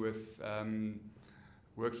journey with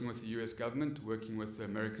working with the US government, working with the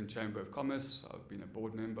American Chamber of Commerce. I've been a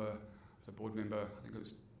board member, I think it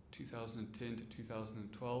was 2010 to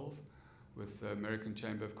 2012 with the American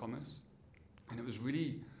Chamber of Commerce. And it was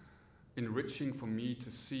really enriching for me to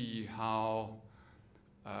see how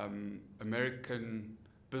American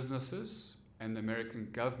businesses and the American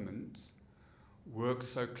government work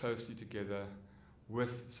so closely together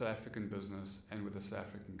with South African business and with the South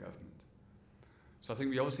African government. So I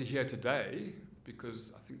think we're obviously here today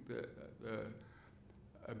because I think the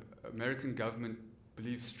American government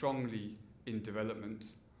believes strongly in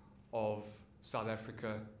development of South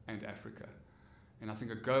Africa and Africa. And I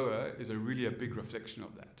think AGOA is really a big reflection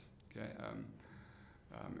of that. Okay?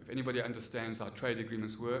 If anybody understands how trade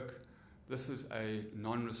agreements work, this is a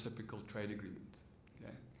non-reciprocal trade agreement.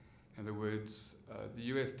 Okay? In other words, the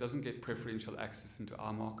US doesn't get preferential access into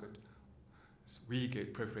our market. We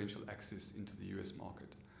get preferential access into the US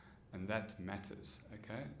market. And that matters.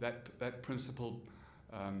 Okay? That principal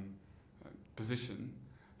position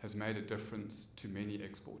has made a difference to many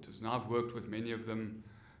exporters. Now I've worked with many of them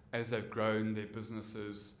as they've grown their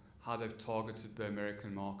businesses, how they've targeted the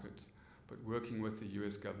American market, but working with the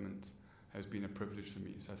US government has been a privilege for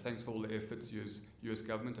me. So thanks for all the efforts US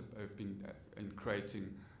government have been in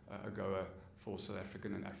creating AGOA for South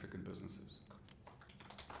African and African businesses.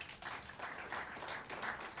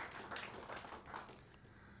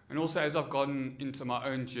 And also as I've gotten into my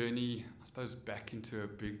own journey, I suppose back into a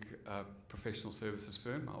big professional services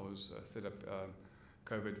firm. I was set up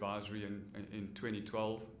COVID advisory in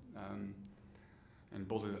 2012 and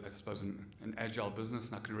built, I suppose, an agile business.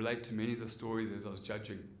 And I can relate to many of the stories as I was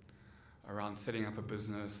judging around setting up a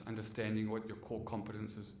business, understanding what your core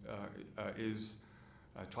competence is,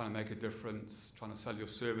 trying to make a difference, trying to sell your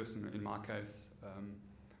service, in my case,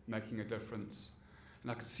 making a difference.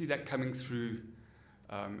 And I could see that coming through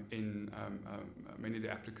in many of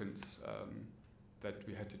the applicants that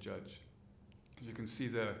we had to judge. You can see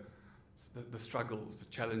the struggles, the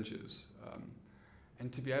challenges,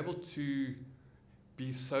 and to be able to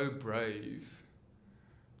be so brave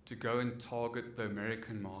to go and target the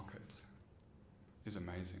American market is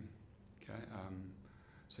amazing. Okay,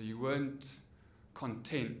 so you weren't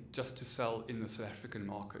content just to sell in the South African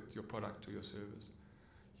market your product or your service.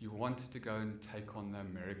 You wanted to go and take on the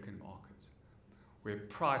American market, where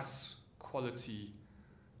price, quality,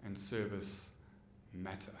 and service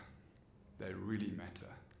matter. They really matter.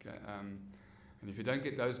 Okay? And if you don't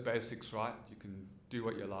get those basics right, you can do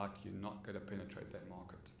what you like, you're not going to penetrate that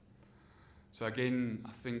market. So again,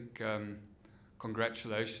 I think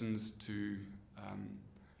congratulations to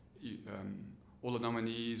all the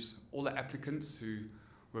nominees, all the applicants who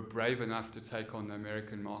were brave enough to take on the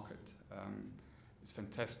American market. It's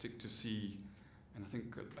fantastic to see, and I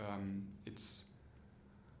think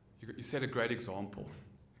you set a great example.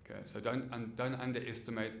 Okay, so don't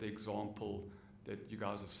underestimate the example that you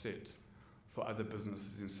guys have set for other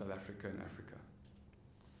businesses in South Africa and Africa.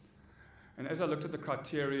 And as I looked at the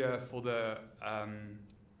criteria for the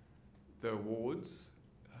awards,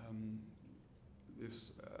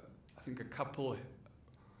 there's I think a couple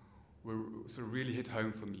were sort of really hit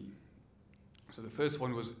home for me. So the first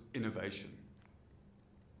one was innovation.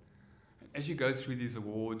 And as you go through these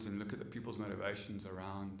awards and look at the people's motivations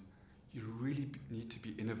around, you really need to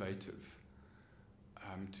be innovative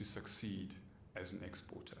to succeed as an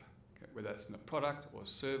exporter, okay? Whether that's in a product or a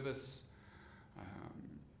service.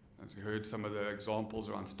 As we heard some of the examples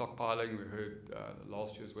around stockpiling, we heard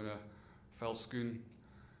last year's winner, Veldskoen.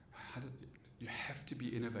 You have to be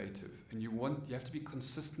innovative, and you have to be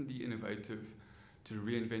consistently innovative to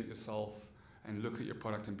reinvent yourself and look at your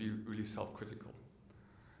product and be really self-critical.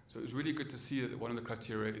 So it was really good to see that one of the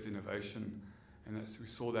criteria is innovation, and we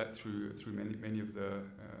saw that through many of the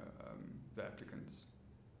applicants.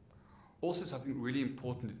 Also, something really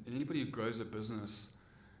important, anybody who grows a business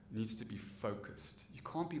needs to be focused. You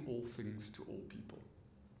can't be all things to all people.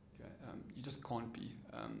 Okay? You just can't be.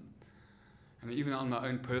 And even on my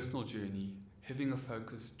own personal journey, having a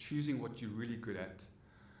focus, choosing what you're really good at,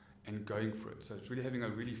 and going for it. So it's really having a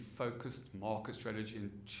really focused market strategy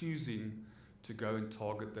and choosing to go and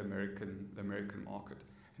target the American market.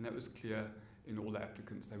 And that was clear in all the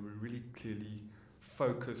applicants. They were really clearly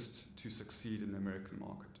focused to succeed in the American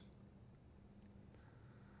market.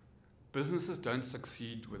 Businesses don't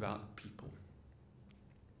succeed without people.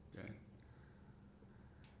 Okay?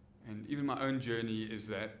 And even my own journey is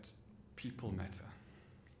that people matter.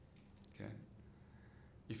 Okay?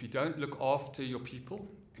 If you don't look after your people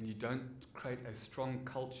and you don't create a strong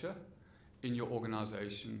culture in your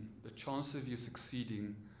organization, the chance of you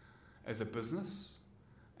succeeding as a business,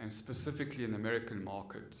 and specifically in the American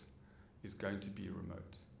market, is going to be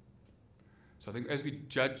remote. So I think as we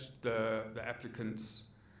judged the applicants,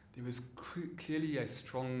 there was clearly a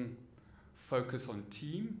strong focus on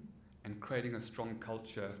team and creating a strong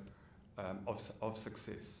culture of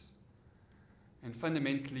success. And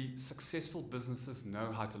fundamentally, successful businesses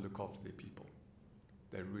know how to look after their people.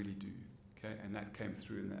 They really do. Okay? And that came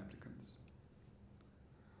through in the applicants.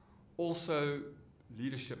 Also,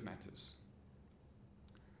 leadership matters.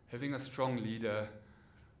 Having a strong leader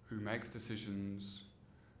who makes decisions,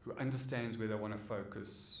 who understands where they want to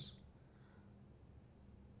focus,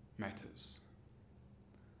 matters.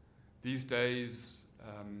 These days,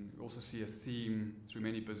 we also see a theme through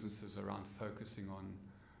many businesses around focusing on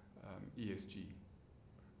ESG.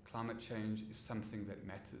 Climate change is something that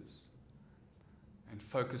matters. And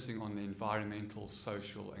focusing on the environmental,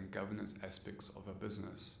 social, and governance aspects of a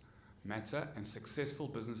business matter, and successful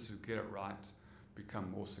businesses who get it right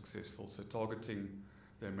become more successful. So targeting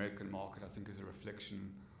the American market, I think, is a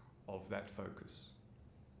reflection of that focus.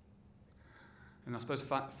 And I suppose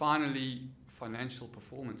finally, financial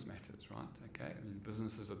performance matters, right? Okay, I mean,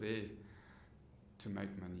 businesses are there to make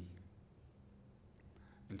money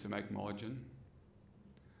and to make margin.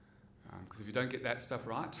 Because if you don't get that stuff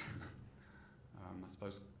right, I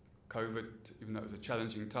suppose COVID, even though it was a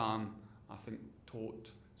challenging time, I think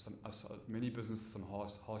taught many businesses some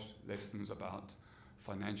harsh lessons about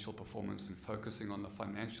financial performance and focusing on the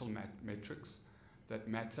financial metrics that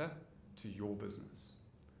matter to your business.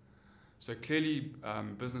 So clearly,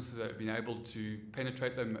 businesses that have been able to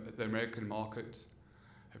penetrate the American market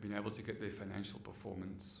have been able to get their financial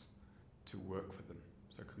performance to work for them.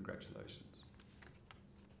 So congratulations.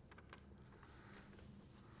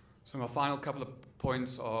 So my final couple of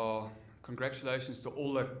points are congratulations to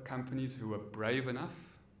all the companies who were brave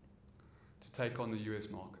enough to take on the US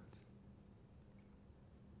market.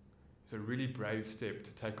 It's a really brave step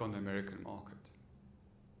to take on the American market.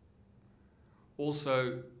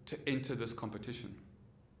 Also, to enter this competition.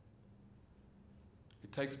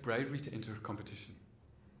 It takes bravery to enter a competition,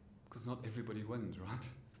 because not everybody wins, right?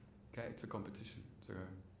 Okay, it's a competition. So,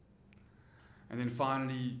 and then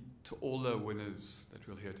finally, to all the winners that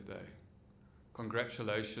we'll hear today,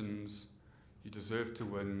 congratulations, you deserve to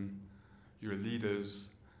win, you're leaders,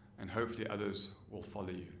 and hopefully others will follow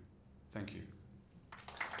you. Thank you.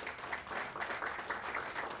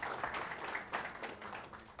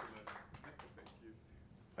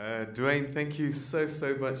 Dwayne, thank you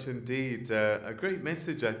so much indeed. A great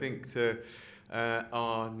message, I think, to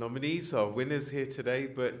our nominees, our winners here today,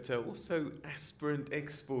 but also aspirant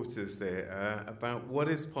exporters there about what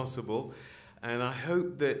is possible. And I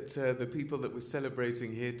hope that the people that we're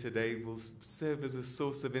celebrating here today will serve as a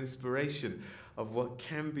source of inspiration of what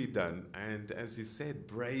can be done. And as you said,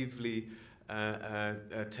 bravely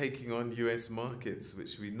taking on US markets,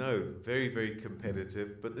 which we know very, very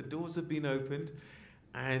competitive, but the doors have been opened.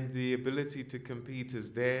 And the ability to compete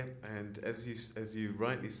is there, and as you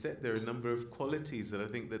rightly said, there are a number of qualities that I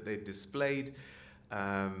think that they displayed: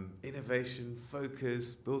 innovation,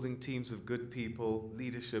 focus, building teams of good people,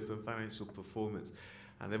 leadership, and financial performance.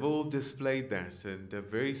 And they've all displayed that, and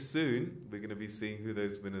very soon we're going to be seeing who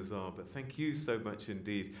those winners are. But thank you so much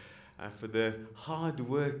indeed for the hard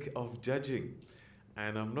work of judging.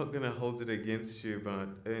 And I'm not going to hold it against you about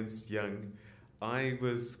Ernst Young. I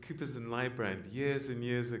was Coopers & Lybrand years and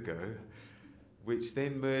years ago, which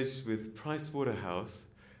then merged with Pricewaterhouse.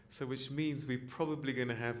 So which means we're probably going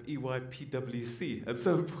to have EYPWC at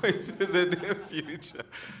some point in the near future.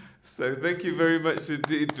 So thank you very much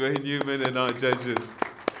indeed, Dwayne Newman and our judges.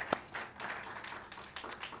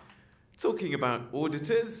 Talking about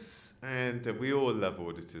auditors, and we all love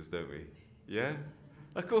auditors, don't we? Yeah?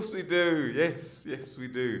 Of course we do. Yes, yes we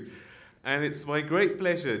do. And it's my great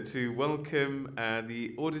pleasure to welcome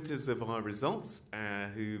the auditors of our results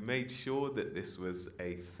who made sure that this was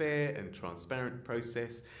a fair and transparent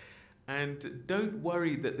process. And don't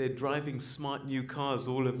worry that they're driving smart new cars,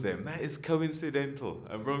 all of them. That is coincidental,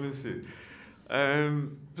 I promise you.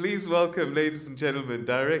 Please welcome, ladies and gentlemen,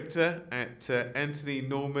 Director at Anthony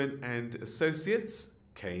Norman and Associates,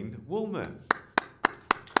 Kane Woolmer.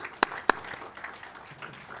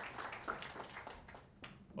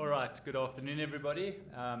 All right, good afternoon, everybody,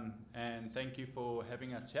 and thank you for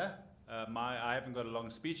having us here. I haven't got a long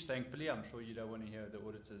speech, thankfully. I'm sure you don't want to hear the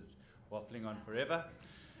auditors waffling on forever.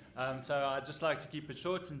 So I'd just like to keep it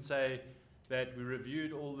short and say that we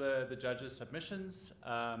reviewed all the judges' submissions,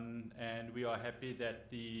 and we are happy that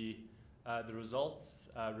the results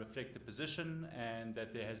reflect the position and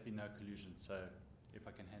that there has been no collusion. So if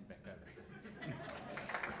I can hand back over.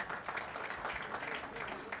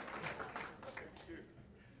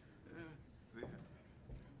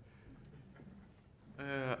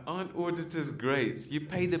 Aren't auditors great? You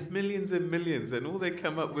pay them millions and millions, and all they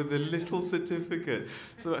come up with a little certificate.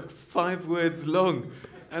 So like 5 words long.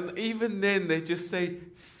 And even then, they just say,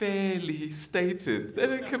 fairly stated. They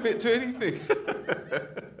don't commit to anything.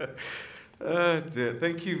 Oh dear.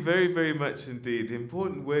 Thank you very, very much indeed.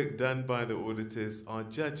 Important work done by the auditors. Our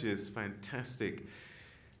judges, fantastic.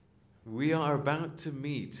 We are about to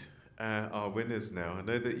meet our winners now. I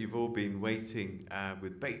know that you've all been waiting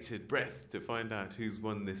with bated breath to find out who's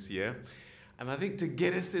won this year. And I think to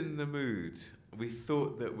get us in the mood, we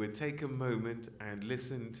thought that we'd take a moment and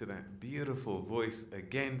listen to that beautiful voice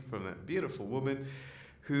again from that beautiful woman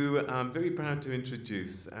who I'm very proud to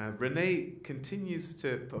introduce. Renee continues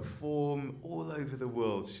to perform all over the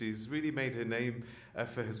world. She's really made her name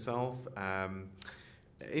for herself.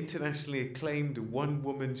 Internationally acclaimed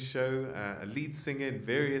one-woman show, a lead singer in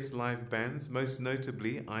various live bands, most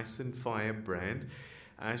notably Ice and Fire brand.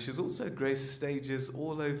 She's also graced stages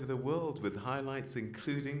all over the world with highlights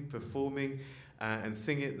including performing and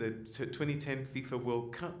singing at the 2010 FIFA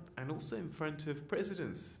World Cup and also in front of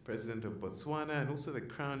presidents, President of Botswana and also the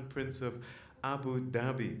Crown Prince of Abu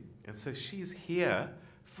Dhabi. And so she's here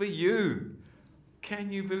for you.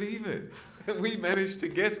 Can you believe it? We managed to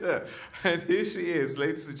get her. And here she is,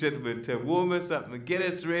 ladies and gentlemen, to warm us up and get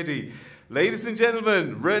us ready. Ladies and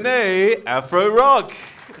gentlemen, Renee Afro Rock.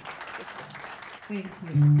 Thank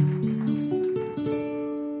you.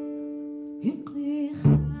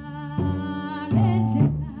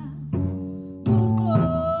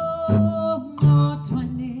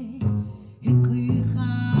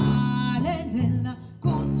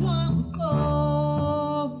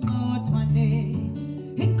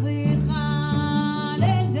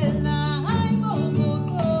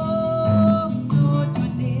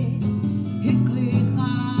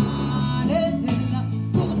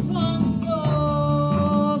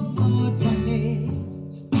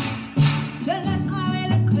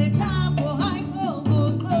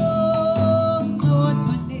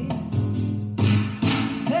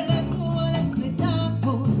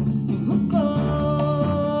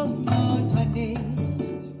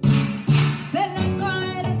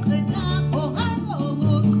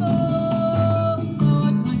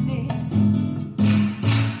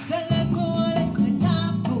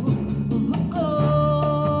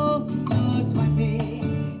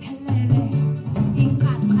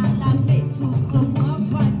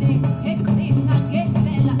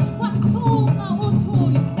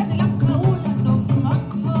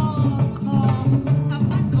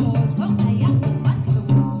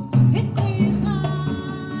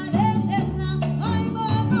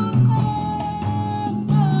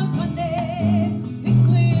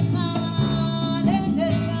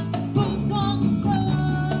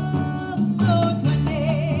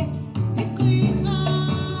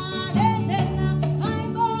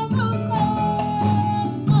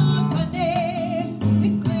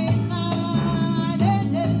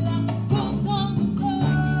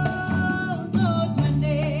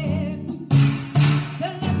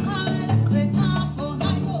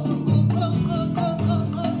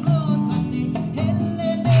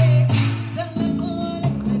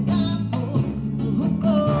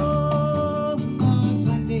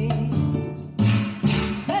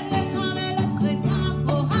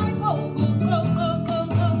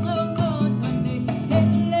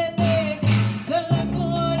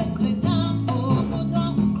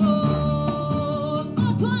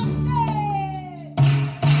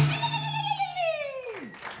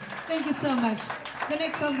 Thank you so much. The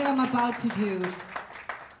next song that I'm about to do,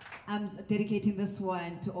 I'm dedicating this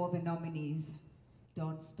one to all the nominees.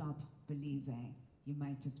 Don't stop believing. You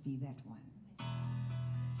might just be that one.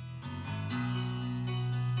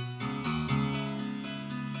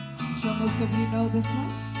 I'm sure most of you know this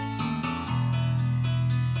one.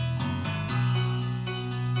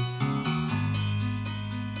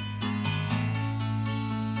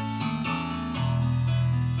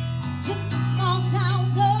 Just a small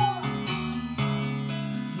town girl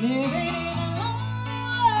living in a lonely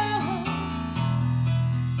world.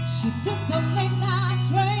 She took the midnight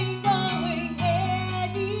train going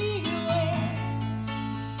anywhere.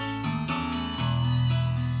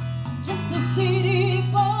 Just a city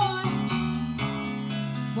boy,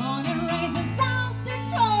 born and raised in South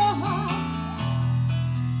Detroit.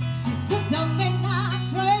 She took the midnight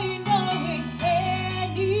train going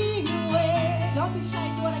anywhere. Don't be shy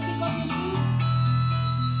if you want to kick off your shoes.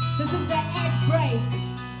 This is the ad break,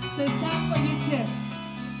 so it's time for you to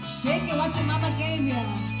shake it what your mama gave you.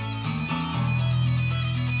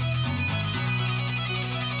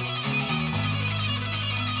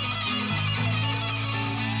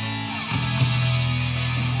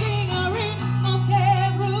 Singer in a smoky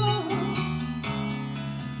room,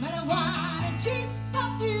 smelling wine and cheap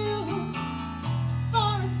perfume.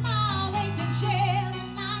 For a smile they can share the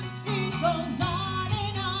night. It goes on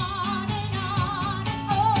and on and on and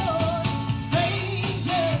on.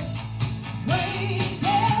 Strangers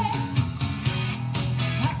waiting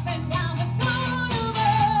up and down the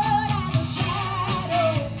boulevard, and the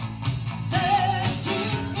shadows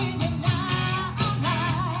searching in the night.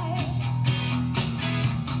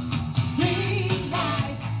 Street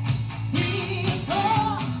lights,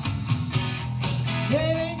 people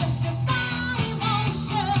living just a fine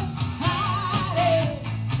emotion, hiding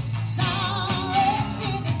somewhere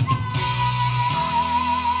in the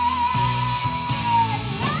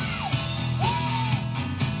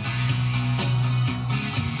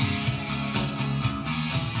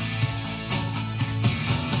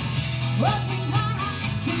working hard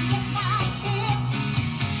to get by here.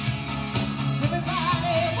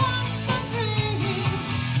 Everybody wants a dream.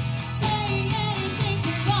 Paying anything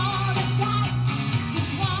to roll the dice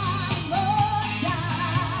just one more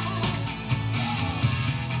time.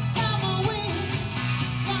 Some will win,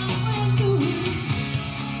 some will lose.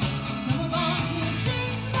 Some are born to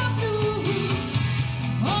sing the blues.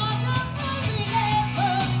 On the movie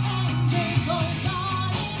never ends. It goes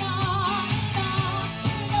on and on and on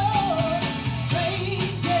and on.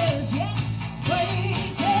 Strangers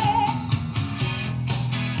waiting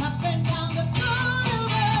up and down the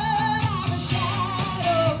boulevard, all the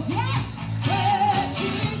shadows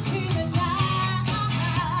searching through the night.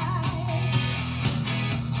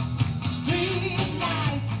 Street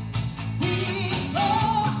lights, people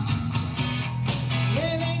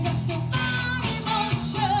living just a fine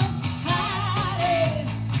emotion, hiding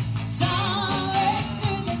somewhere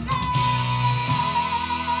in the night.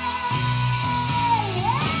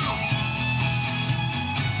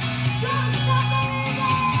 Don't stop believing.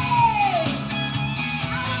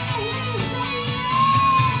 I wanna hear you say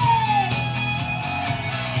yes.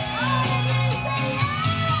 I wanna hear you say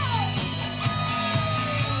yes.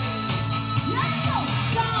 Yeah.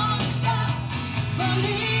 Don't stop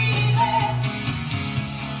believing.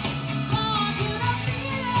 Want you to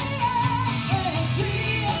feel it, yeah.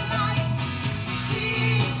 Street light,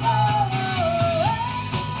 people.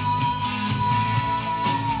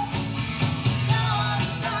 Don't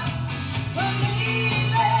stop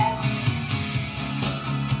believing.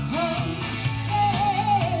 Oh,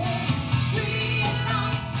 yeah. Street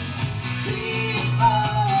light, people.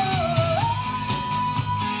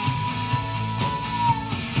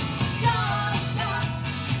 Don't stop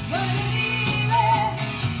believing.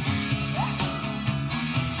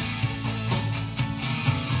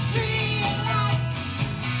 Street light,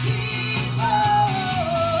 people.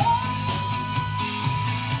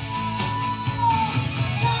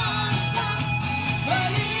 Don't stop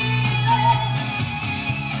believing.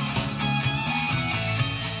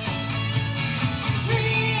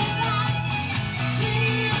 Street light,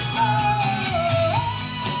 people.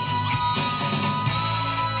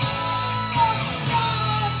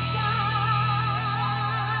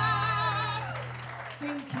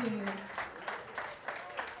 Thank you.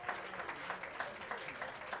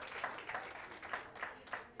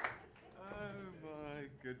 Oh my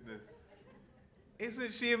goodness.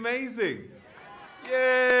 Isn't she amazing?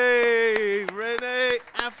 Yay! Renee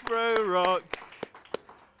Afro Rock.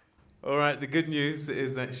 All right, the good news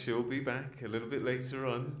is that she'll be back a little bit later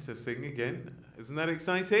on to sing again. Isn't that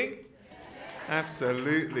exciting?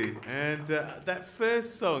 Absolutely. And that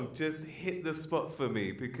first song just hit the spot for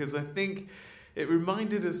me because I think it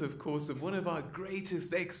reminded us, of course, of one of our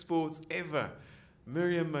greatest exports ever,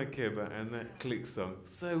 Miriam Makeba and that Click song.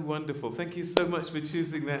 So wonderful. Thank you so much for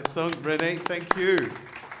choosing that song. Renee, thank you.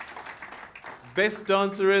 Best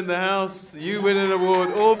dancer in the house. You win an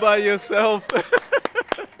award all by yourself.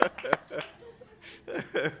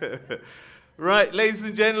 Right, ladies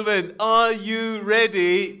and gentlemen, are you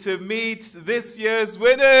ready to meet this year's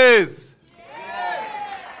winners? Yes.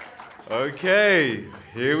 Okay,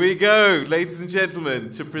 here we go, ladies and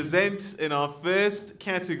gentlemen, to present in our first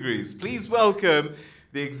categories. Please welcome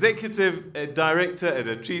the Executive Director at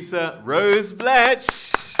Atrisa, Rose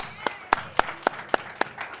Blatch.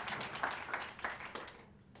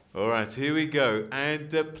 All right, here we go. And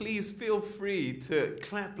please feel free to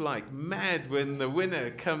clap like mad when the winner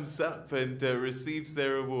comes up and receives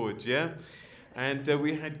their award, yeah? And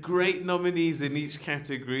we had great nominees in each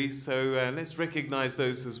category, so let's recognize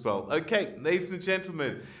those as well. Okay, ladies and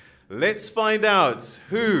gentlemen, let's find out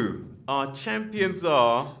who our champions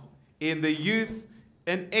are in the Youth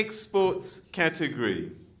and Exports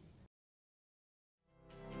category.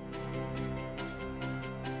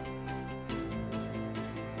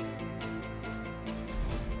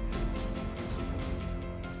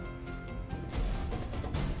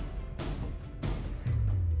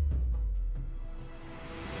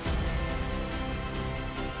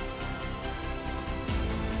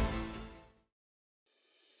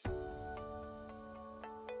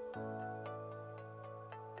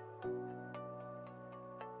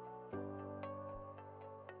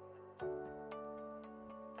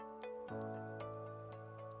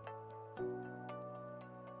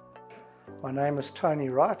 My name is Tony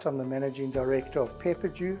Wright. I'm the Managing Director of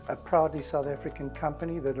Pepperdew, a proudly South African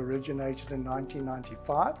company that originated in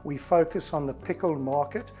 1995. We focus on the pickled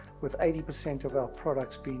market, with 80% of our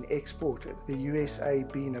products being exported, the USA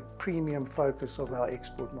being a premium focus of our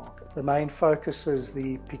export market. The main focus is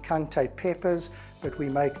the picante peppers, but we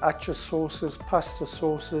make acha sauces, pasta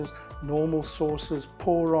sauces, normal sauces,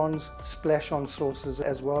 pour-ons, splash-on sauces,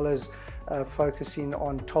 as well as focusing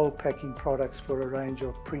on toll packing products for a range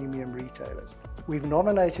of premium retailers. We've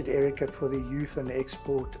nominated Erica for the Youth and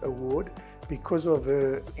Export Award because of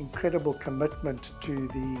her incredible commitment to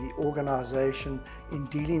the organization in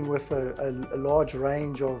dealing with a large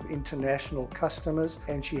range of international customers,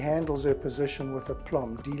 and she handles her position with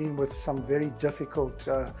aplomb, dealing with some very difficult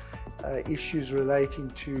issues relating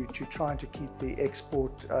to trying to keep the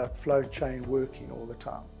export flow chain working all the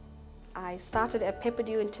time. I started at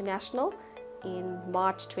Pepperdew International in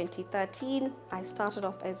March 2013. I started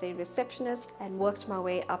off as a receptionist and worked my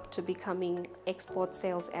way up to becoming export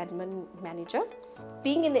sales admin manager.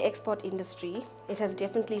 Being in the export industry, it has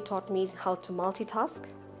definitely taught me how to multitask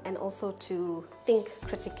and also to think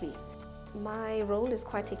critically. My role is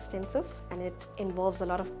quite extensive and it involves a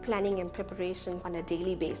lot of planning and preparation on a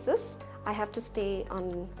daily basis. I have to stay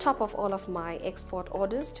on top of all of my export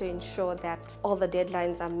orders to ensure that all the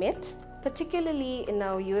deadlines are met. Particularly in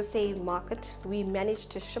our USA market, we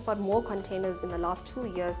managed to ship out more containers in the last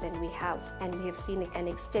 2 years than we have, and we have seen an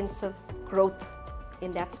extensive growth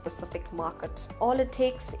in that specific market. All it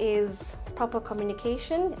takes is proper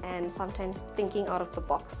communication and sometimes thinking out of the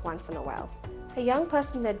box once in a while. A young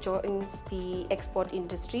person that joins the export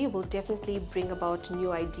industry will definitely bring about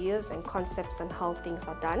new ideas and concepts on how things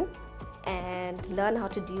are done, and learn how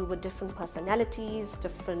to deal with different personalities,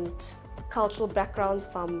 different cultural backgrounds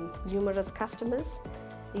from numerous customers.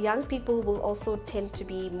 The young people will also tend to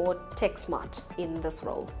be more tech smart in this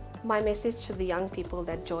role. My message to the young people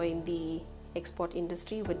that join the export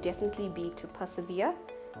industry would definitely be to persevere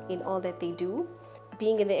in all that they do.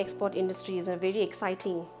 Being in the export industry is a very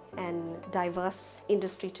exciting and diverse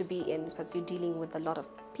industry to be in because you're dealing with a lot of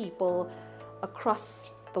people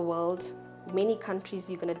across the world. Many countries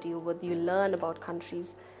you're going to deal with, you learn about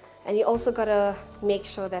countries, and you also got to make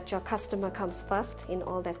sure that your customer comes first in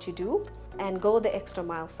all that you do and go the extra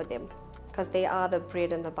mile for them because they are the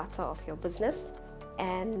bread and the butter of your business.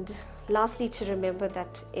 And lastly, to remember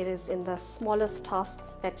that it is in the smallest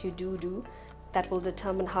tasks that you do that will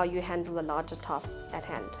determine how you handle the larger tasks at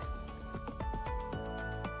hand.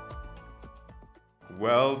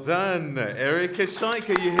 Well done. Erica Scheik,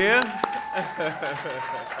 are you here?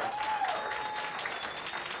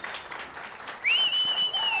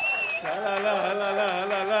 La la la la la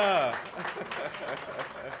la la.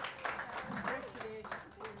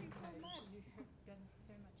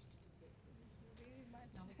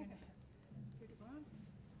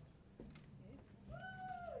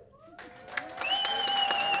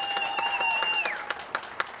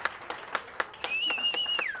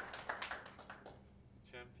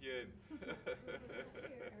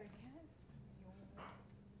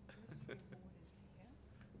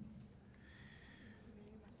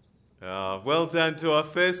 Well done to our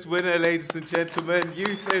first winner, ladies and gentlemen,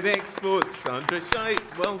 Youth in Exports, Sandra Scheidt.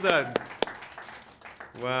 Well done.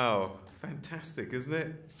 Wow, fantastic, isn't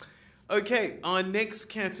it? Okay, our next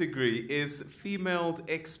category is Female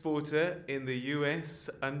Exporter in the US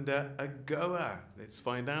under AGOA. Let's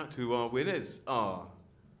find out who our winners are.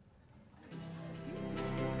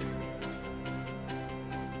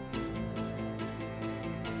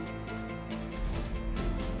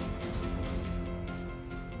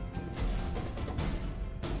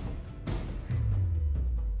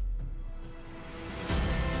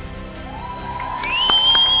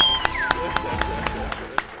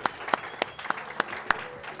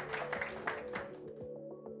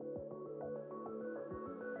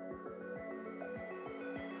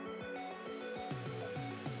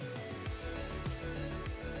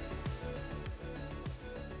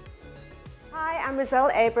 Hi, I'm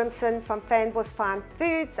Roselle Abramson from Fynbos Farm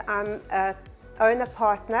Foods. I'm an owner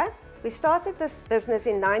partner. We started this business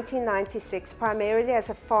in 1996 primarily as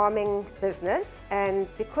a farming business, and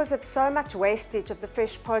because of so much wastage of the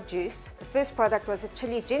fresh produce, the first product was a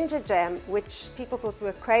chili ginger jam, which people thought we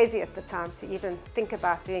were crazy at the time to even think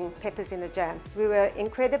about doing peppers in a jam. We were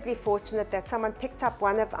incredibly fortunate that someone picked up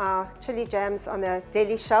one of our chili jams on a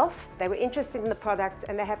deli shelf. They were interested in the product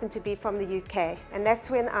and they happened to be from the UK, and that's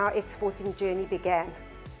when our exporting journey began.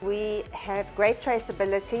 We have great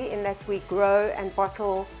traceability in that we grow and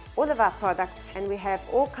bottle all of our products, and we have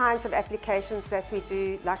all kinds of applications that we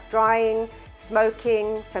do, like drying,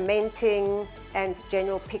 smoking, fermenting and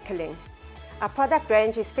general pickling. Our product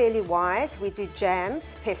range is fairly wide. We do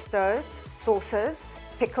jams, pestos, sauces,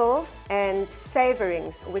 pickles and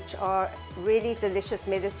savorings, which are really delicious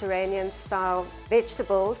Mediterranean style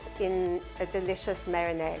vegetables in a delicious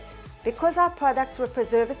marinade. Because our products were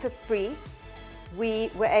preservative free,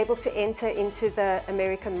 we were able to enter into the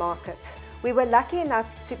American market. We were lucky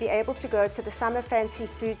enough to be able to go to the Summer Fancy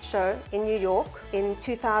Food Show in New York in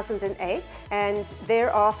 2008, and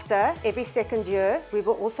thereafter, every second year, we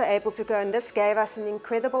were also able to go, and this gave us an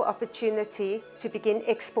incredible opportunity to begin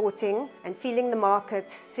exporting and feeling the market,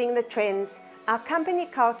 seeing the trends. Our company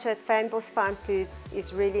culture at Fynbos Farm Foods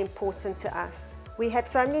is really important to us. We have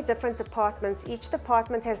so many different departments. Each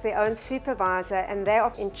department has their own supervisor and they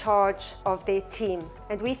are in charge of their team.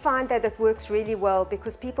 And we find that it works really well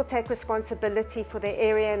because people take responsibility for their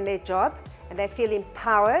area and their job, and they feel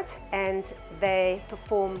empowered and they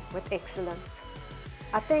perform with excellence.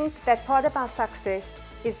 I think that part of our success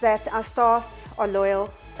is that our staff are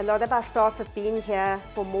loyal. A lot of our staff have been here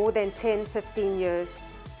for more than 10, 15 years.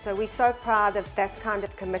 So we're so proud of that kind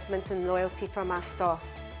of commitment and loyalty from our staff.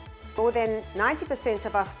 More than 90%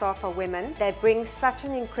 of our staff are women. They bring such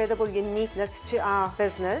an incredible uniqueness to our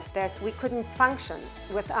business that we couldn't function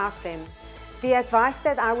without them. The advice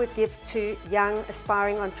that I would give to young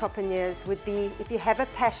aspiring entrepreneurs would be, if you have a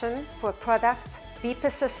passion for a product, be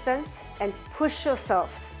persistent and push yourself.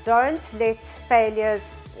 Don't let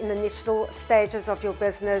failures in the initial stages of your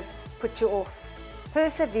business put you off.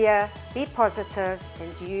 Persevere, be positive,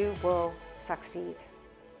 and you will succeed.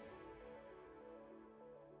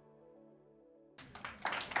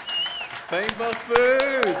 Fynbos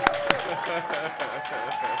Foods!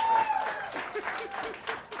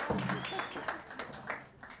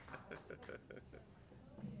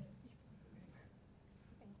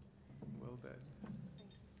 Well done.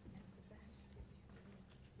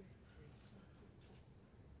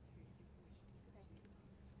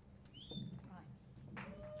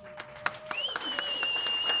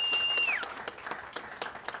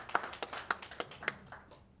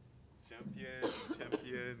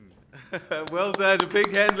 Champion. Well done. A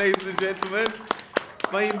big hand, ladies and gentlemen.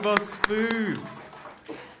 Fynbos Foods.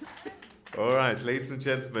 All right, ladies and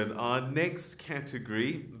gentlemen, our next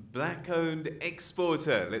category, Black-Owned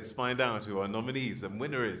Exporter. Let's find out who our nominees and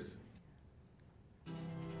winner is.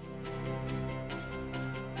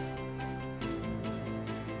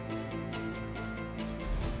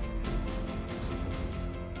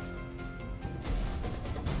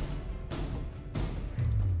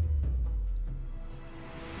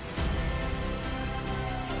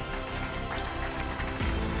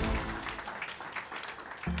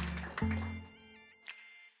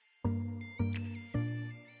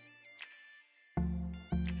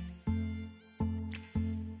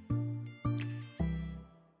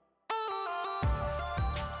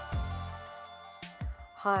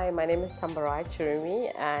 Hi, my name is Tambarai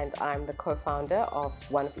Chirumi and I'm the co-founder of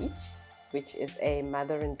One of Each, which is a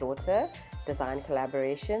mother and daughter design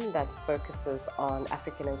collaboration that focuses on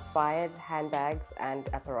African-inspired handbags and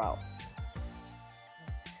apparel.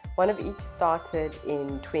 One of Each started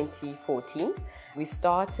in 2014 We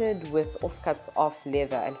started with offcuts of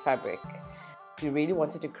leather and fabric. We really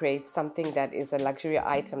wanted to create something that is a luxury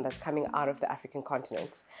item that's coming out of the African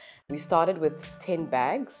continent. We started with 10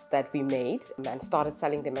 bags that we made and started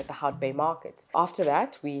selling them at the Hout Bay market. After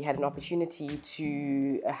that, we had an opportunity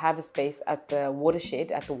to have a space at the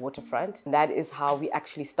watershed at the waterfront. And that is how we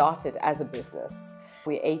actually started as a business.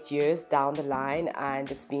 We're 8 years down the line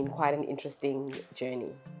and it's been quite an interesting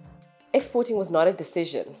journey. Exporting was not a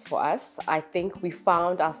decision for us. I think we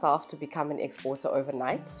found ourselves to become an exporter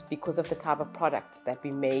overnight because of the type of product that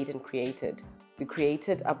we made and created. We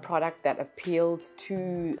created a product that appealed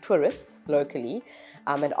to tourists locally.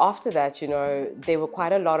 And after that, there were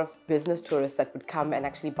quite a lot of business tourists that would come and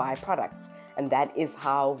actually buy products. And that is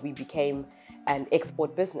how we became an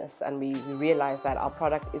export business. And we realized that our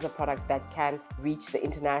product is a product that can reach the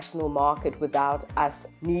international market without us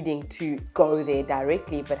needing to go there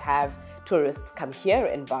directly, but have tourists come here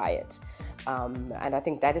and buy it. And I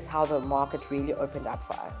think that is how the market really opened up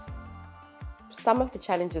for us. Some of the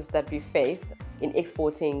challenges that we faced in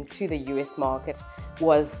exporting to the US market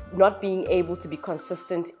was not being able to be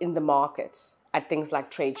consistent in the market at things like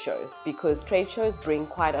trade shows, because trade shows bring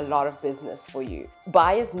quite a lot of business for you.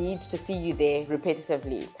 Buyers need to see you there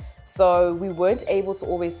repetitively. So we weren't able to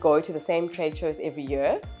always go to the same trade shows every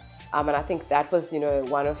year. And I think that was,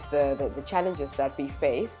 one of the challenges that we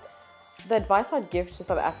faced. The advice I'd give to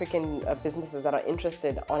South African businesses that are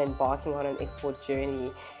interested on embarking on an export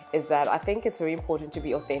journey is that I think it's very important to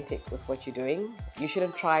be authentic with what you're doing. You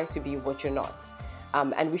shouldn't try to be what you're not.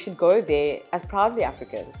 And we should go there as proudly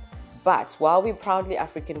Africans. But while we're proudly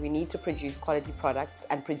African, we need to produce quality products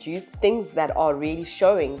and produce things that are really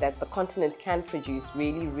showing that the continent can produce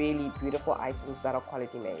really, really beautiful items that are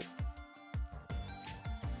quality made.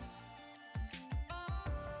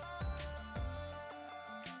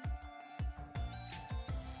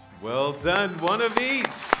 Well done, one of each.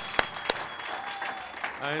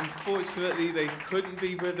 Unfortunately, they couldn't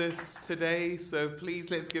be with us today, so please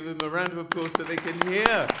let's give them a round of applause so they can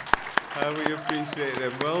hear. We appreciate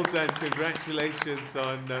them. Well done. Congratulations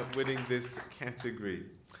on winning this category.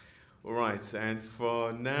 All right, and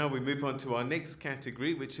for now, we move on to our next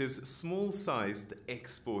category, which is small-sized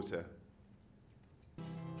exporter.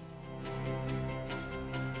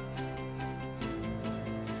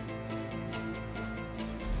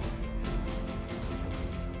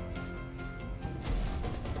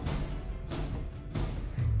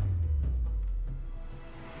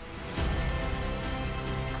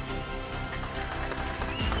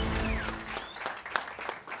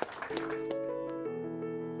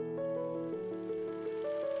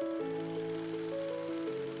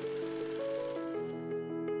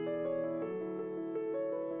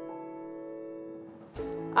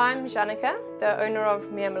 I'm Janica, the owner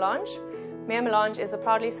of Mere Melange. Mere Melange is a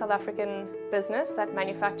proudly South African business that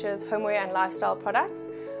manufactures homeware and lifestyle products.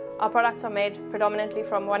 Our products are made predominantly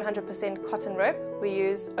from 100% cotton rope. We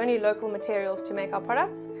use only local materials to make our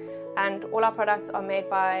products, and all our products are made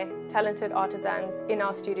by talented artisans in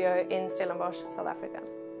our studio in Stellenbosch, South Africa.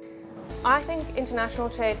 I think international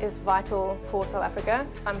trade is vital for South Africa.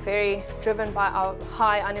 I'm very driven by our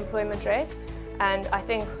high unemployment rate. And I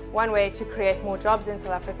think one way to create more jobs in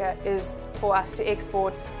South Africa is for us to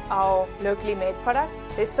export our locally made products.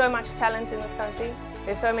 There's so much talent in this country.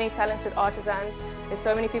 There's so many talented artisans. There's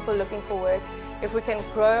so many people looking for work. If we can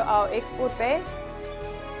grow our export base,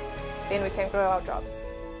 then we can grow our jobs.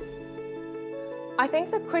 I think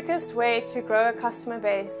the quickest way to grow a customer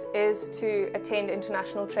base is to attend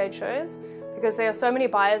international trade shows, because there are so many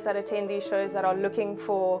buyers that attend these shows that are looking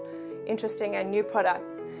for interesting and new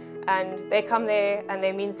products. And they come there and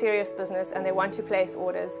they mean serious business and they want to place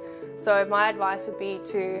orders. So my advice would be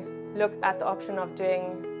to look at the option of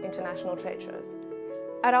doing international trade shows.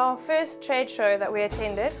 At our first trade show that we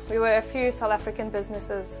attended, we were a few South African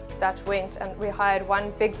businesses that went, and we hired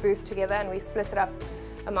one big booth together and we split it up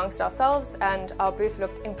amongst ourselves, and our booth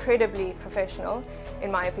looked incredibly professional,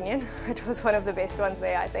 in my opinion. It was one of the best ones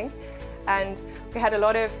there, I think. And we had a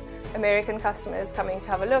lot of American customers coming to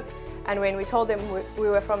have a look. And when we told them we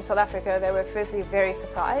were from South Africa, they were firstly very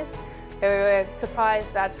surprised. They were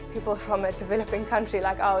surprised that people from a developing country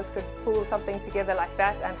like ours could pull something together like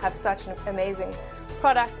that and have such an amazing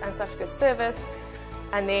product and such good service.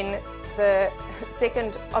 And then the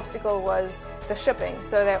second obstacle was the shipping.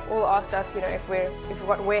 So they all asked us, if we've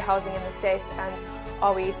got warehousing in the States and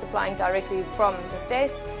are we supplying directly from the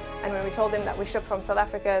States? And when we told them that we ship from South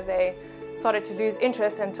Africa, they started to lose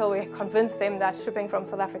interest until we convinced them that shipping from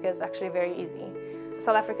South Africa is actually very easy.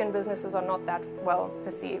 South African businesses are not that well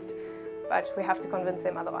perceived, but we have to convince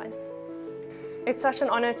them otherwise. It's such an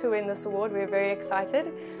honor to win this award. We're very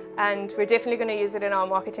excited. and we're definitely going to use it in our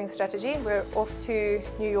marketing strategy. We're off to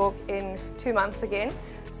New York in 2 months again,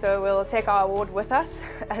 so we'll take our award with us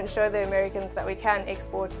and show the Americans that we can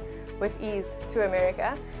export with ease to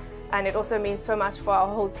America. And it also means so much for our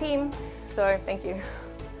whole team, so thank you.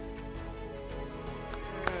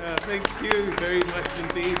 Thank you very much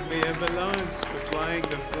indeed, Mia Melange, for flying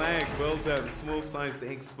the flag. Well done, small-sized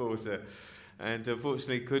exporter. And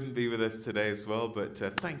unfortunately couldn't be with us today as well, but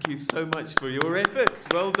thank you so much for your efforts.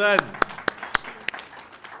 Well done.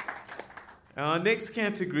 Our next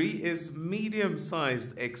category is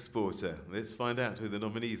medium-sized exporter. Let's find out who the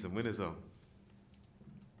nominees and winners are.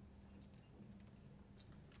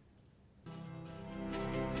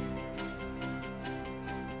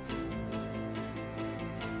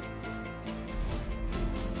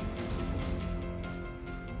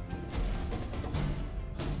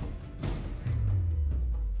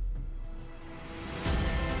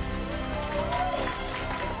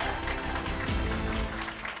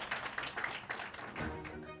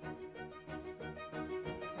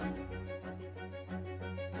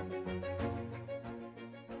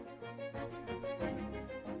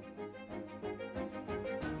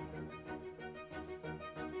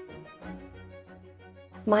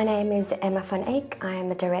 My name is Emma van Eyck. I am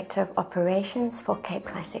the Director of Operations for Cape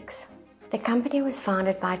Classics. The company was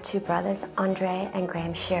founded by two brothers, Andre and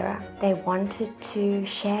Graham Shearer. They wanted to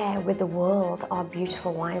share with the world our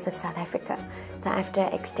beautiful wines of South Africa. So after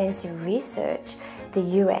extensive research, the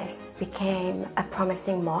US became a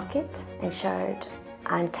promising market and showed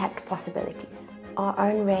untapped possibilities. Our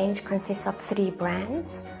own range consists of 3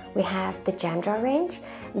 brands. We have the Jandra range.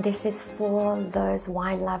 This is for those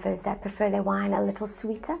wine lovers that prefer their wine a little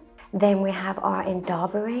sweeter. Then we have our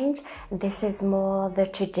Indaba range. This is more the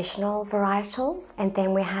traditional varietals. And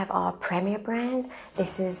then we have our Premier brand.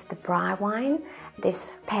 This is the Braai wine.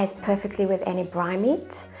 This pairs perfectly with any braai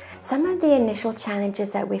meat. Some of the initial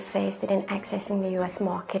challenges that we faced in accessing the US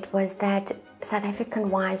market was that South African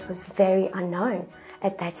wines was very unknown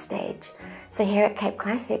at that stage. So here at Cape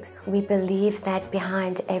Classics, we believe that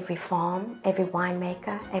behind every farm, every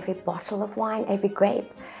winemaker, every bottle of wine, every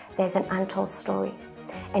grape, there's an untold story.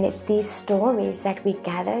 And it's these stories that we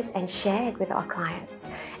gathered and shared with our clients.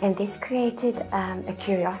 And this created a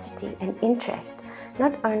curiosity and interest,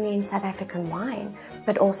 not only in South African wine,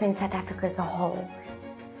 but also in South Africa as a whole.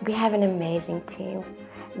 We have an amazing team.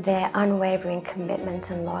 Their unwavering commitment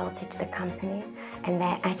and loyalty to the company and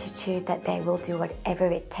their attitude that they will do whatever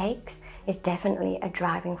it takes is definitely a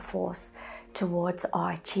driving force towards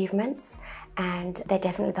our achievements, and they're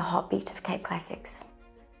definitely the heartbeat of Cape Classics.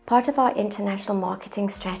 Part of our international marketing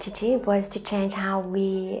strategy was to change how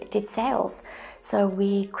we did sales. So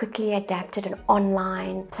we quickly adapted an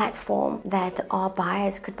online platform that our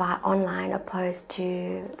buyers could buy online opposed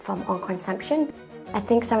to from on consumption. I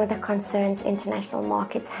think some of the concerns international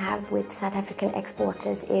markets have with South African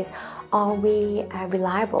exporters is, are we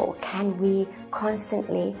reliable? Can we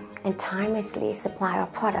constantly and timelessly supply our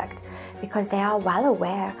product? Because they are well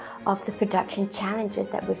aware of the production challenges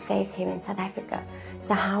that we face here in South Africa.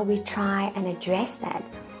 So how we try and address that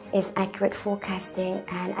is accurate forecasting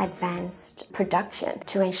and advanced production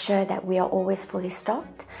to ensure that we are always fully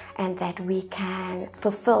stocked and that we can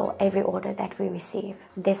fulfill every order that we receive.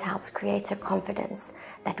 This helps create a confidence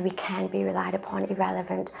that we can be relied upon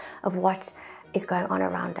irrelevant of what is going on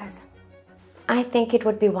around us. I think it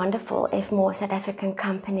would be wonderful if more South African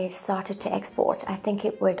companies started to export. I think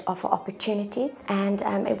it would offer opportunities and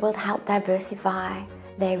it will help diversify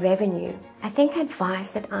their revenue. I think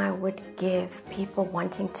advice that I would give people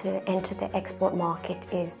wanting to enter the export market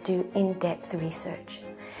is do in-depth research.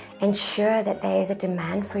 Ensure that there is a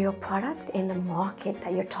demand for your product in the market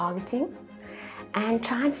that you're targeting, and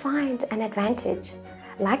try and find an advantage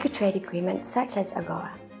like a trade agreement such as AGOA.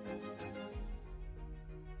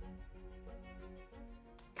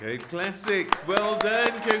 Cape Classics, well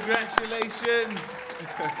done, congratulations.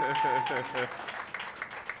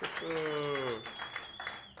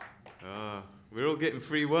 We're all getting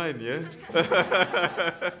free wine, yeah?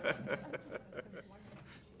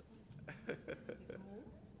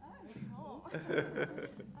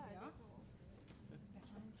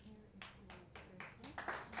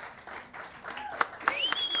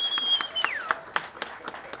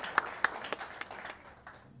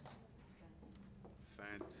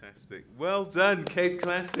 Fantastic. Well done, Cape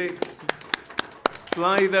Classics.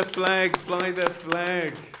 Fly the flag, fly the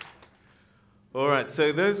flag. All right,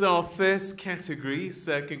 so those are our first categories.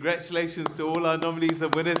 Congratulations to all our nominees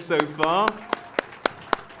and winners so far.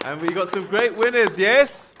 And we got some great winners,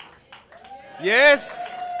 yes?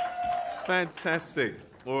 Yes? Fantastic.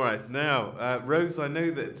 All right, now, Rose, I know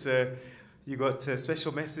that you got a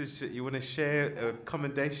special message that you want to share,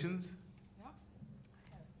 commendations?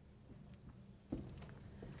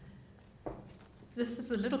 This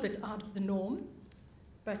is a little bit out of the norm,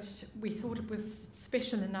 but we thought it was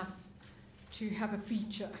special enough to have a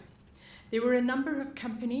feature. There were a number of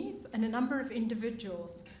companies and a number of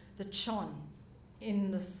individuals that shone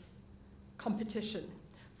in this competition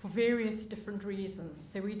for various different reasons.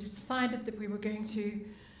 So we decided that we were going to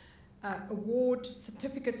award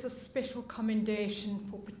certificates of special commendation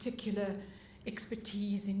for particular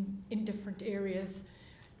expertise in different areas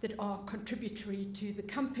that are contributory to the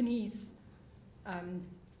company's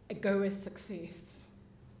AGOA success.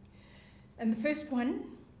 And the first one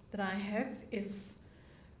that I have is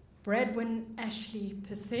Bradwin Ashley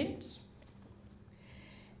Percent,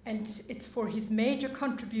 and it's for his major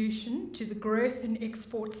contribution to the growth in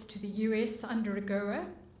exports to the US under AGOA,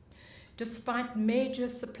 despite major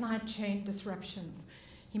supply chain disruptions.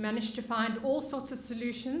 He managed to find all sorts of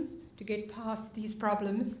solutions to get past these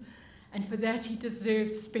problems, and for that he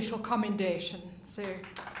deserves special commendation. So,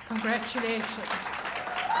 congratulations.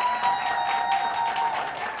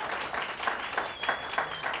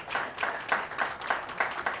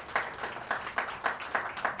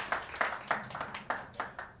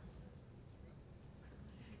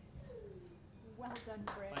 Well done,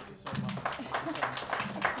 Brad. Thank you so much.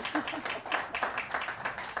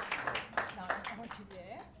 Now, I want you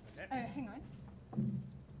there. Okay. Oh, hang on.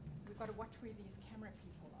 We've got to watch where these camera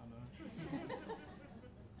people are.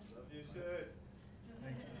 Love your shirt.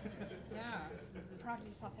 Yeah,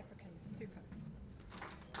 proudly South African, super.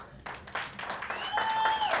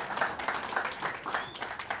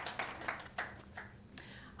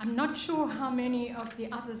 I'm not sure how many of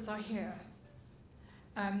the others are here.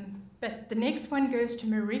 But the next one goes to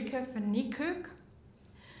Marika van Niekerk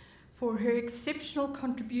for her exceptional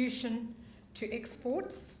contribution to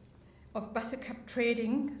exports of Buttercup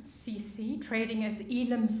Trading, CC, trading as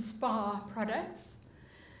Elam Spa Products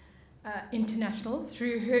International,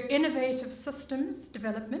 through her innovative systems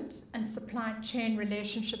development and supply chain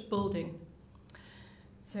relationship building.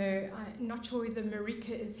 So I'm not sure whether Marika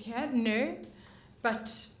is here. No,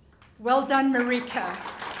 but well done, Marika.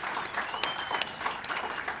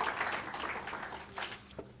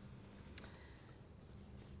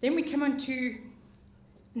 Then we come on to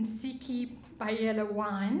Nsiki Bayela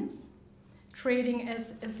Wines, trading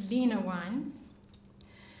as Lena Wines.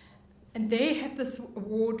 And they have this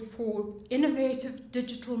award for innovative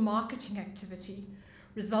digital marketing activity,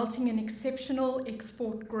 resulting in exceptional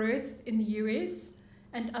export growth in the US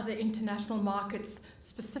and other international markets,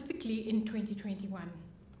 specifically in 2021.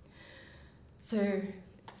 So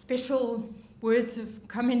special words of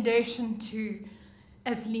commendation to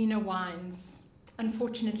Aslina Wines.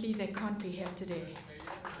 Unfortunately, they can't be here today.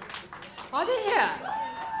 Are they here?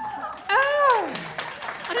 Oh,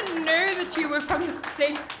 I didn't know that you were from the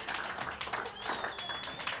same.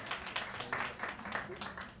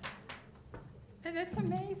 Oh, that's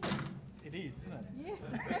amazing. It is, isn't it? Yes,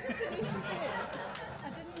 absolutely is. I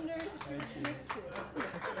didn't know that you were connected.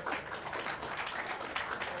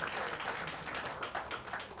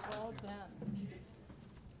 Well done.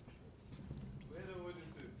 Where are the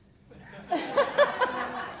witnesses?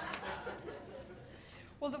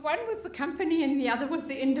 Well, the one was the company and the other was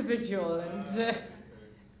the individual, and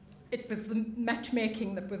it was the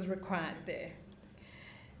matchmaking that was required there.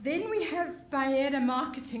 Then we have Bayeda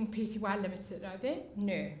Marketing Pty Limited, are they?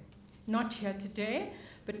 No, not here today,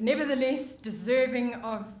 but nevertheless deserving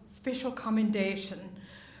of special commendation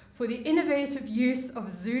for the innovative use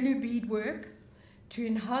of Zulu beadwork to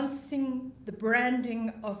enhancing the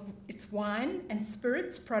branding of its wine and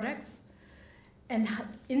spirits products, and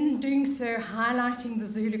in doing so, highlighting the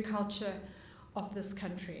Zulu culture of this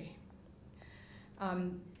country.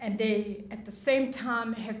 And they, at the same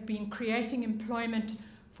time, have been creating employment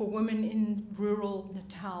for women in rural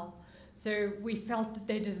Natal. So we felt that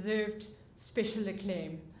they deserved special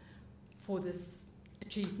acclaim for this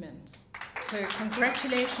achievement. So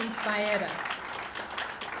congratulations, Bayeda.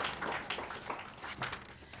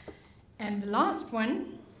 And the last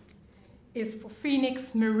one is for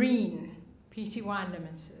Phoenix Marine Pty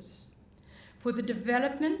Limited for the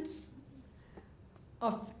development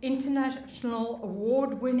of international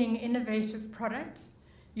award-winning innovative products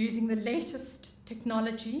using the latest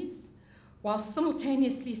technologies while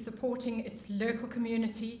simultaneously supporting its local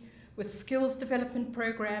community with skills development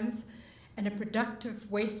programs and a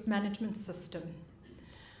productive waste management system.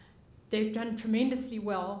 They've done tremendously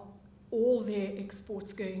well, all their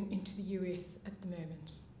exports going into the US at the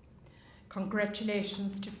moment.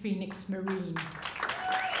 Congratulations to Phoenix Marine.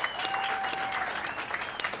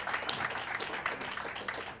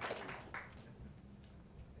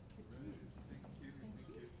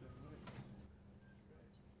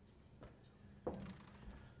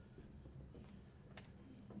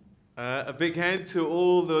 A big hand to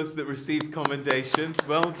all those that received commendations.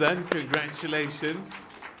 Well done, congratulations.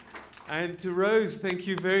 And to Rose, thank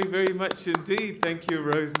you very, very much indeed. Thank you,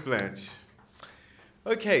 Rose Blanche.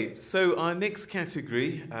 Okay, so our next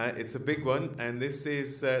category, it's a big one, and this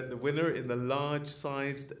is the winner in the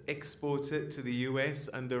large-sized exporter to the US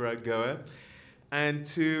under AGOA. And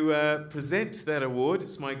to present that award,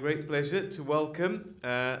 it's my great pleasure to welcome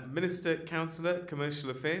Minister, Councillor, Commercial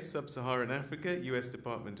Affairs, Sub-Saharan Africa, US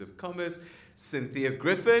Department of Commerce, Cynthia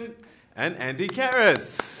Griffin and Andy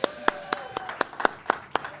Karras.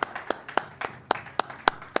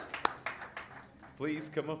 Please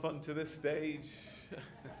come up onto the stage.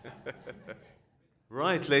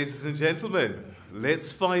 Right, ladies and gentlemen,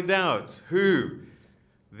 let's find out who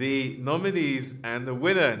the nominees and the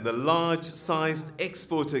winner in the large-sized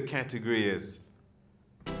exporter category is.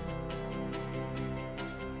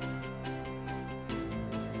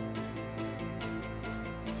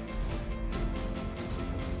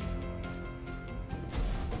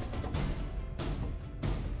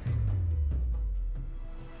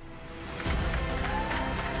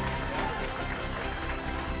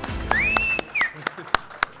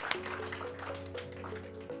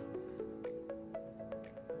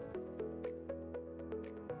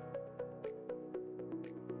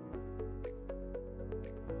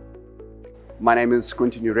 My name is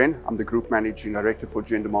Quentin Uren. I'm the Group Managing Director for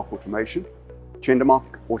GenderMark Automation.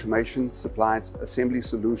 GenderMark Automation supplies assembly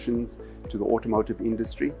solutions to the automotive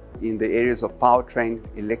industry in the areas of powertrain,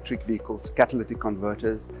 electric vehicles, catalytic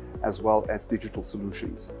converters, as well as digital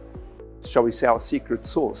solutions. Shall we say our secret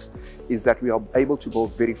sauce is that we are able to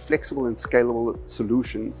build very flexible and scalable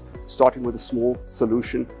solutions, starting with a small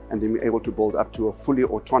solution and then we're able to build up to a fully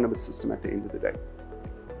autonomous system at the end of the day.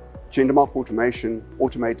 GenderMark Automation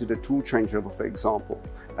automated a tool changeover, for example,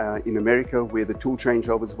 in America, where the tool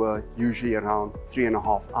changeovers were usually around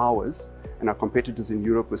 3.5 hours, and our competitors in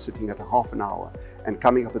Europe were sitting at a half an hour, and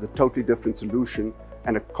coming up with a totally different solution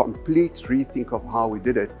and a complete rethink of how we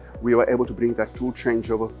did it, we were able to bring that tool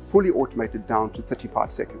changeover fully automated down to 35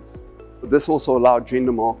 seconds. This also allowed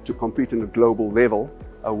GenderMark to compete on a global level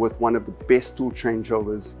with one of the best tool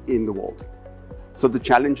changeovers in the world. So the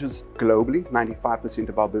challenges globally, 95%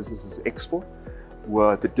 of our business is export,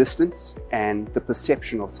 were the distance and the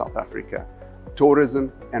perception of South Africa,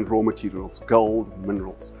 tourism and raw materials, gold,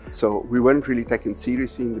 minerals. So we weren't really taken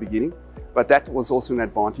seriously in the beginning, but that was also an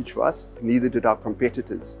advantage for us. Neither did our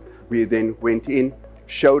competitors. We then went in,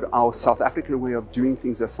 showed our South African way of doing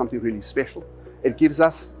things as something really special. It gives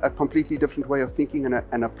us a completely different way of thinking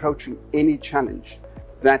and approaching any challenge.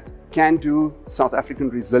 That can-do South African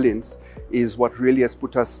resilience is what really has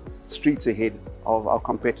put us streets ahead of our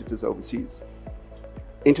competitors overseas.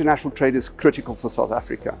 International trade is critical for South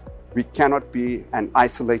Africa. We cannot be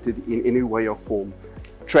isolated in any way or form.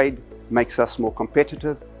 Trade makes us more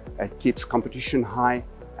competitive, it keeps competition high,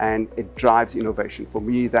 and it drives innovation. For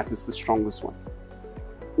me, that is the strongest one.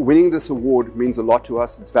 Winning this award means a lot to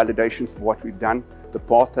us. It's validation for what we've done, the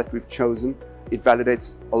path that we've chosen. It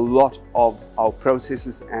validates a lot of our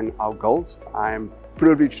processes and our goals. I am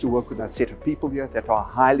privileged to work with a set of people here that are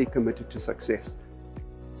highly committed to success.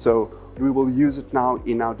 So we will use it now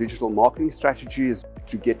in our digital marketing strategies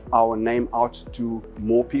to get our name out to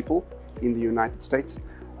more people in the United States.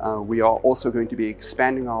 We are also going to be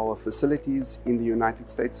expanding our facilities in the United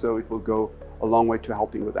States, so it will go a long way to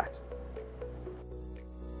helping with that.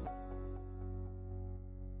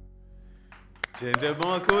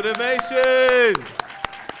 GenderMark Automation!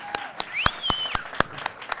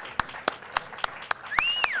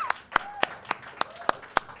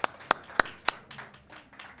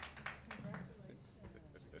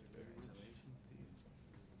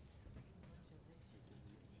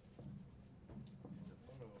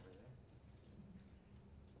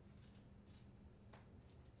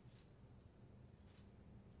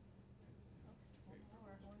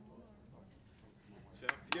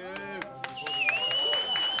 Champions!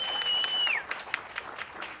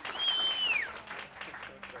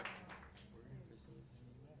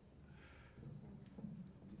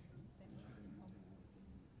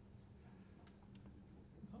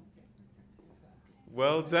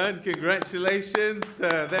 Well done, congratulations.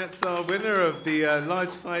 That's our winner of the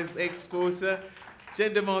large-sized exporter,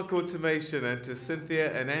 GenderMark Automation. And to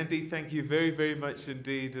Cynthia and Andy, thank you very, very much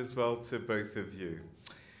indeed as well to both of you.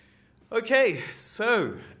 Okay,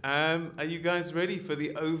 so are you guys ready for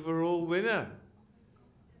the overall winner?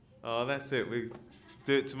 Oh, that's it. We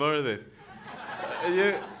do it tomorrow then.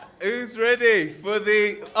 Who's ready for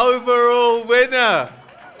the overall winner?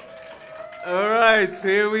 All right,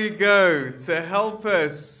 here we go. To help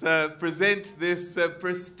us present this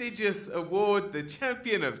prestigious award, the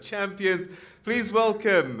Champion of Champions, please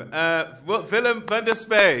welcome Willem van der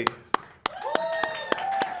Spey.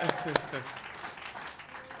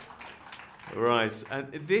 Right,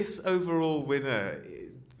 and this overall winner,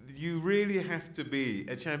 you really have to be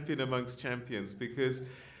a champion amongst champions because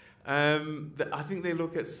I think they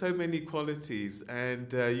look at so many qualities,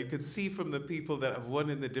 and you can see from the people that have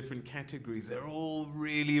won in the different categories, they're all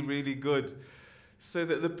really, really good. So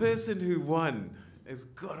that the person who won has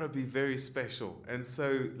got to be very special. And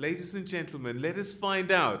so, ladies and gentlemen, let us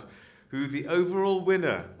find out who the overall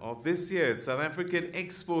winner of this year's South African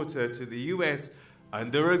exporter to the US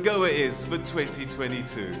under AGOA is for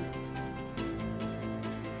 2022.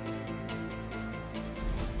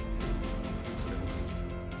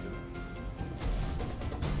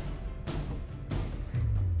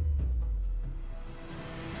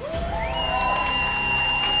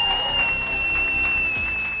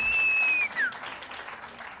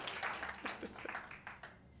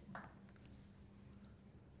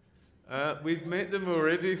 We've met them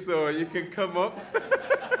already, so you can come up.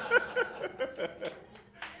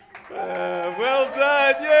 Well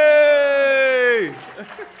done, yay!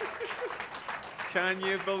 Can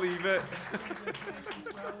you believe it?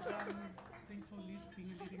 Well done. Thanks for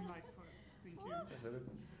being a leading light for us. Thank you.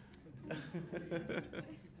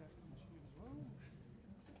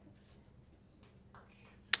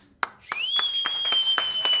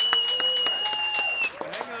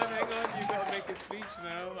 Hang on, you've got to make a speech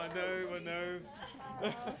now. I know.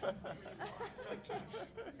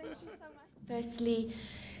 Firstly,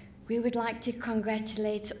 we would like to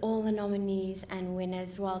congratulate all the nominees and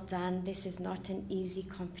winners. Well done. This is not an easy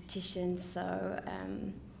competition, so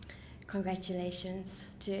congratulations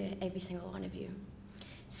to every single one of you.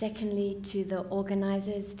 Secondly, to the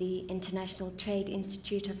organizers, the International Trade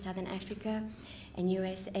Institute of Southern Africa and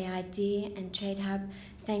USAID and Trade Hub,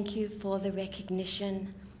 thank you for the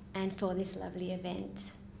recognition and for this lovely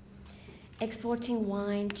event. Exporting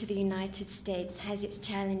wine to the United States has its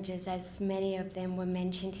challenges, as many of them were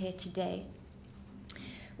mentioned here today.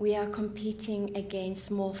 We are competing against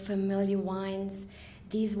more familiar wines.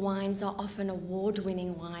 These wines are often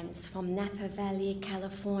award-winning wines from Napa Valley,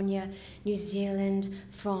 California, New Zealand,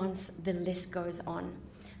 France, the list goes on.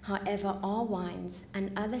 However, our wines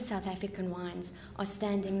and other South African wines are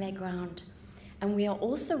standing their ground. And we are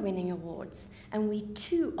also winning awards, and we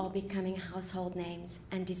too are becoming household names,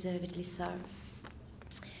 and deservedly so.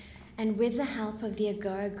 And with the help of the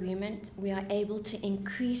AGOA agreement, we are able to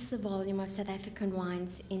increase the volume of South African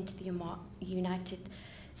wines into the United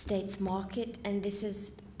States market, and this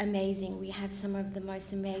is amazing. We have some of the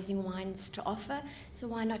most amazing wines to offer, so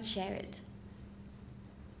why not share it?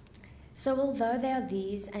 So although there are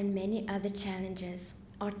these and many other challenges,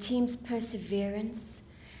 our team's perseverance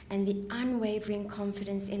and the unwavering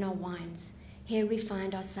confidence in our wines, here we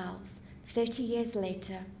find ourselves 30 years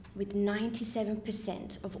later with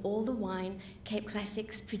 97% of all the wine Cape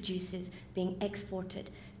Classics produces being exported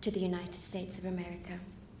to the United States of America.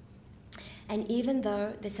 And even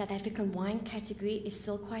though the South African wine category is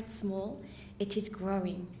still quite small, it is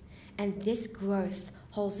growing. And this growth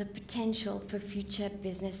holds a potential for future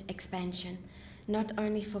business expansion, not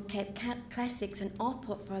only for Cape Classics and our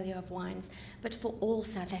portfolio of wines, but for all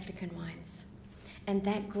South African wines. And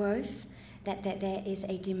that growth, that there is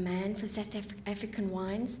a demand for South African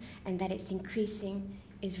wines and that it's increasing,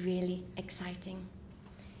 is really exciting.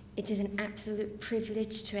 It is an absolute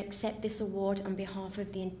privilege to accept this award on behalf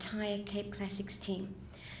of the entire Cape Classics team.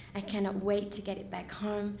 I cannot wait to get it back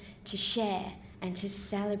home, to share and to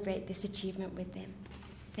celebrate this achievement with them.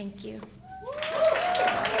 Thank you.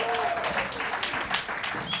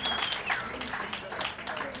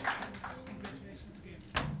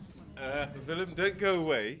 Willem, don't go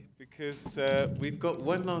away, because we've got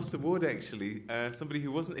one last award, actually. Somebody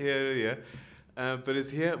who wasn't here earlier, but is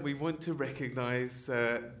here. We want to recognize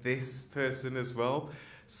this person as well.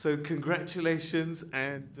 So congratulations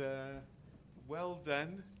and well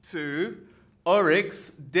done to Oryx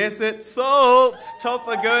Desert Salt, top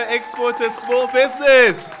AGOA exporter, small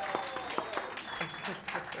business.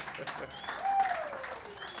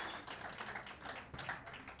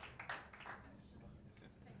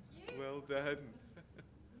 Well done.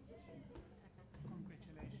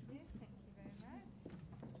 Congratulations. Thank you very much.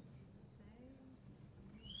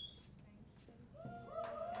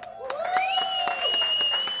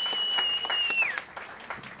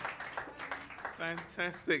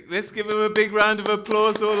 Fantastic. Let's give them a big round of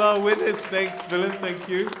applause, all our winners. Thanks, Willem. Thank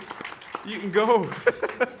you. You can go.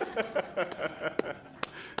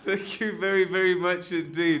 Thank you very, very much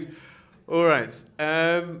indeed. All right,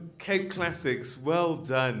 Cape Classics, well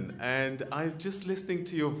done. And I'm just listening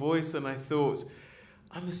to your voice and I thought,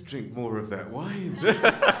 I must drink more of that wine.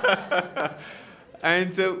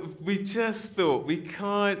 And we just thought we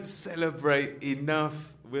can't celebrate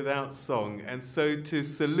enough without song. And so to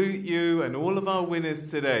salute you and all of our winners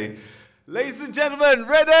today, ladies and gentlemen,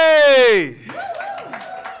 ready?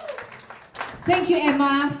 Thank you,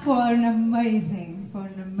 Emma, for an amazing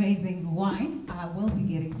wine. I will be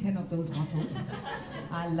getting 10 of those bottles.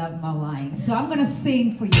 I love my wine. So I'm going to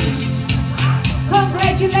sing for you.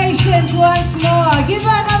 Congratulations once more. Give her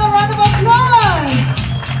another round of applause.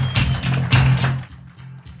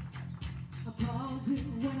 I called you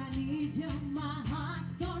when I need you. My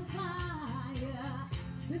heart's on fire.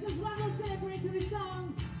 This is one of the celebratory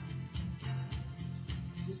songs.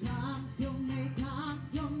 You come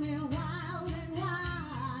to me wild and wired.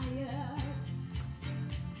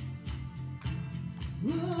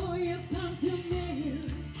 Oh, you come to me,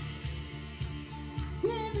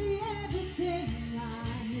 give me everything I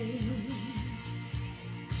need.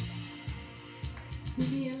 Give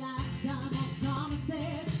me a lifetime of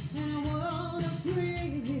promises and a world of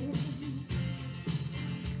dreams.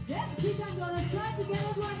 Let's keep on gonna strike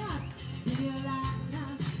together, why not? Give me a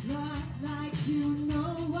lifetime, not like you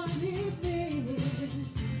know what it means.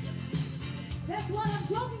 That's what I'm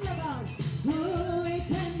talking about. Oh, it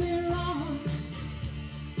can be wrong.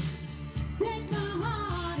 Take my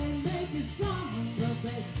heart and make it stronger,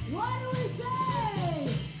 babe. What do we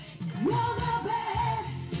say? You're the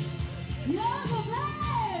best. You're the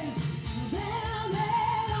best. Better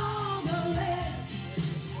than all the rest.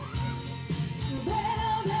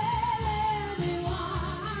 Better than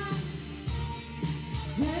everyone.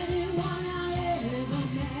 Anyone I ever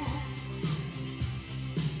met.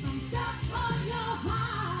 I'm stuck on your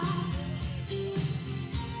heart.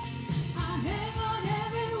 I hang on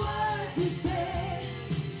every word you say.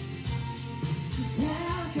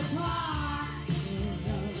 Tear us apart.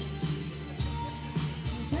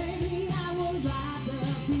 Baby, I would rather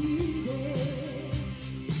be there.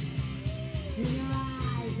 In your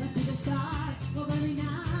eyes, I see the stars of every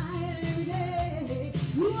night and every day.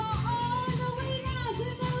 You are all the winners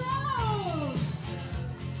in the road.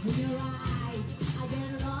 In your eyes, I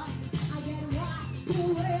get lost, I get washed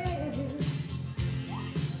away.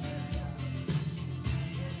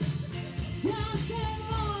 Just as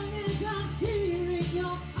long as I'm here in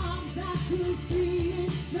your arms, I could be in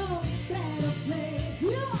no better place.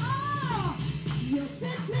 You are, you're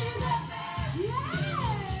simply the best, yeah.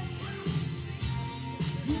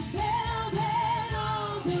 You're better than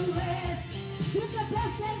all the rest. You're the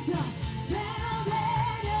best answer, better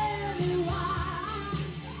than anyone,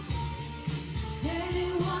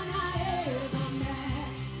 anyone I ever met.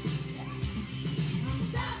 I'm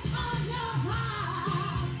stuck on your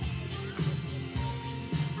heart.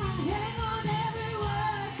 I hang on every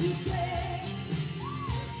word you say.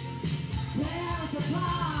 Tear us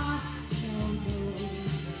apart. No, no.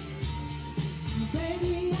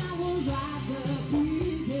 Baby, I would rather be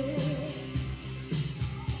there.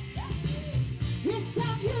 Each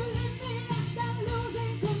time you leave me, I start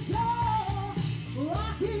losing control.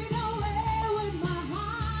 Walking away with my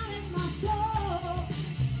heart and my soul.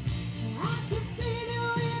 I can feel you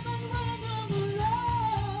even when I'm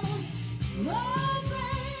alone. Oh, baby.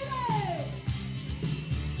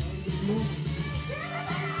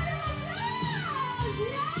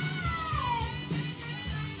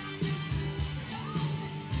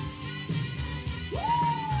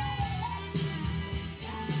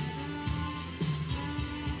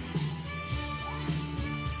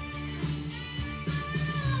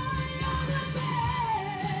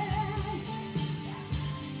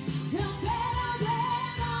 You're better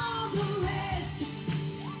than all the rest.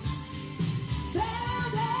 Better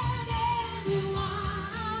than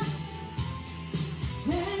anyone,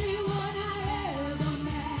 anyone I ever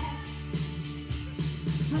met.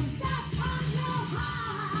 I'm stuck on your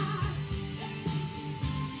heart.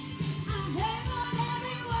 I hang on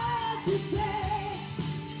every word you say.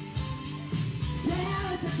 Tear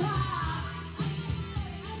us apart.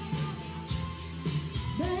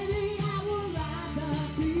 Baby, I would rather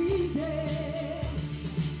be there.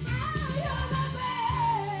 Oh, you're the best.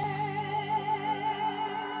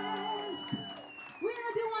 We're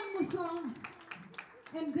gonna do one more song.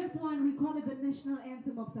 And this one, we call it the national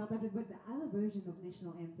anthem of South Africa, but the other version of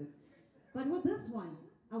national anthem. But with this one,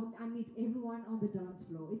 I need everyone on the dance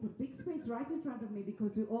floor. It's a big space right in front of me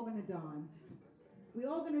because we're all gonna dance. We're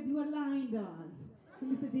all gonna do a line dance. So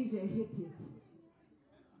Mr. DJ, hit it.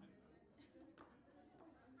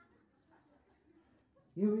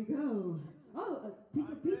 Here we go. Oh,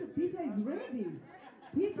 Peter is ready.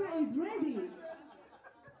 Peter Rita is ready.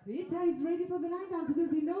 Rita is ready for the line dance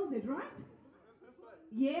because he knows it, right?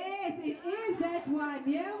 Yes, it is that one.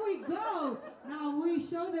 Here we go. Now we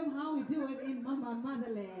show them how we do it in Mama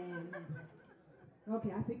Motherland.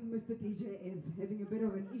 Okay, I think Mr. DJ is having a bit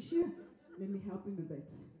of an issue. Let me help him a bit.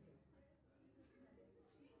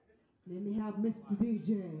 Let me help Mr.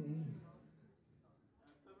 DJ.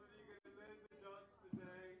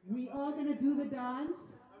 We are going to do the dance.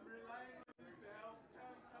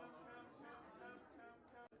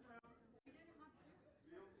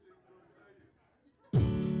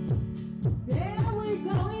 There we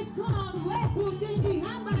go. It's called Weputini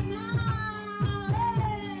Habana.